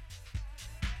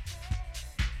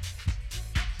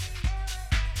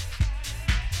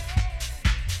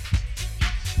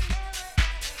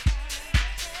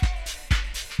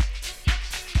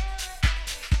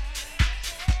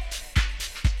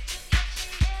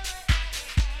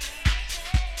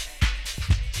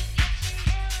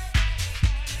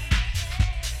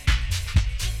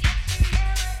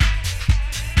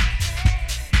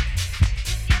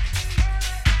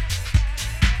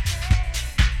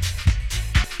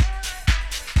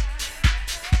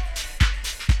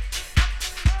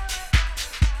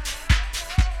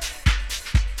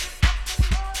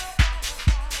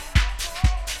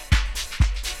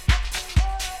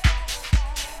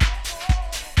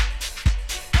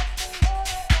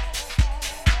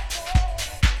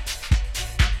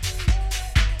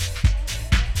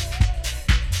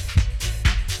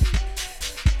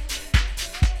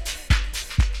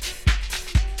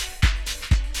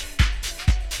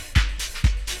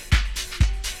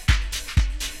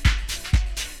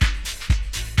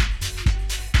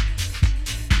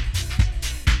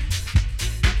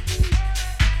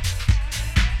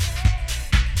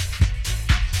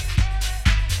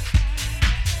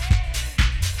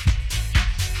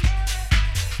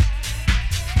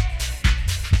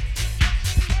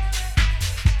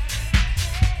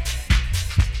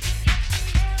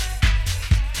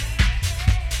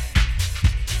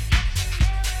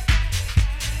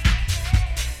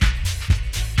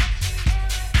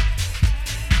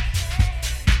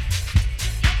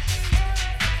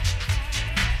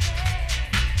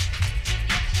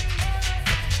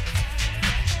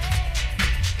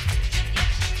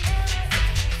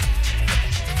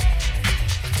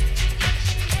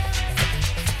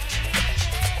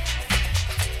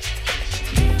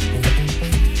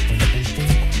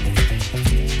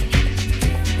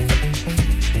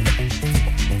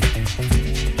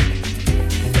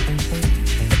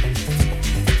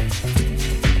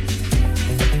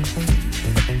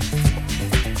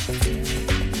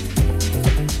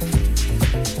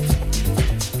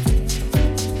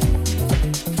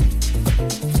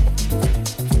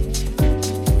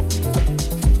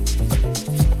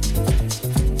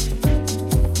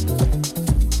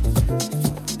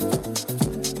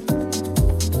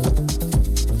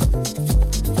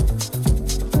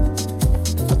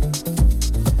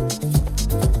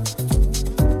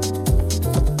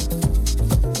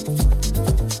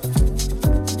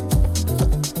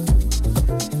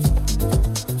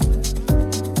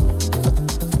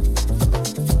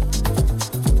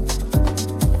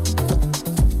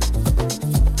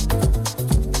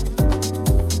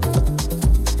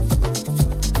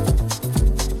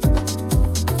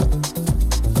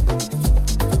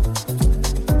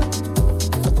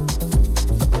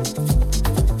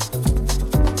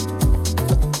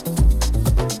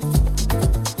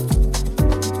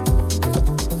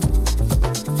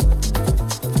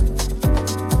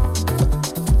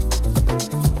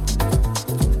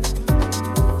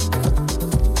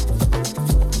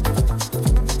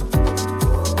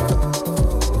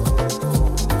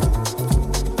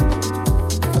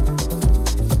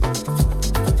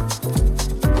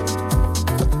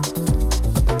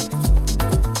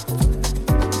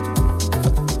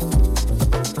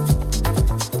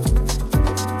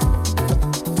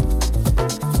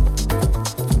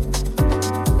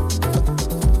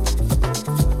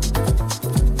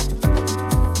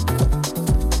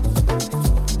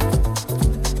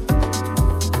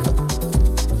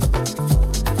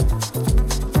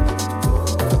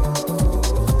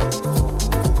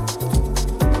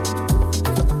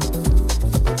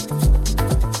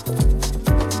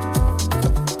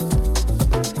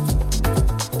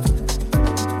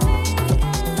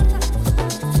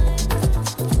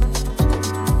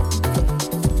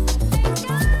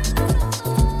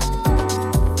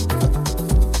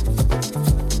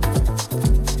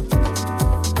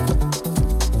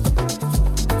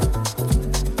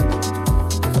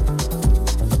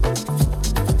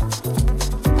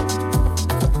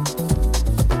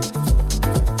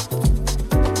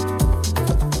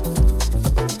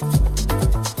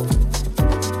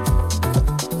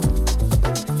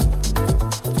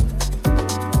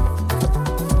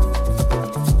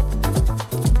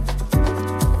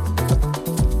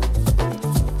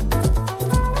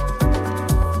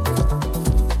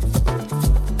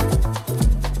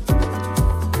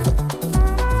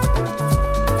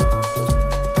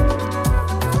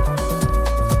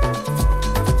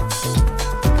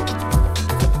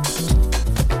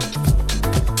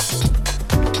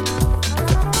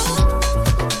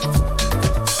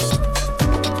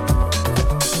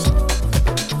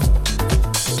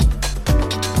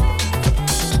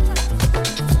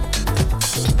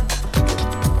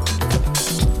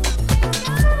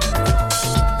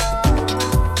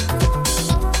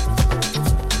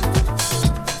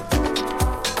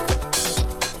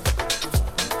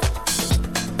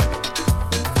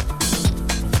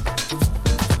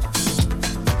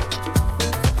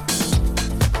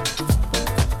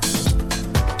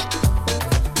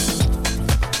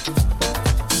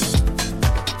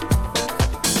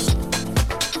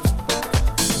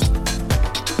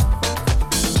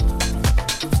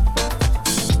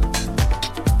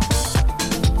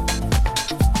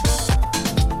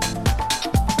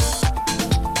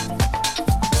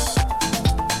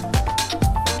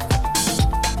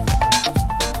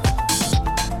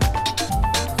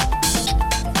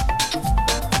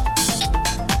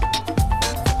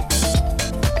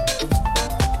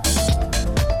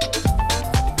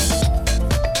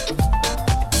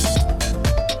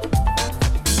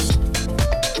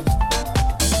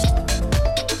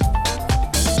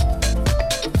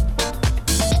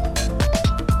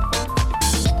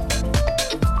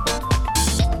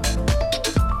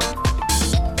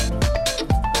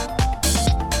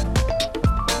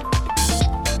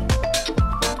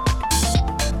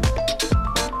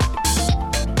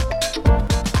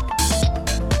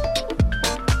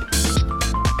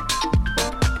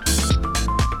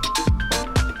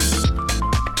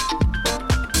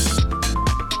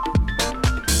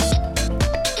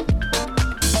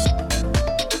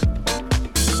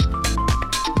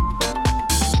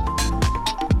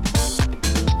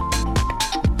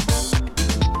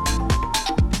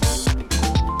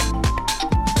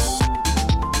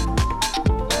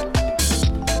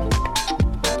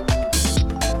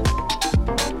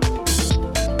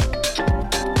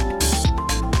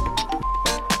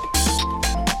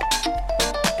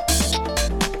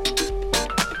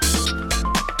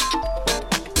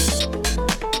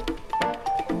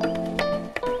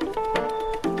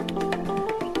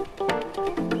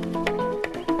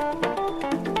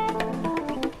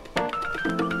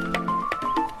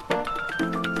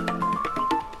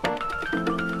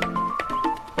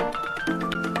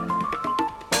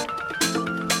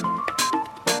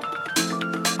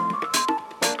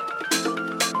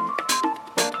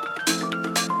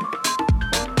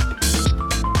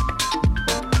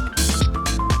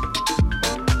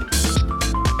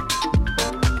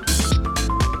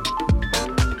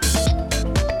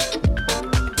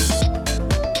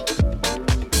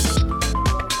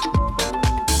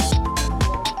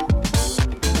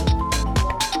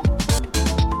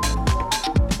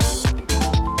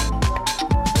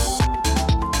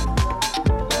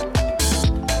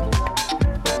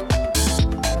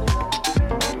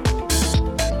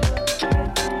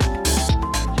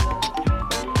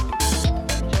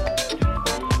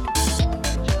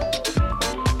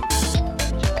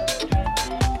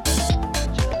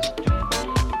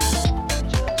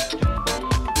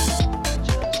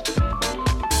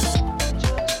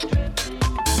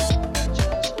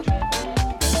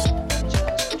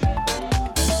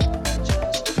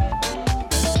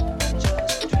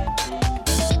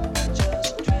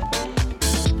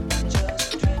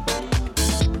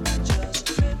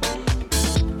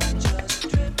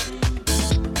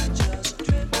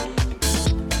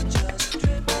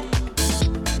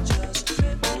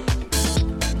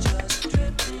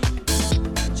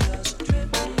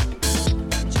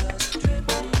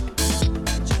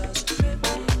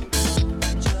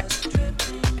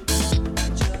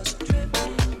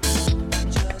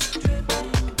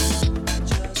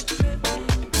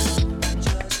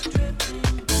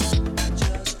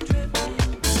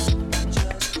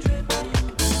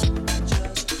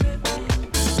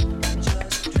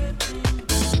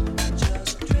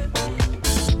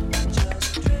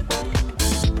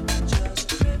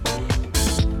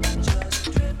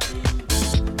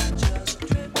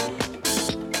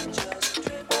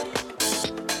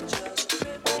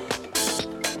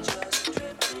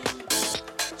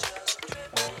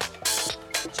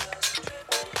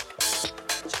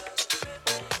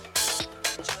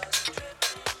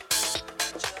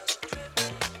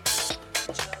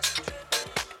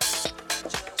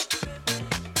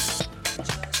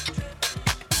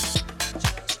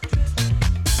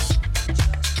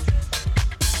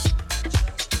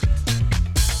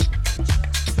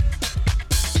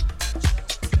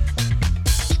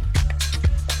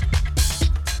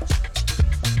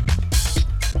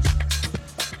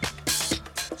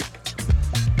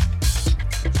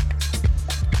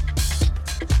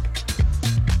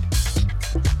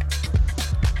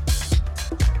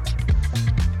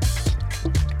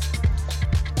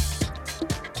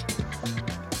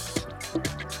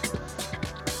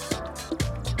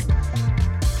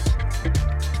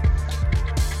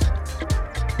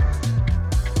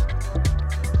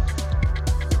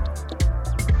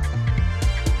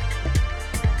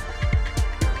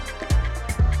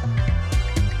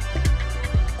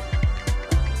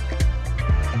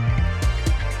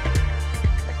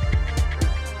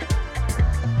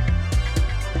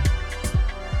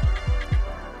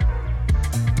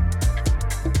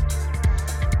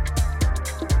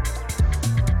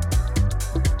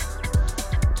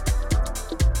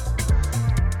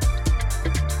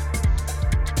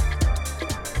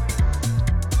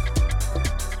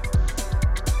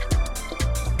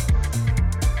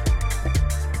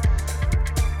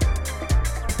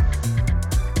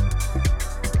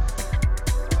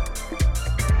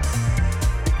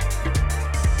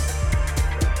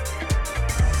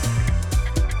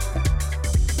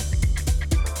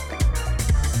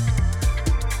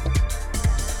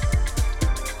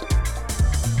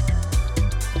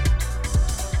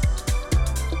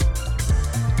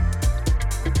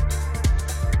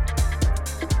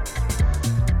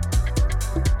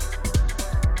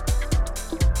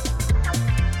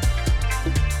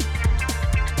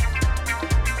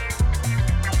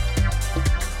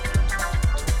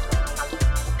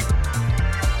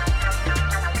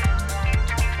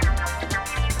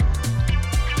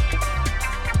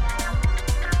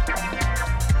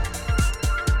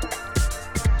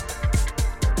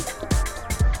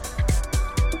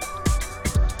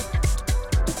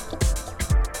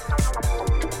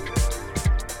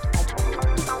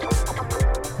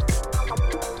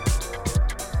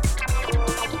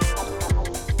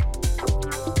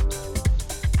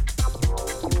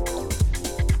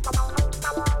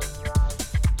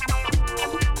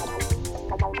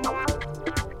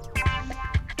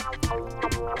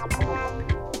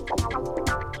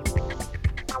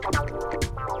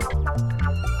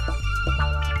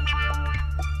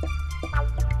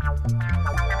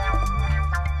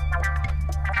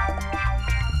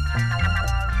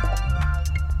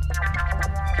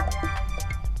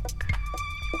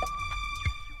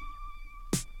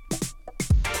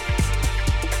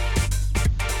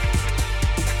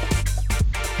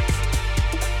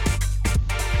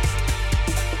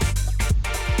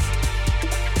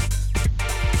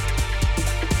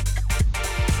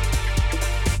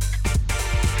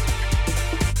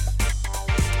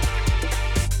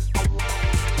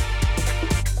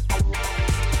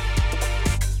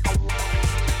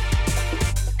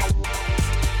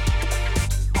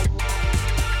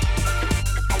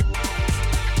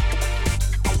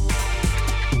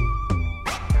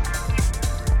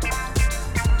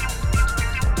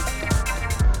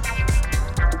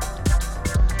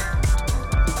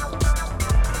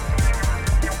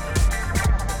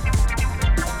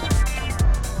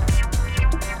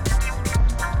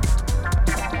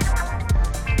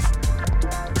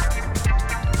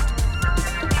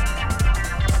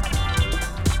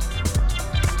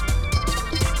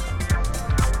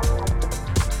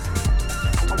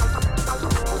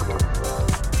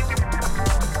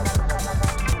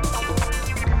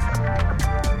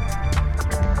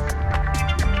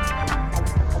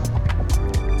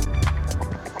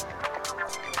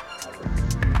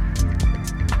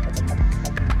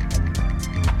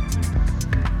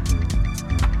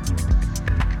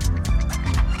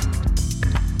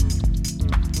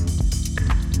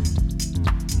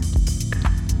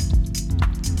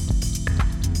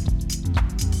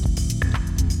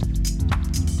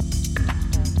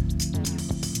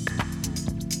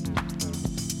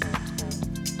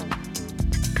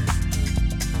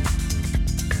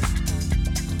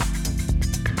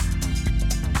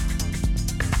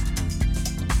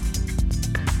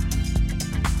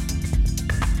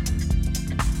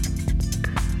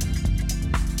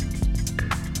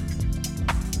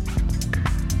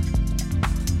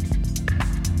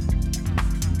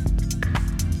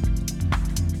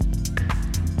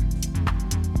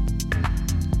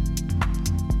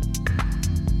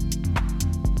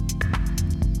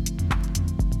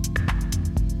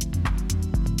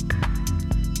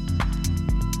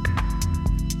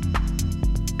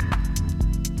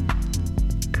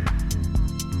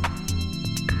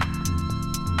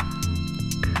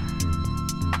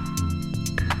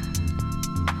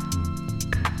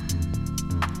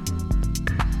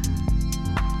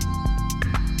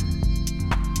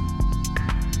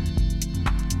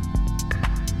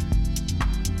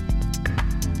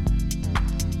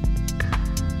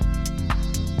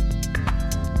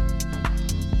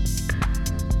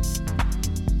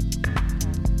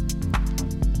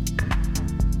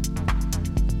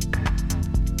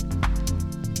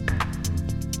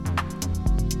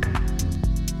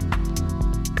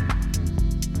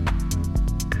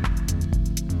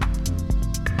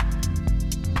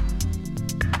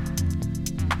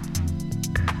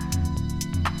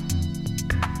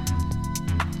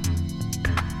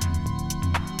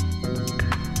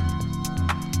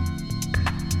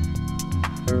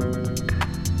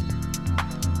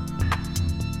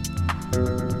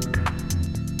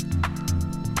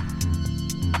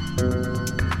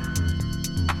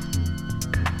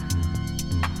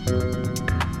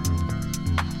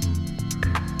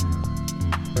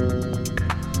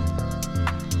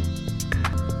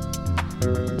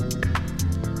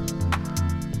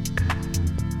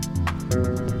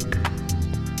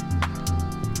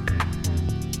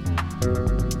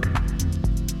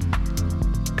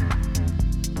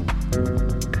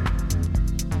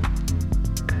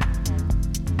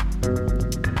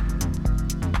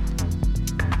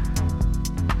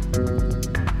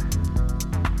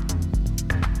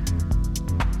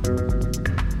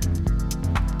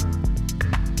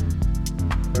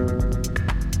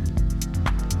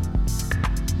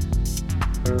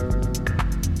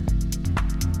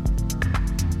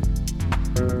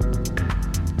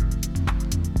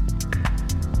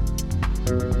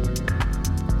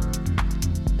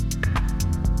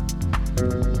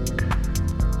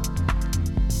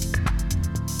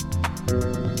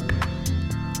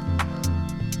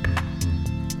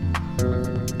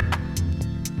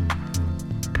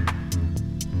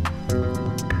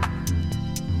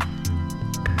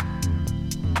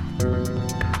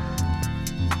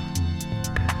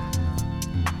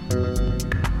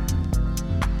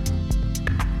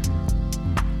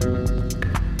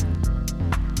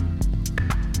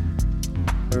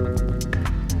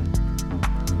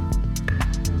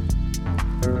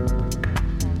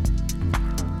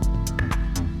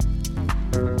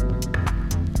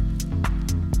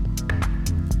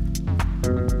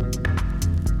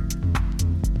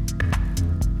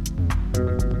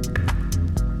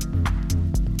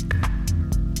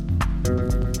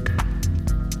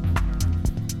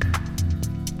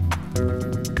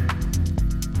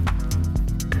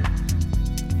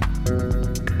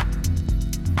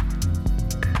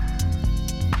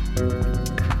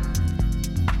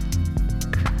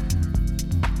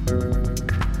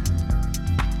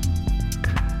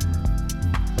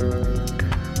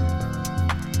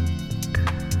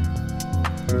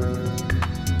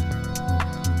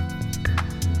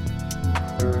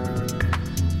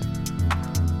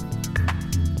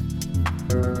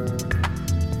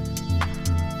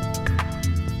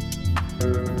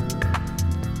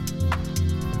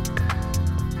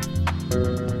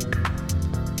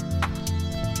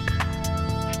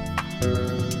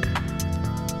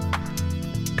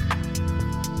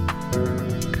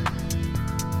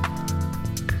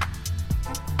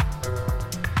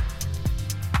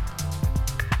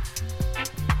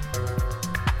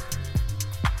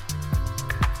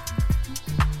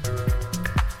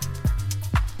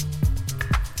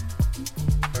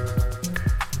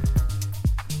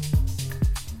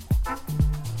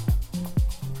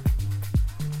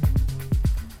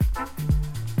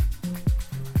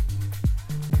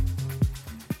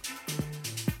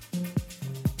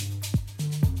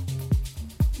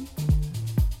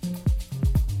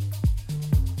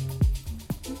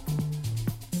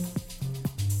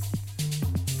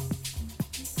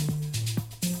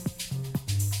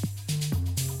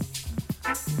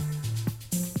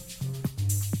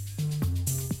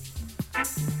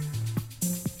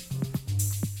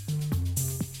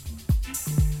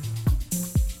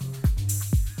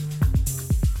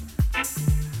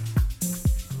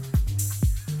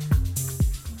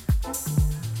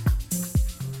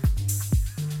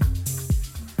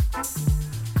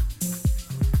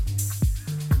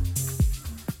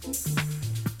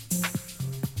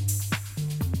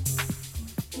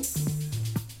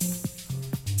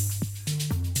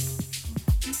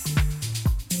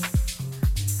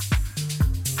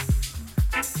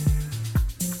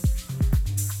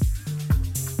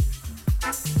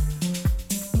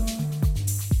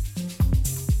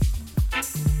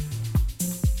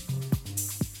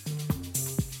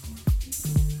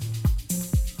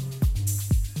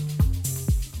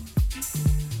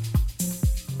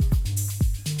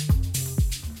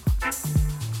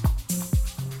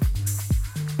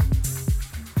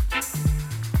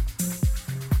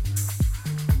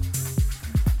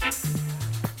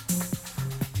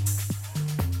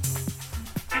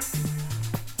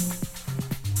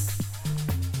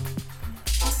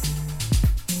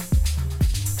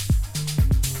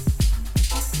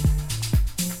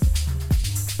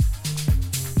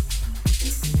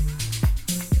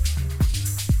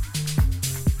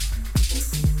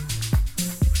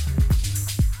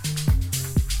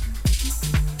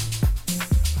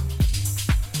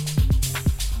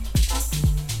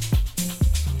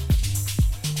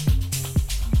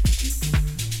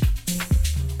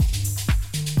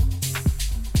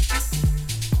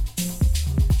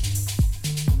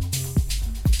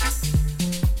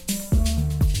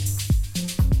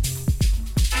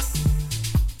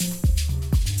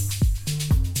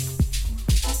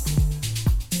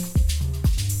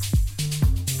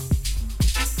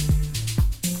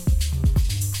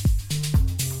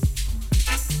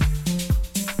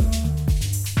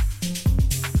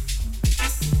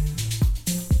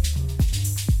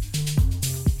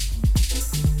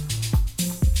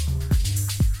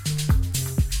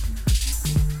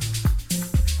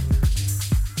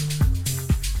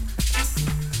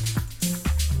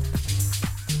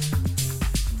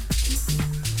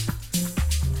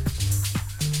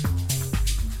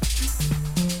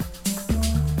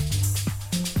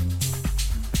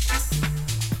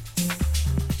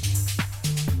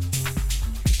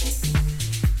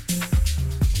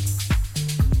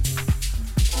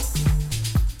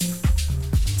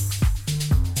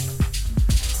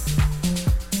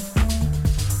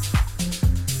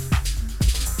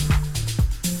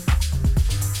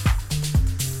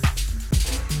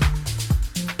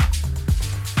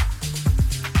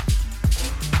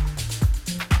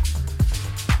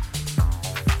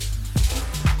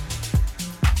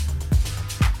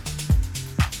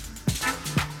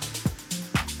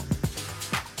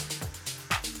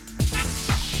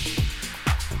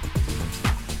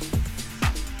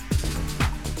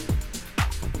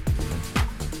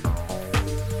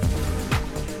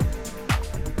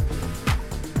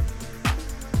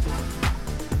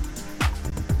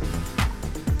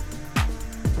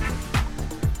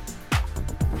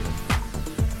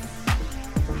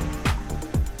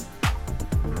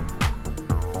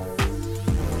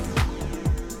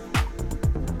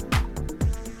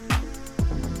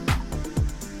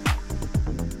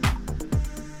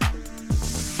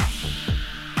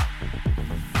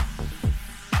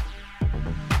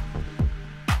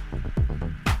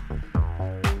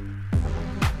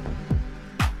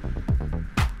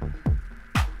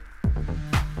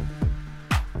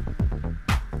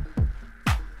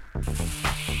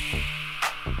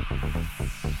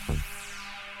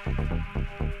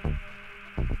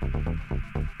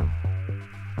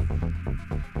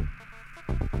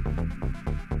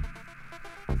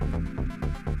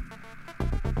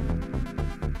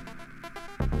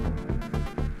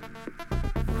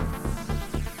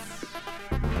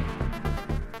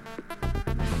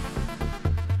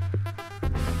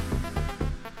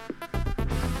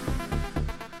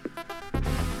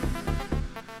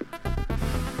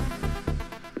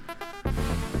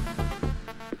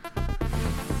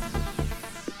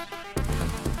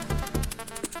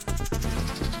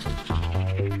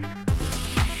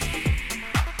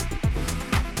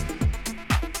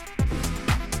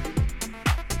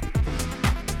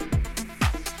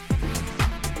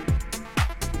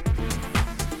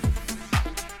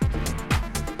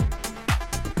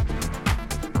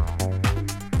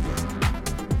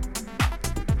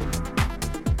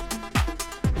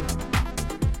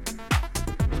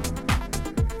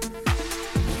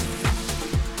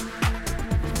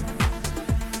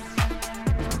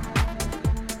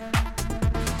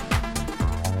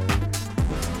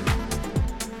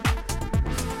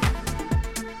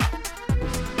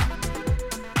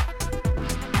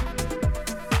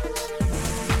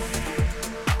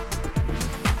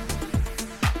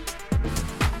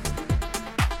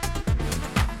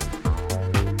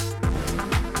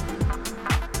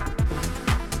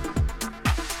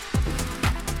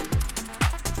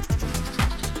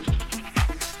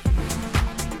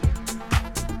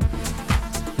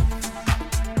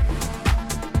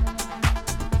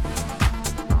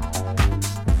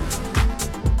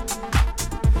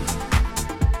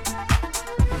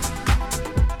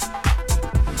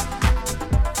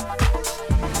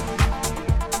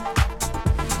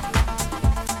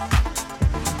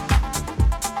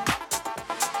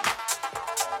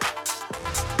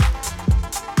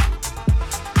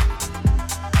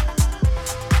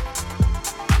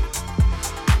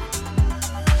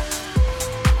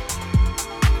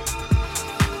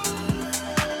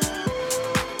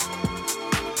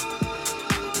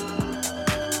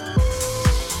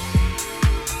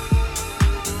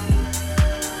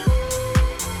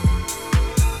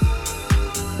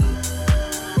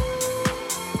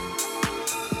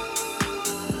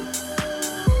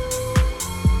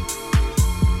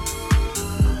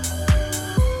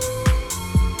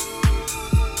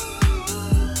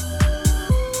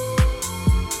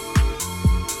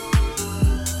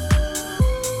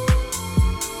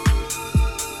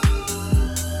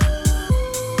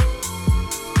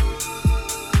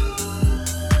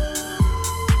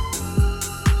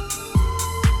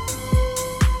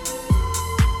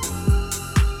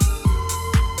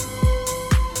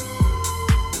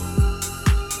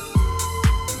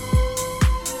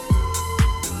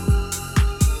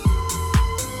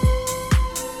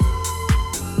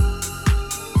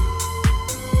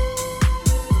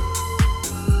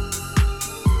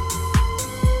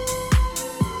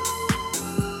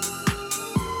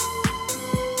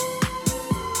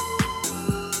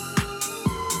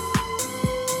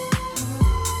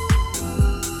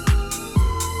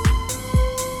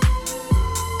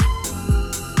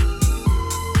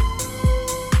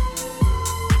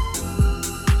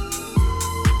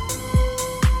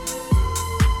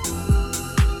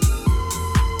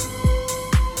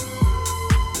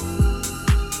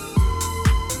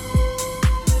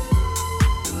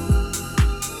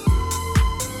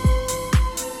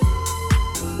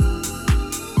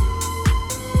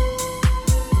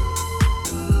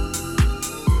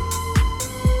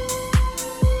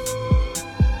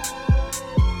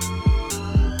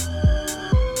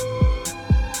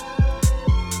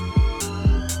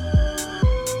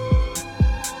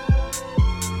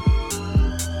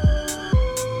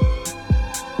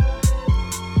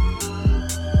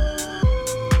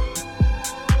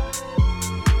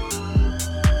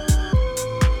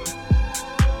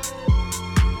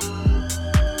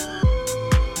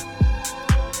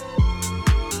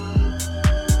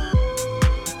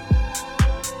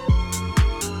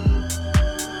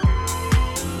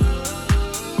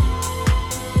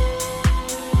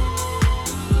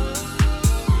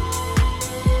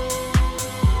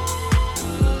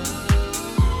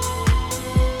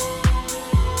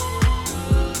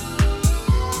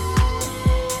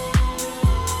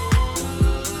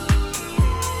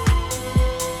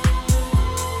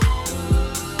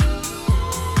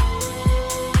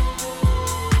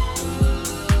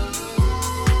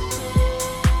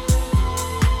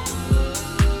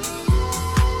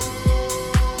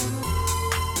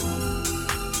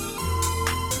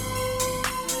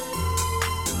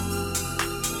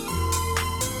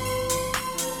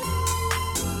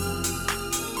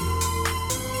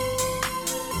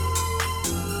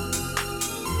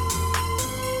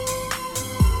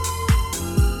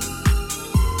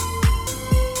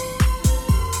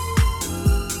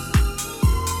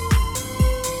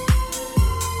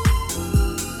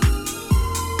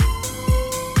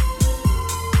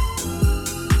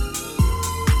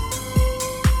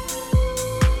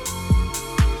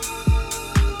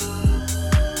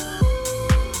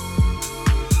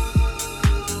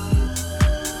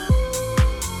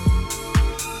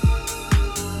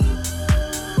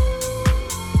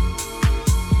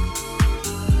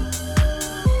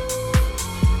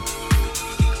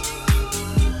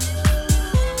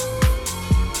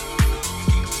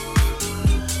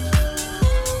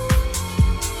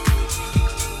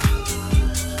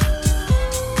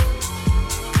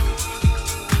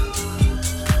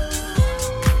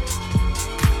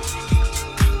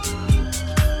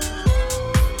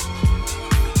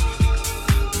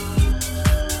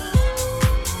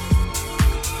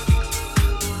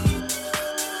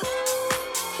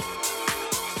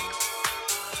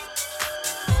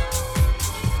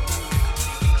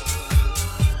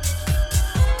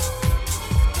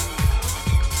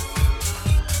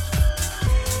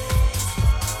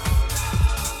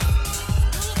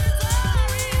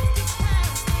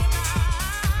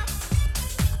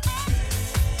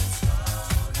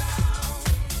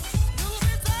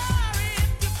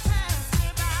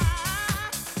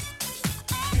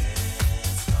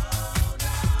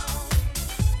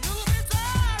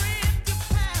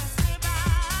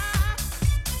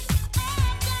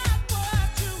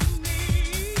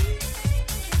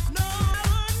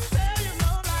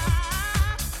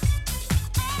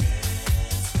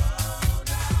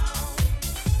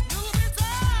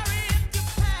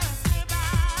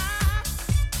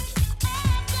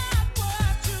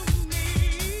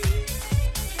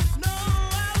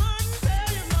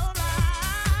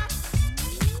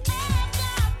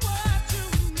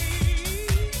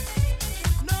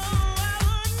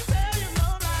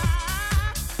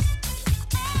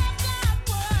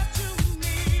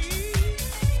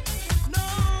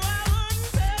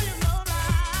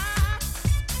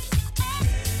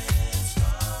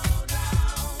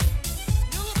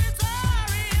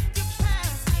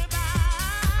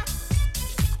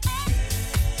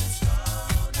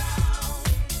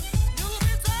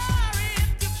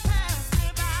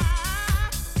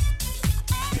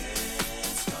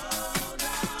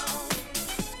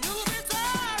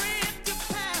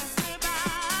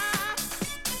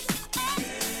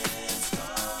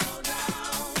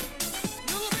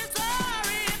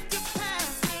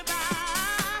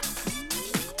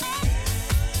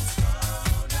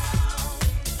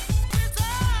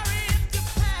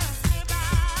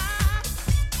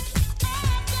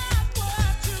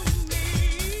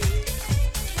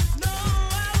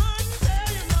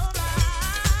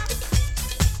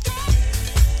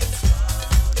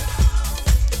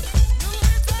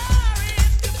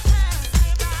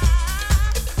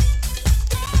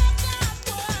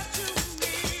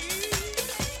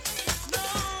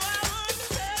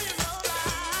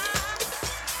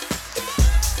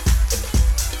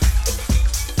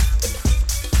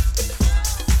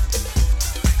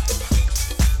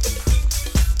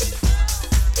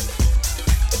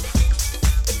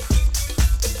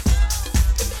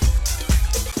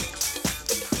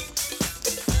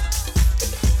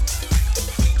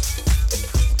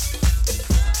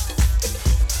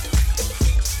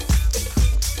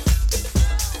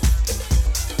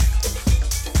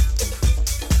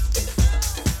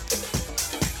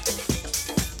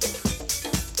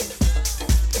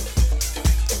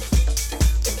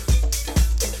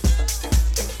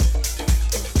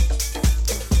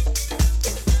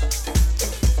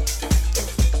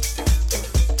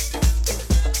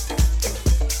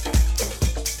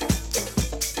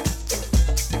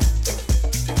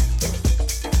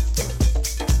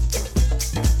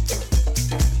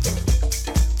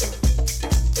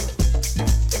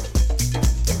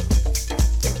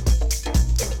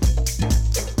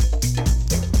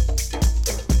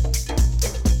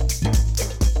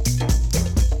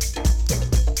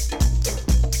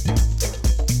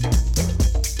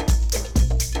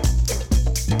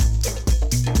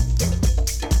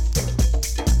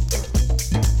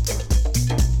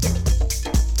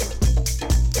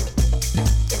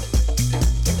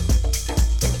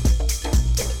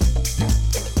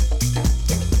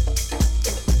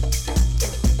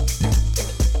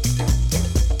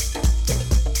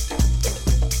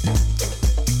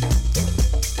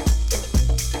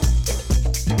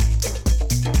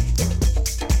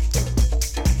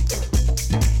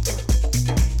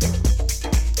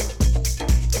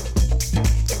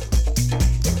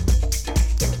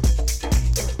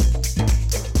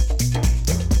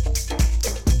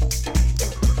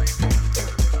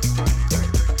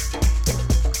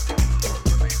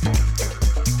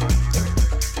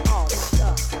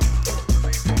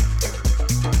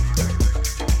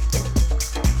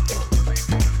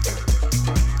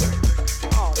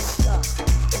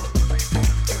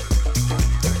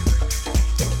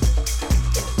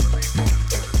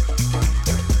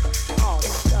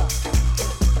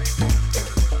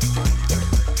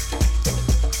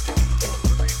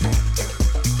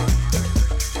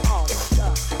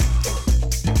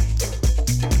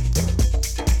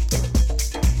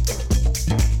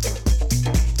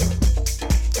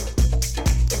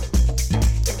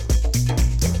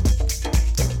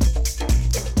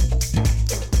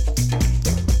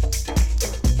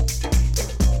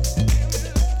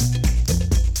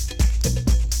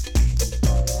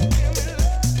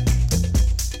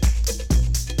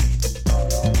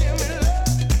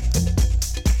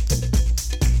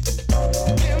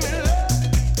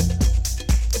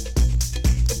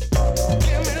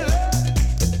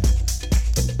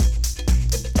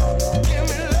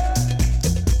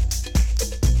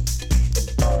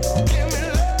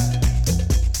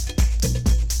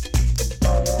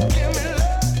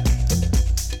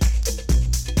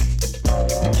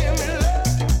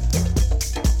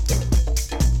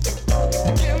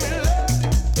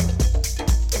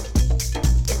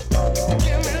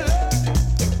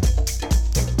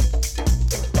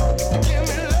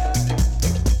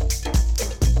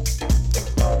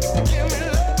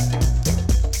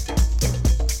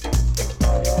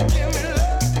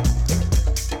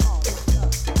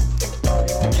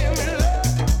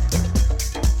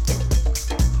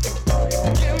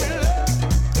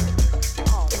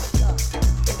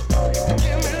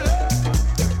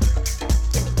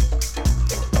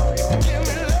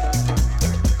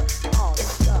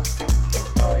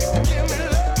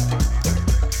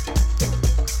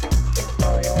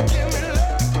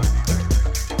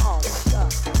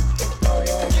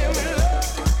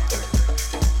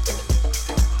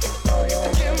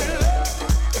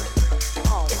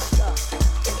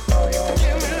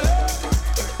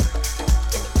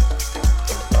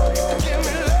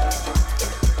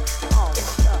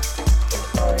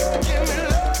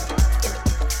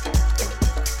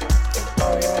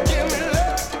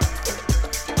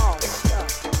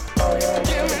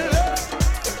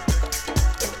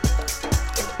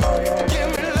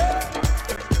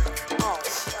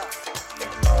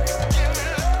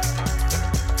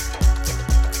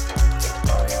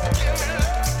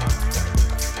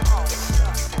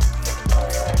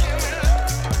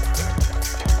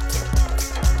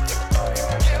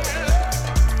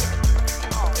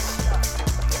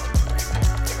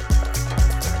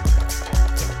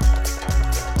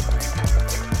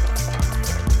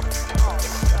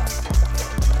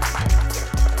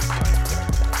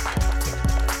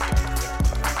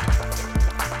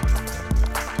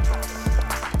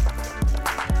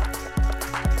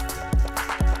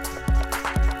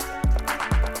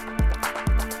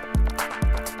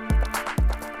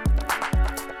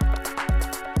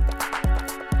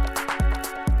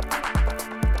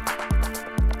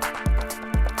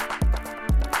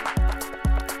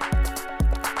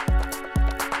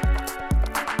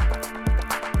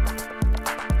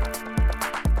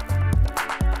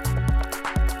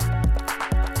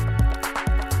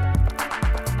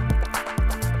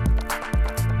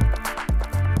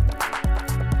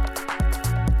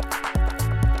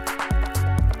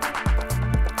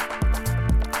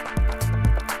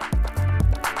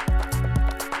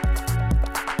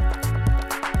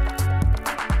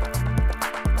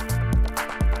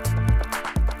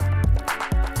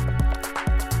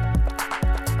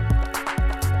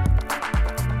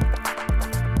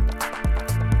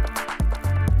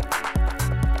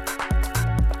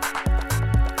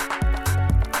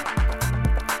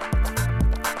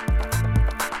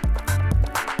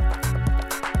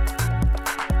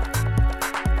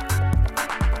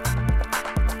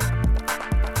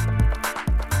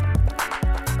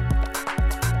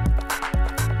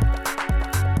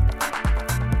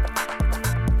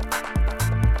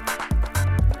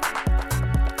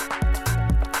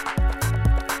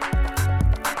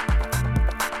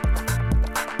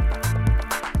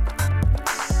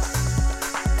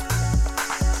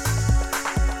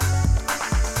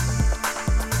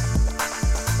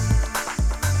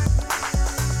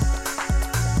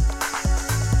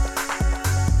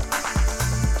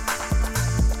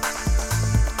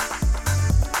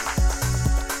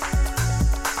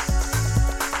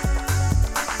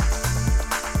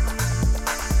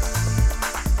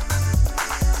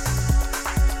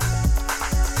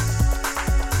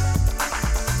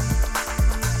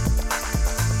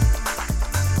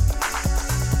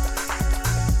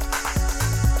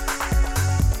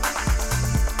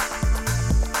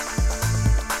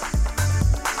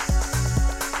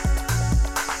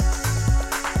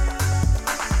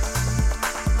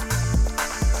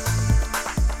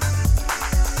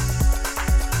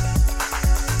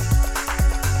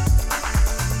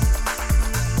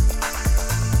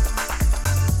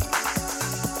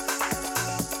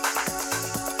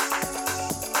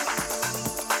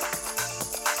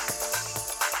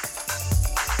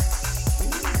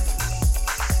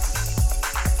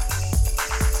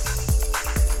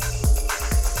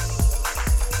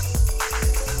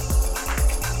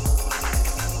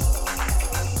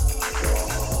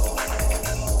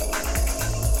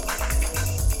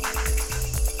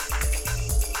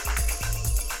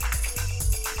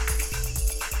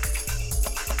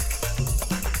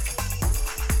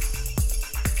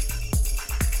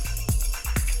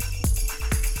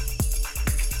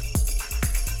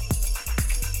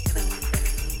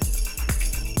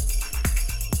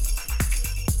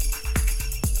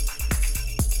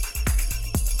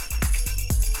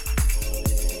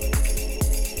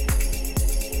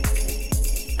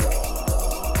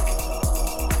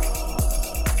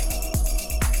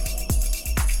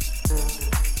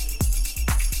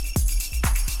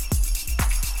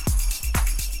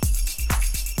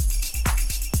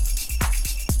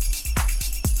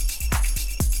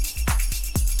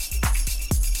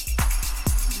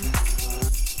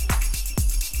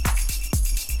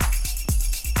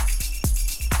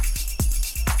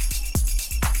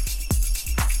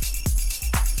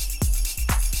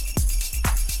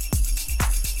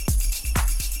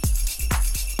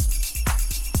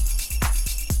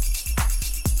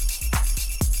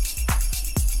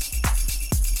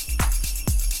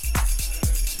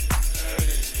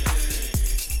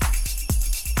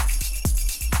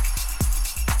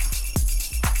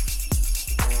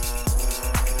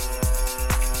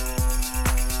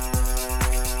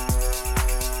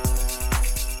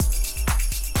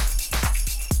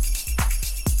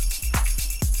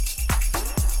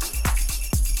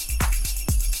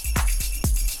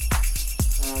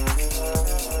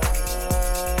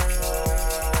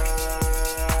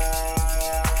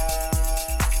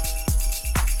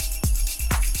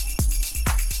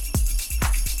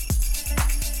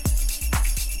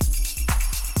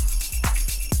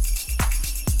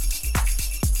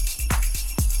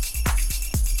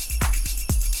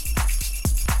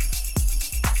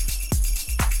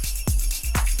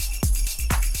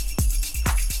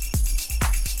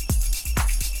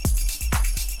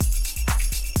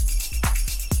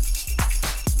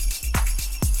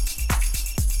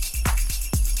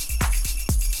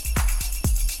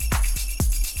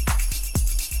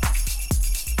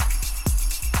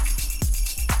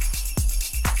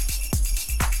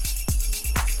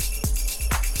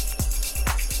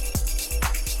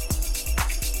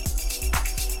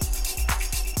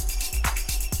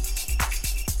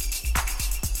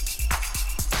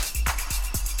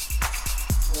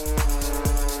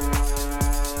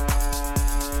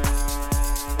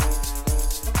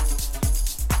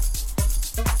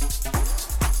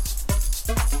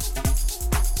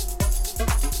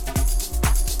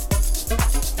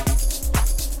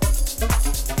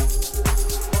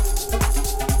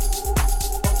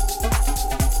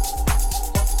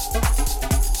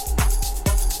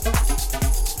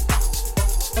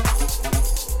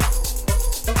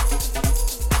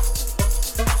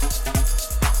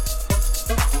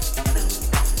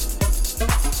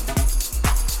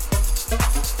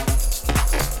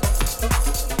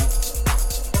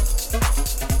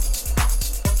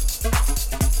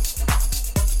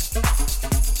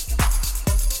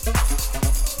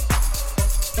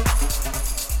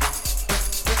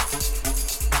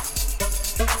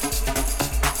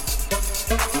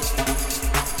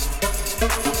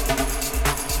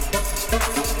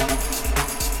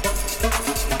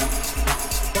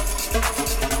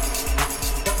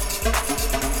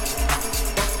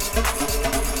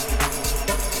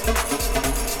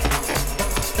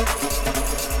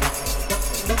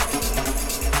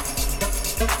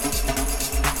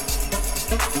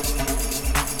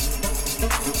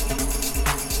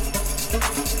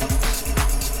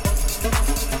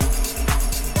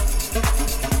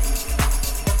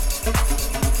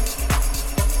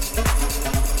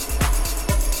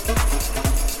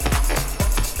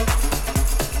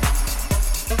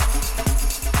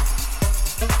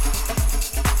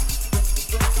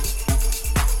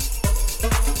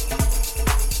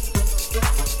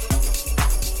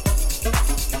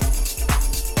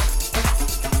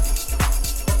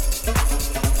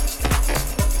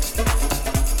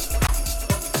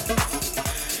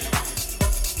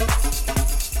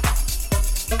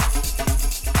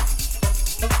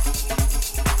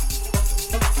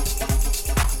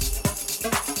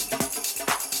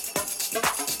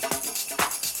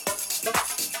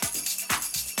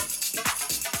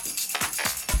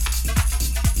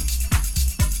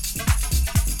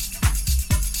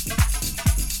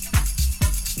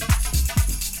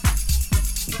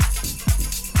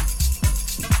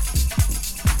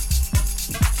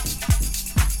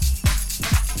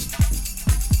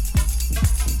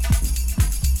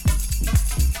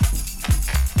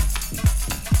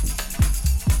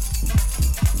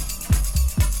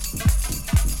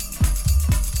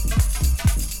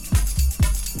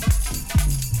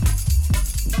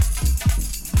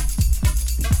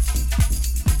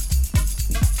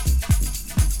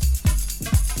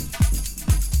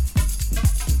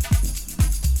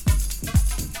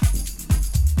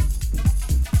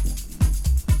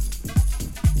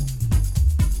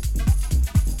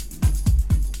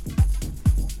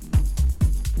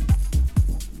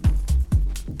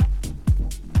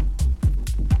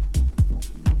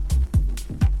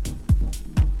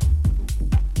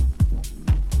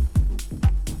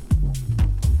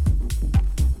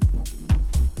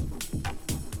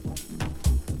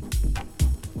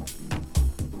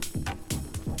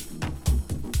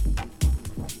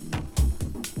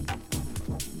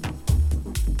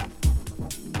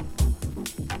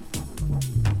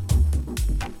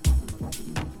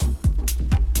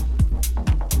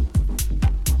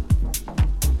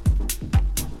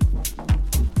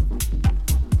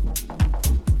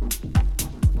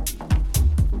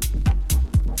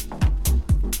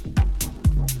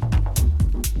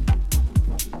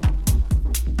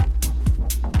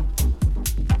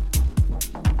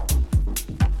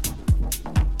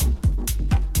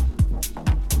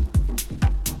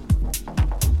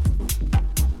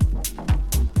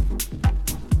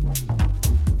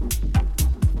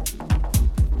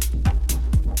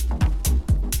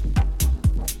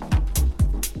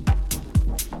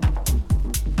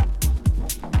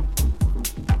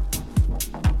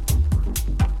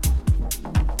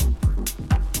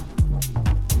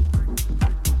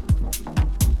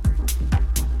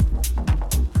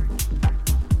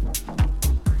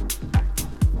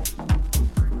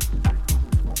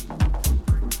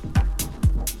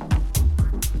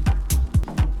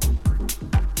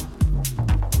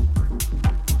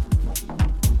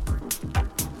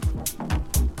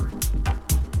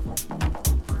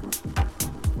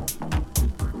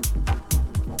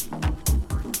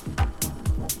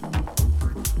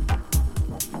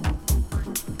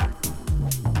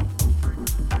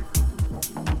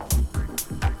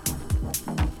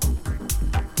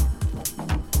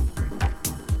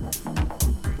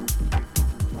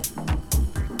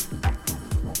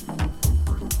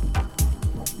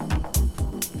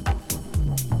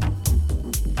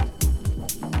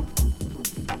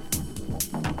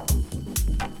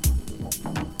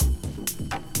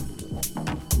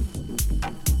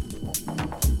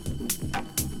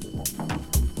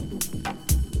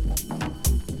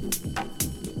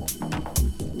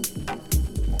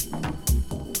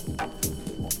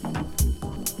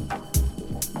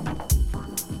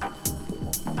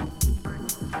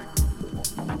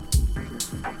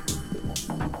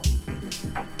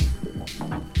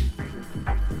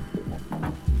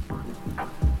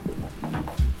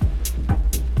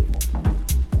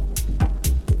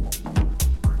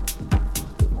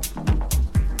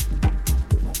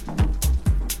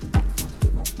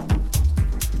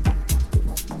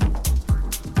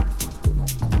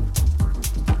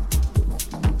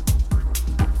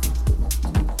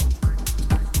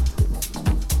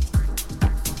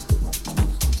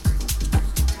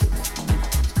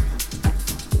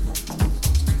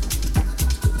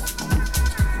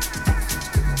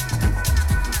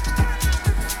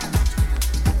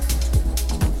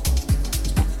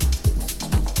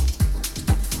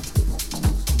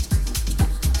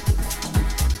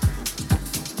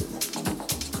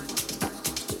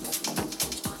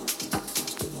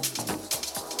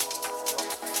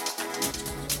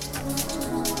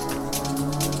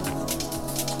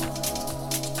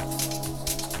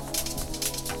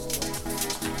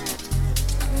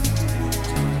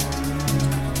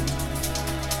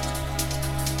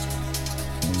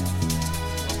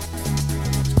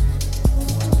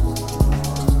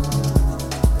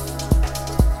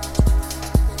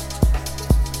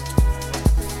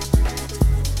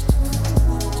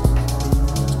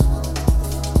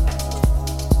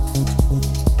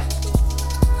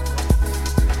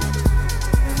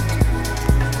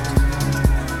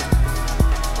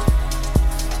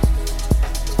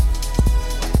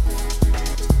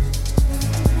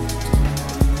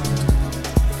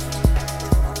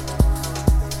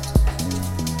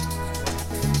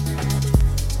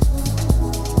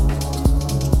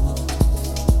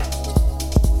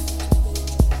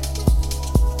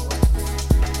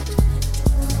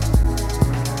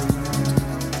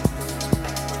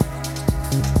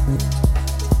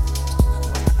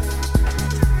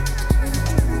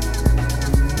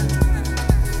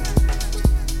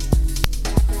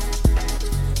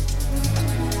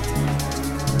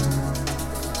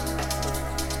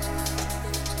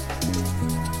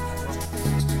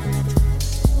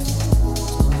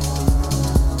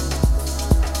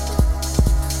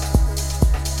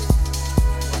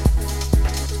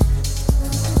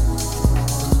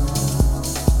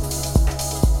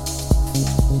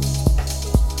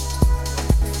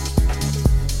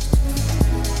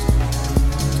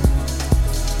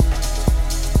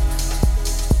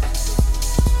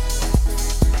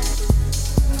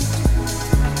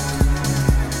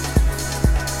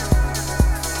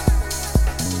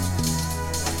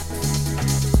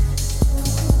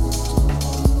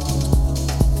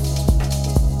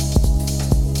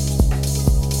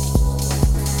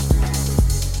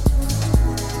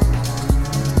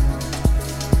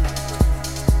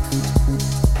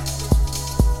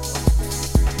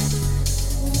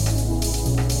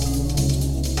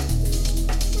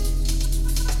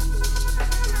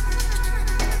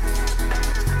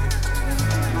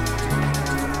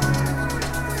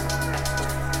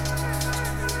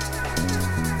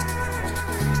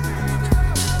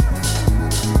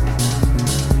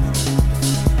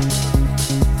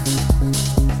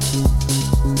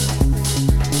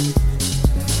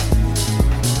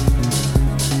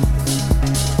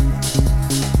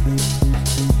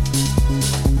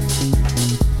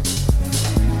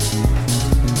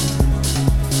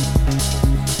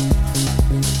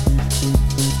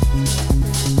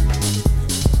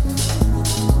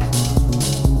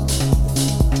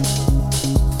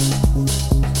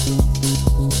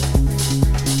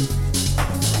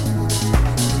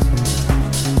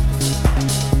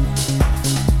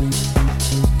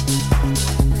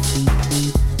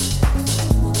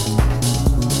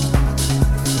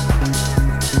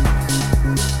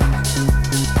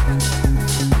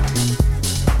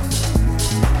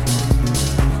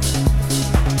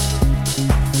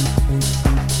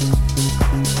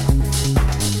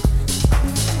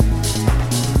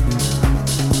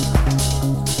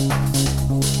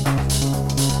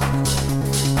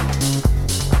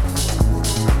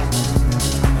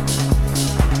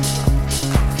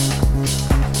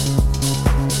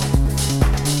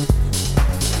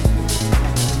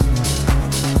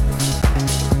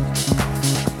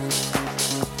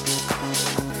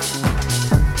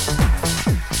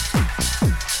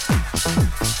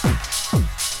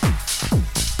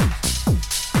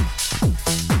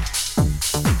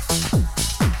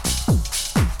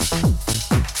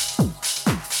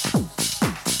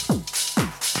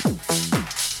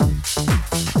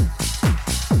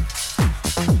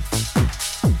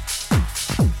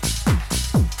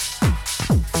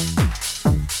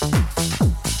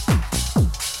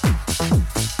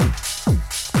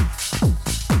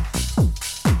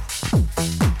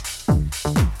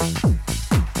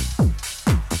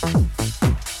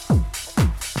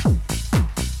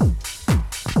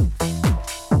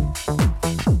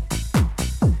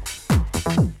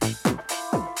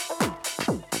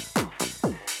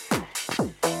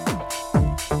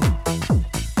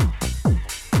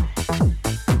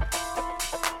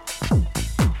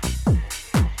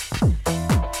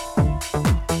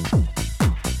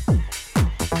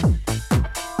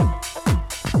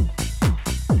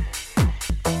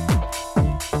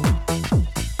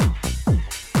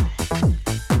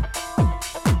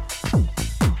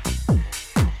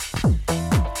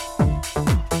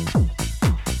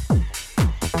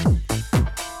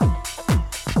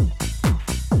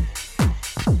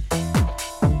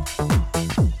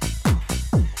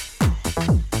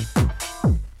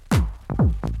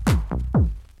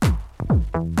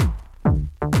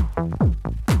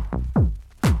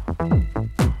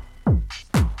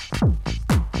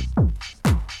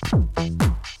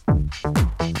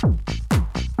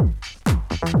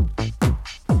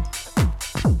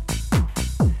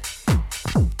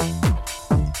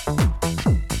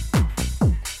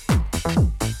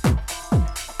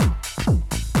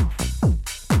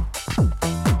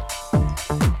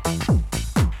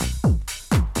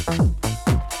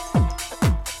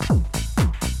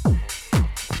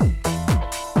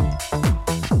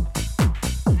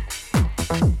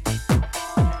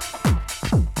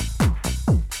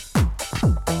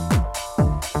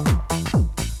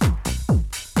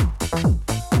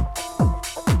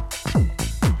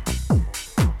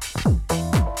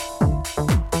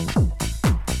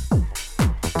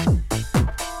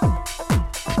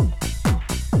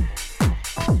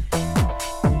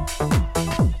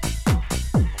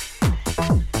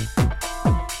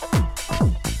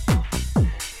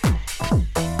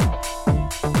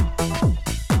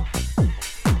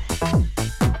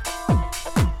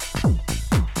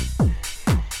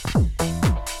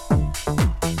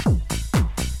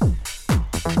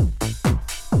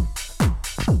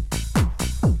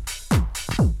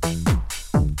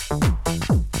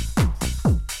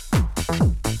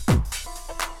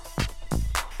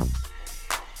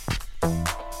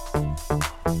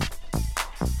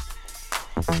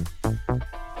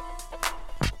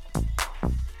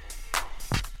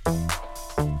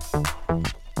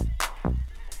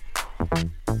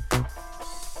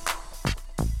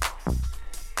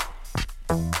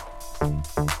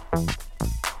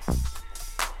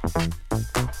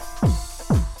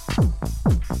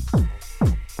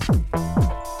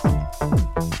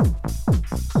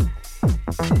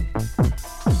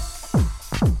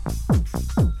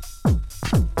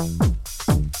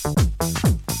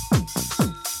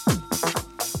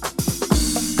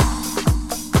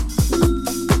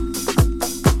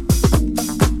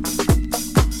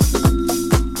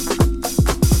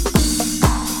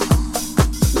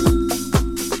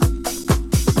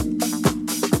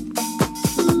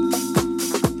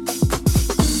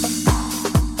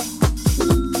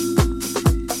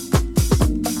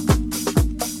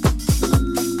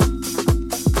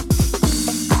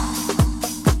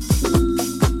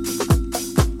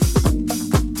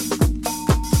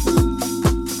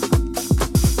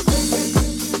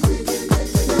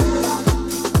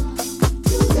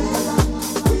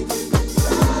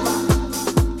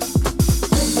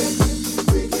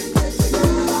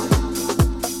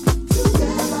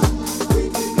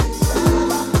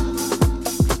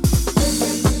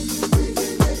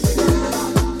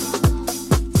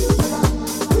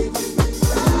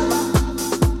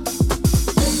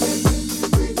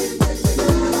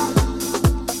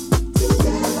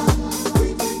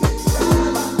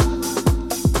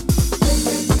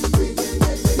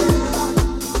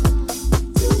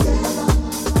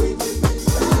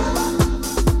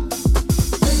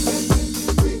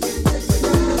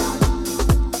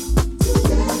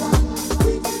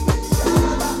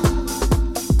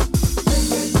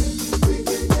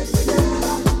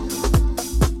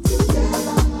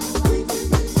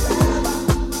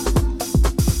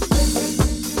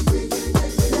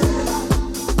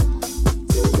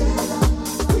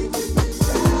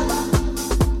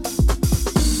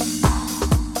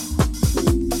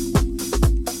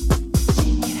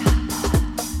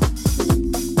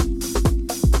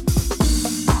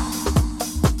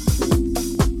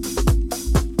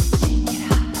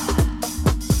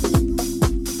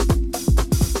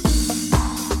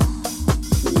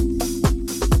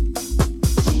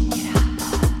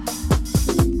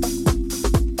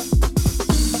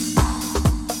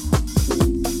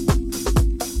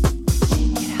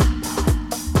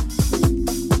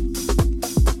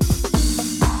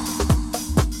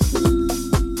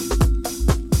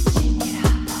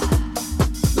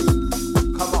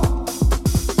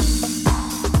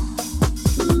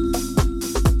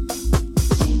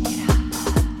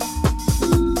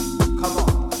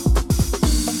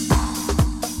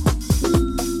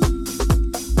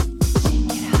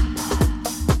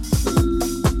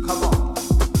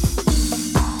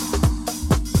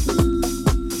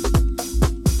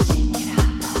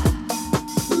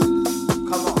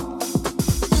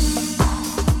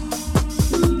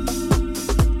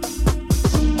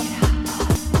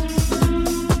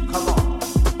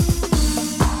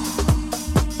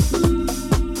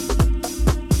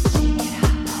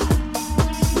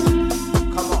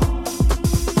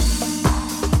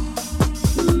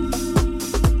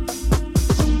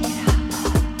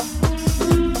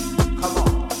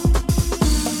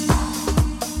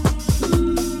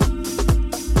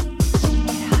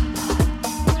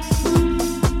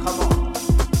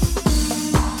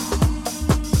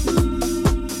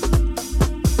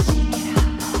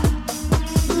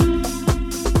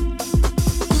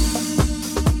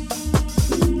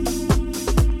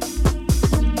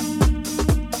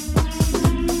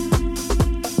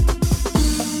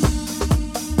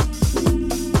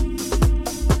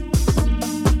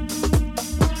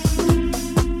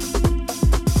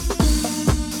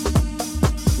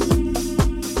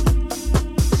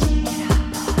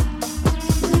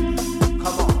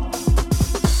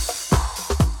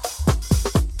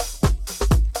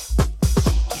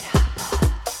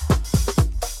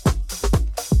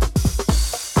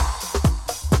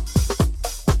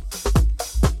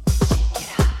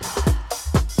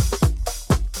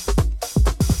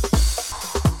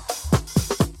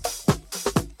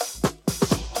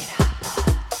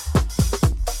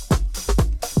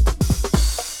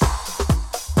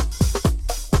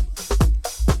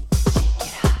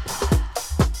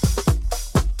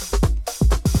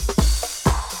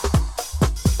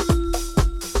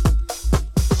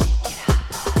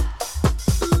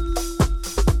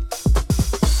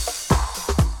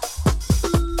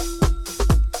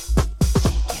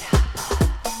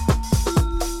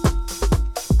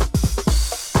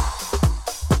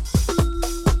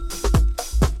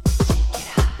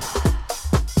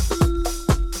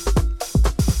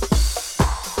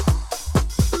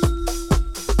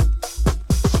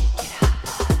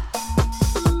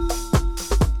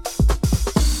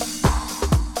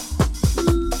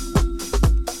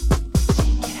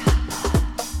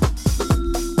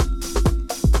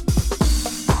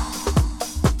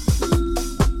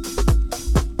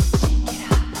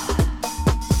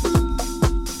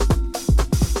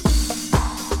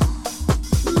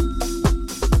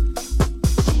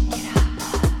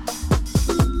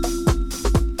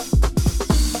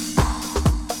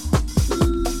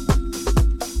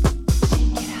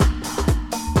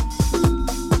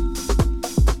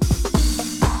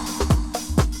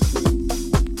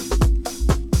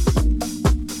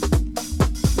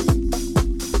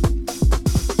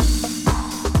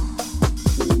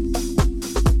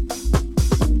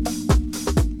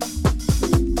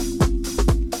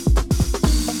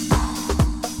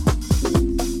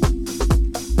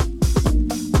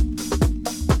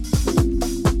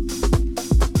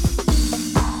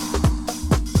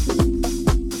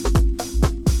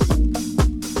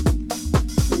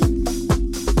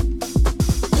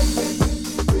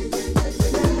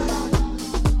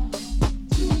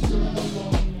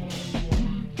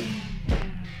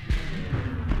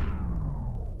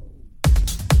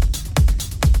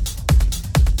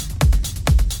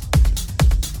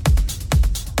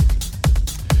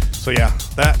 So yeah,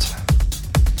 that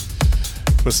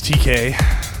was TK.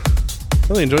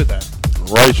 Really enjoyed that.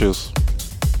 Righteous.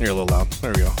 You're a little loud.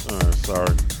 There we go. All right,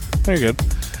 sorry. Very good.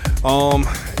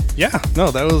 Yeah,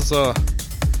 no, that was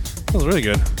really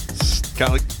good.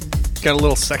 Got a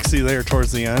little sexy there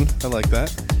towards the end. I like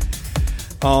that.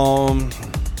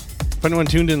 If anyone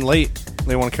tuned in late,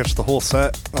 they want to catch the whole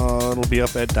set. It'll be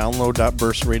up at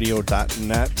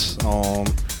download.burstradio.net.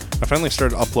 I finally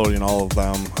started uploading all of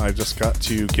them. I just got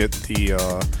to get the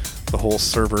whole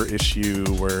server issue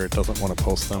where it doesn't want to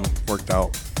post them worked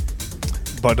out.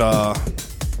 But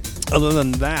other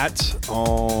than that,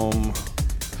 I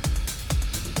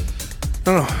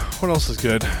don't know what else is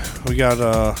good. We got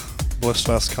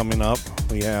Blissfest coming up.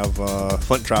 We have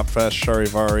Flint Drop Fest,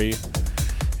 Charivari,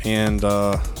 and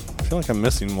I feel like I'm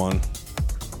missing one.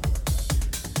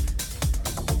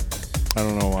 I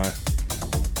don't know why.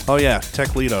 Oh yeah,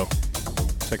 Tech Lido. I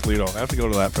have to go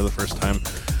to that for the first time.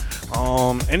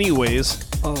 Anyways,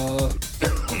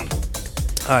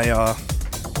 I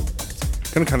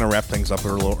gonna kind of wrap things up a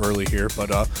little early here, but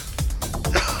I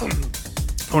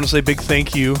want to say big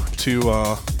thank you to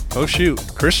oh shoot,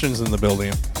 Christian's in the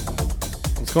building.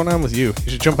 What's going on with you?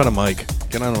 You should jump on a mic.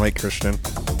 Get on a mic, Christian.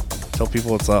 Tell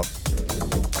people what's up.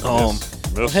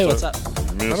 Hey, what's up?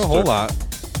 Not a whole lot.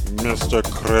 Mr.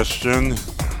 Christian.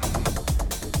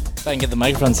 If I can get the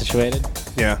microphone situated.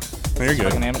 Yeah, there you go.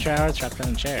 Fucking amateur hour, trapped in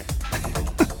a chair.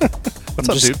 What's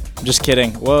up, dude? I'm just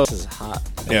kidding. Whoa, this is hot.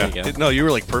 There you go. No, you were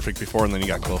like perfect before, and then you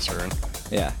got closer. And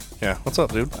Yeah. yeah, what's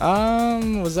up, dude?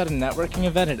 Was that a networking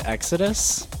event at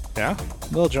Exodus? Yeah, A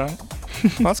little drunk.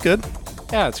 that's good.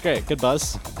 Yeah, it's great. Good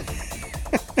buzz.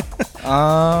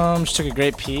 Just took a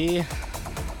great pee.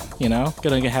 You know,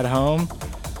 gonna head home,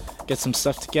 get some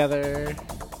stuff together,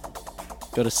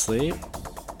 go to sleep.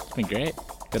 It's been great.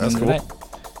 Good That's end of cool. the night.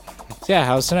 So yeah,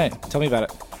 how's tonight? Tell me about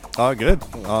it. Good.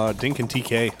 Dink and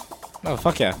TK. Oh,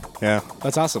 fuck yeah. Yeah.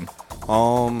 That's awesome.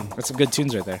 That's some good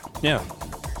tunes right there. Yeah.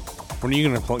 When are you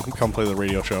gonna come play the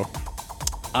radio show?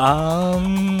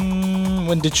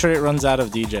 When Detroit runs out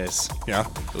of DJs. Yeah.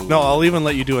 No, I'll even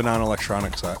let you do a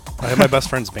non-electronic set. I had my best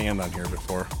friend's band on here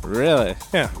before. Really?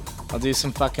 Yeah. I'll do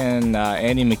some fucking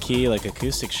Andy McKee, like,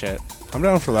 acoustic shit. I'm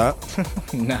down for that.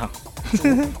 No.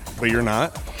 But you're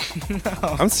not? No.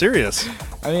 I'm serious.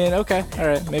 I mean, okay. All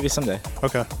right. Maybe someday.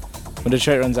 Okay. When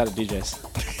Detroit runs out of DJs.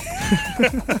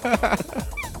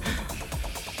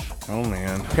 Oh,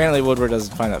 man. Apparently Woodward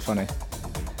doesn't find that funny.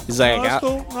 He's like, it's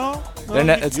you're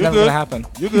never good. going to happen.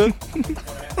 You're good.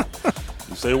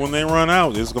 You say when they run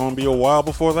out, it's going to be a while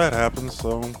before that happens,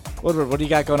 so... Woodward, what do you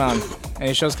got going on?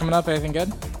 Any shows coming up? Anything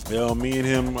good? Yeah, me and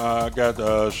him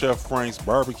got Chef Frank's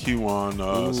barbecue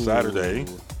on Saturday.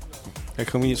 Hey,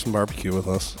 come eat some barbecue with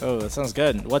us. Oh, that sounds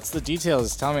good. What's the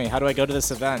details? Tell me. How do I go to this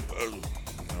event?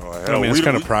 I mean, it's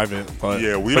kind of private, but,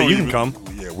 yeah, but you can come.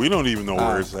 Yeah, we don't even know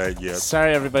where it's at yet.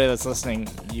 Sorry, everybody that's listening.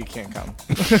 You can't come.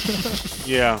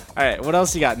 Yeah. All right. What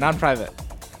else you got? Non-private.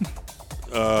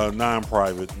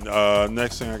 Non-private.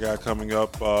 Next thing I got coming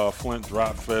up, Flint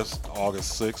Drop Fest,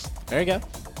 August 6th. There you go.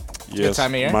 Yes, good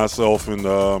time of year. Myself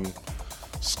and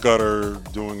Scudder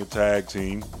doing a tag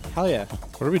team. Hell yeah.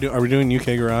 What are we doing? Are we doing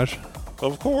UK Garage?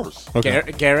 Of course. Okay.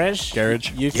 Garage?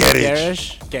 Garage. You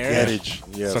Garage. Garage?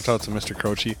 Yes. Shout out to Mr.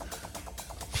 Croce.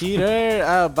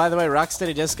 Peter, by the way,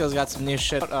 Rocksteady Disco's got some new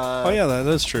shit. Oh, yeah, that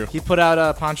is true. He put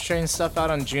out Pontchartrain stuff out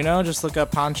on Juno. Just look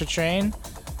up Pontchartrain.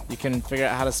 You can figure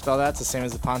out how to spell that. It's the same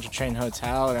as the Pontchartrain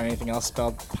Hotel or anything else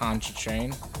spelled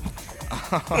Pontchartrain.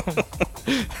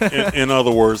 in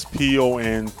other words,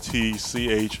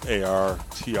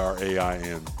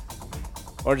 PONTCHARTRAIN.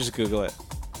 Or just Google it.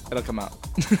 It'll come out.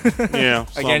 Yeah,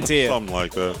 I guarantee it. Something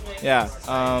like that. Yeah.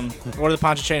 Or the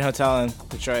Pontchartrain Hotel in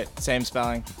Detroit. Same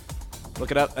spelling.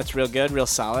 Look it up. That's real good, real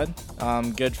solid.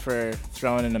 Good for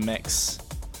throwing in a mix.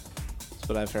 That's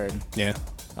what I've heard. Yeah.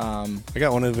 I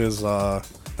got one of his,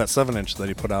 that 7-inch that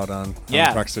he put out on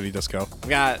Rock City Disco.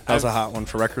 That was a hot one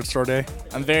for Record Store Day.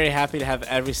 I'm very happy to have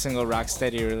every single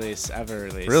Rocksteady release ever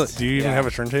released. Really? Do you even have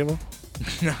a turntable?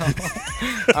 No.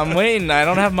 I'm waiting. I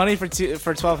don't have money for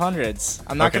 1200s.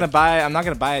 I'm not gonna buy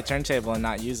a turntable and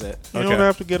not use it. You don't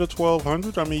have to get a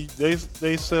 1200. I mean,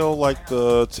 they sell like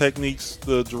the Techniques,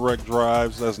 the direct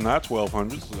drives. That's not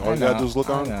 1200s. All you gotta do is look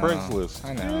on Craigslist.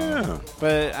 I know. Yeah.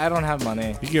 But I don't have money.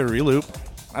 You can get a reloop.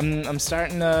 I'm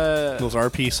starting to. Those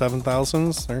RP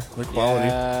 7000s, they're quality.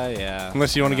 Yeah.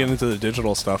 Unless you want to get into the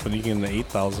digital stuff, and you can get an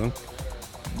 8000.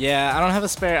 Yeah, I don't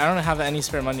have any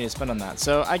spare money to spend on that.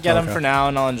 So I get them for now,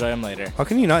 and I'll enjoy them later. How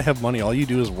can you not have money? All you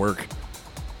do is work.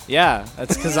 Yeah,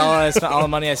 that's because all the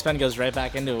money I spend goes right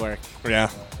back into work. Yeah.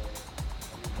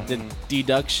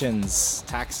 deductions,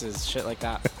 taxes, shit like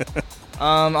that.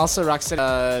 Also,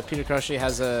 Rocksteady, Peter Croce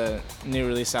has a new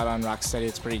release out on Rocksteady.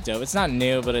 It's pretty dope. It's not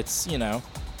new, but it's, you know,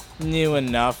 new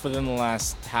enough within the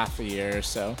last half a year or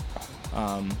so.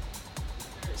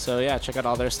 So yeah, check out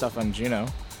all their stuff on Juno.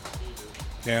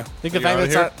 Yeah. I think the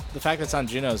fact that it's on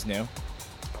Juno is new.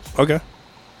 Okay.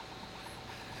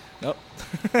 Nope.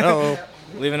 Oh.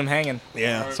 Leaving them hanging.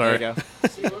 Yeah, There sorry. you go.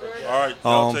 All right,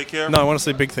 y'all take care. No, I want to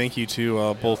say big thank you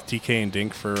to both TK and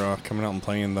Dink for coming out and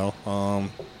playing, though.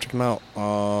 Check them out.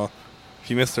 If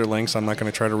you missed their links, I'm not going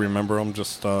to try to remember them.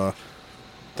 Just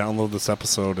download this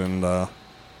episode and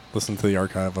listen to the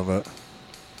archive of it.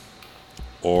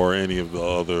 Or any of the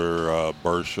other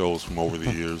Burst shows from over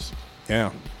the years.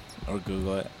 Yeah. Or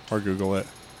Google it. Or Google it.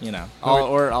 You know,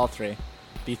 all three.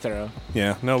 Be thorough.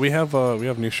 Yeah. No, we have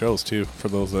new shows, too, for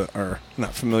those that are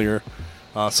not familiar.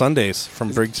 Sundays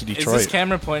from Briggs to Detroit. Is this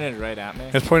camera pointed right at me?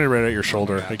 It's pointed right at your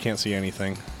shoulder. I can't see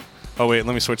anything. Oh, wait.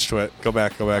 Let me switch to it. Go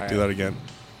back. right. Do that again.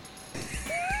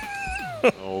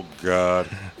 Oh, God.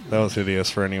 That was hideous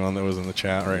for anyone that was in the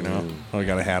chat right now. Oh, we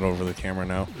got a hat over the camera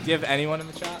now. Do you have anyone in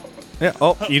the chat? Yeah.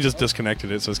 Oh, you just disconnected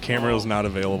it. It says camera is not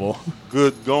available.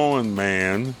 Good going,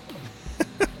 man.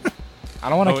 I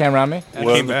don't want a camera on me.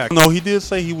 Well, came back. No, he did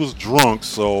say he was drunk,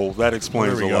 so that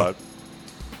explains There a we go. lot.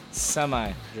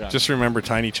 Semi-drunk. Just remember,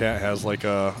 Tiny Chat has like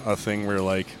a thing where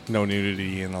like no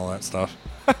nudity and all that stuff.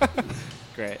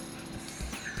 Great.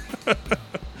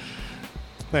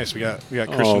 Nice. We got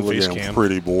Christian look face at him, cam.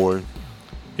 pretty boy.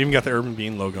 Even got the Urban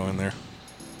Bean logo in there.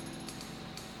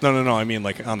 No. I mean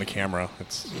like on the camera.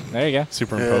 It's There you go.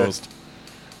 superimposed.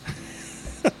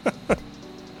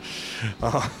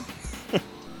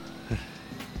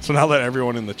 So now that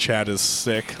everyone in the chat is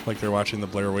sick, like they're watching the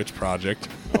Blair Witch Project.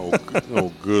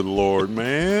 Oh, good Lord,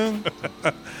 man.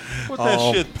 Put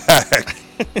that shit back.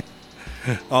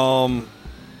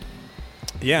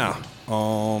 Yeah.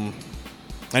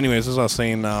 Anyways, as I was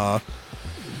saying,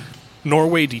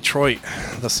 Norway, Detroit,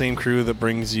 the same crew that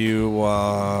brings you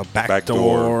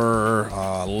Backdoor,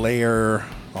 Lair,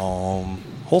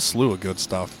 whole slew of good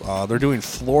stuff. They're doing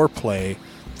Floor Play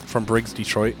from Briggs,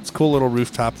 Detroit. It's a cool little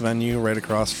rooftop venue right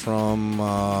across from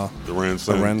The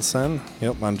Rensen.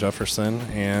 Yep, on Jefferson.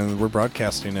 And we're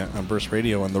broadcasting it on Burst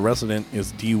Radio, and the resident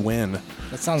is D-Win.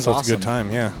 That sounds So awesome. it's a good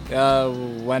time, yeah.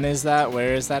 When is that?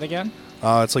 Where is that again?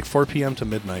 It's like 4 p.m. to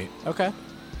midnight Okay.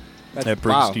 at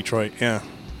Briggs, Detroit. Yeah.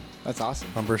 That's awesome.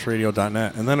 On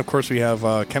burstradio.net. And then, of course, we have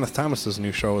Kenneth Thomas's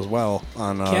new show as well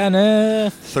on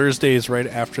Kenneth. Thursdays right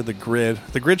after the Grid.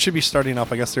 The Grid should be starting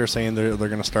up. I guess they're saying they're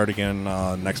going to start again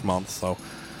next month. So,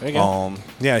 There you go.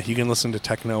 yeah, you can listen to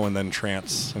techno and then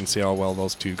trance and see how well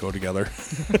those two go together.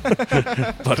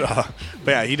 But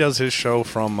yeah, he does his show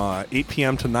from 8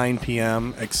 p.m. to 9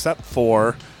 p.m. except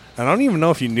for, and I don't even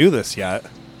know if you knew this yet.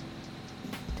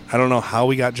 I don't know how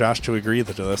we got Josh to agree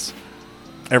to this.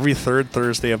 Every third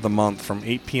Thursday of the month from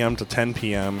 8 p.m. to 10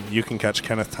 p.m., you can catch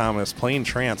Kenneth Thomas playing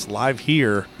trance live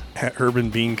here at Urban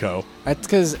Bean Co. That's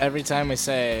because every time we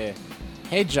say,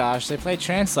 "Hey Josh, they played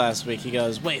trance last week," he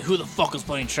goes, "Wait, who the fuck is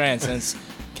playing trance?" And it's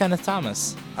Kenneth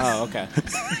Thomas. Oh, okay.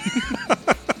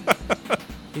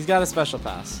 He's got a special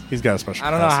pass. He's got a special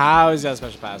I don't know pass. how he's got a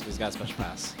special pass, but he's got a special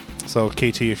pass. So,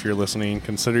 KT, if you're listening,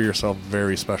 consider yourself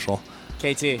very special.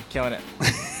 KT, killing it.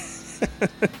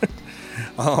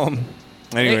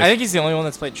 Anyways, I think he's the only one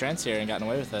that's played trance here and gotten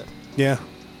away with it. yeah,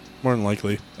 more than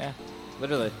likely. Yeah,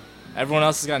 literally. Everyone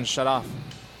else has gotten shut off.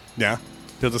 Yeah,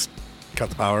 he'll just cut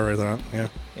the power right there. Yeah,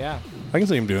 Yeah, I can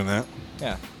see him doing that.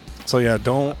 yeah. So yeah,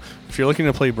 if you're looking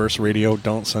to play Burst Radio,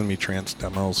 don't send me trance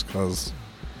demos because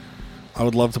I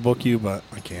would love to book you, but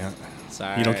I can't.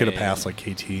 Sorry. You don't get a pass like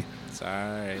KT.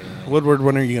 Sorry. Woodward,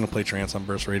 when are you going to play trance on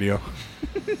Burst Radio?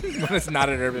 When it's not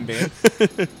an Urban Bean.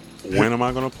 When am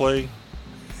I going to play?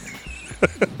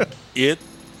 I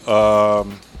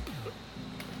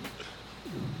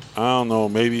don't know.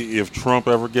 Maybe if Trump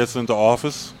ever gets into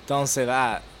office. Don't say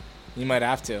that. You might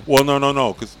have to. Well,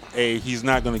 no. Because A, he's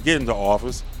not going to get into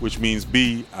office, which means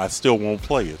B, I still won't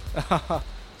play it.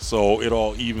 So it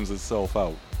all evens itself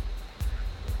out.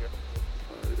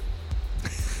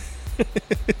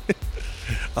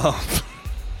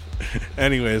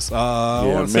 Anyways, I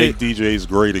Yeah, want to make say, DJs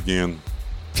great again.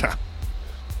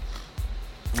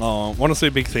 want to say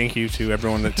a big thank you to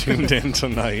everyone that tuned in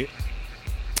tonight,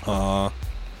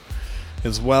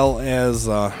 as well as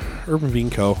Urban Bean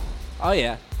Co. Oh,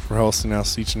 yeah. for hosting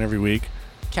us each and every week.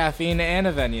 Caffeine and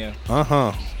a venue.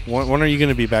 When are you going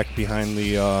to be back behind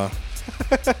the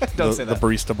Don't say the that.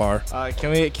 barista bar?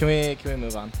 Can we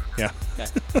move on? Yeah.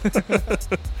 Okay.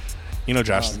 You know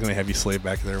Josh is going to have you slave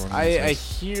back there when I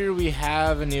hear we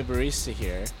have a new barista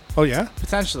here. Oh yeah.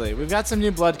 Potentially, we've got some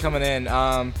new blood coming in. Is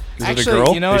actually, it a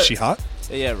girl? You know Is what? she hot?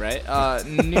 Yeah, right.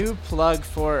 New plug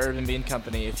for Urban Bean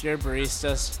Company. If you're a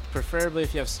barista, preferably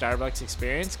if you have Starbucks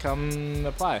experience, come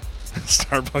apply.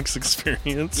 Starbucks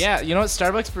experience. Yeah, you know what?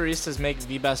 Starbucks baristas make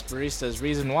the best baristas.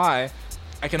 Reason why?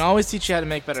 I can always teach you how to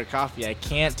make better coffee. I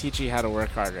can't teach you how to work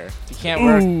harder. If you can't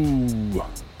work. Ooh.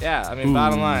 Yeah, I mean,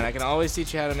 bottom line, I can always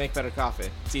teach you how to make better coffee.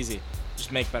 It's easy.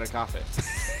 Just make better coffee.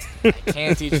 I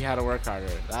can't teach you how to work harder.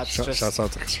 That's just. Shouts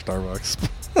out to Starbucks.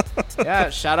 Yeah,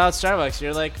 shout out Starbucks.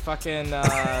 You're like fucking.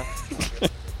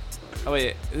 Oh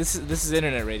wait, this is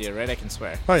internet radio, right? I can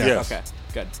swear. Oh yeah. Yes. Okay,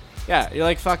 good. Yeah, you're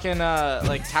like fucking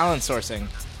like talent sourcing.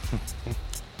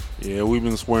 Yeah, we've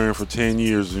been swearing for 10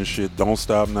 years and shit. Don't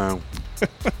stop now.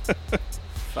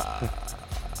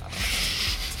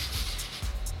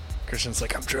 Christian's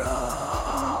like, I'm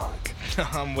drunk.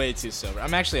 I'm way too sober.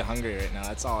 I'm actually hungry right now.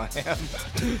 That's all I am.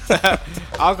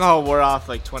 Alcohol wore off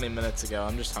like 20 minutes ago.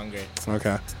 I'm just hungry.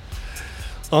 Okay.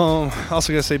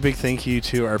 Also gotta say big thank you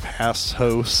to our past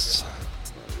hosts,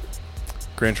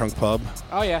 Grand Trunk Pub.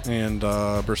 Oh yeah. And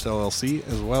Burst LLC,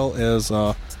 as well as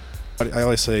I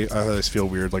always feel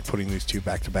weird like putting these two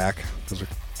back to back because they're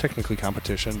technically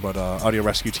competition, but Audio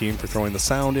Rescue Team for throwing the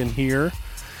sound in here.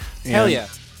 And, Hell yeah.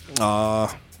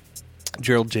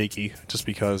 Gerald Jakey, just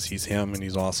because he's him and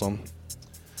he's awesome.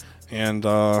 And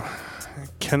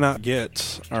cannot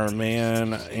get our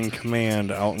man in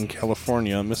command out in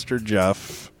California, Mr.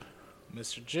 Jeff.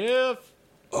 Mr. Jeff.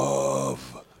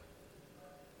 Of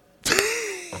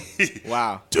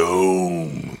Wow.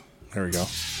 doom. There we go.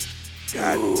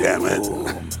 God damn it.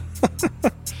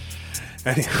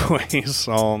 Anyways,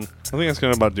 I think that's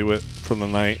gonna about do it for the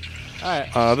night. All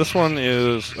right. This one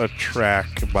is a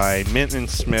track by Mint and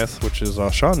Smith, which is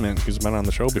Sean Mint, who's been on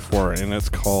the show before, and it's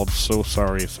called So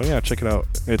Sorry. So yeah, check it out.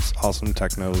 It's awesome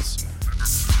technos.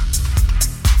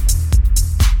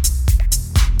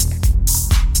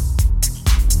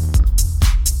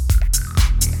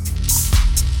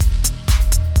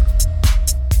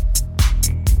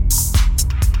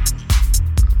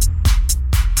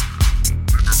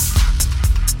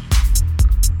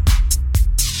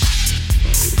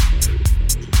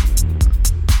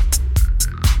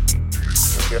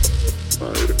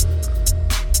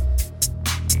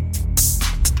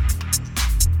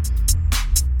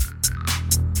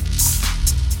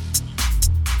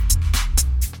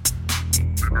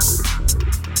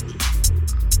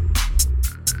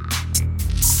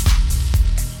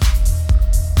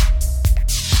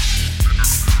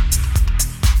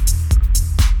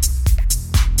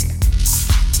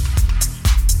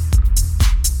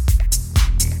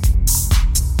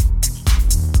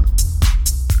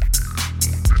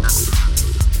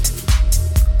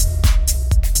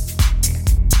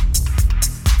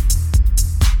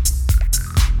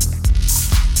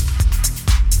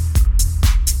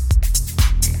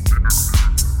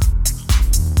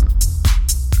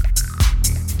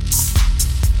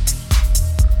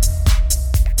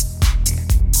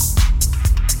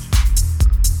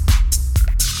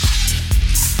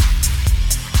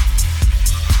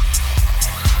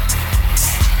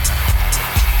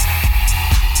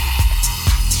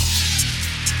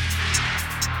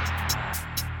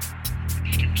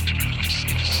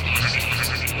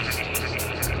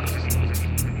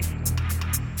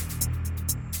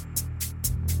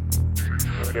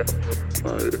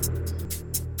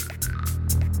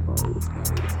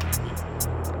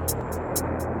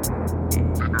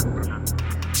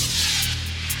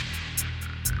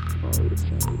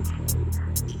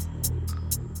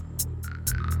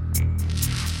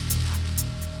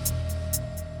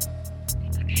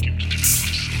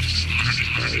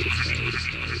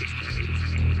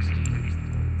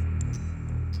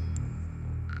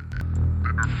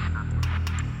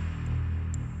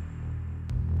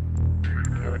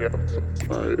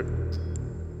 Right.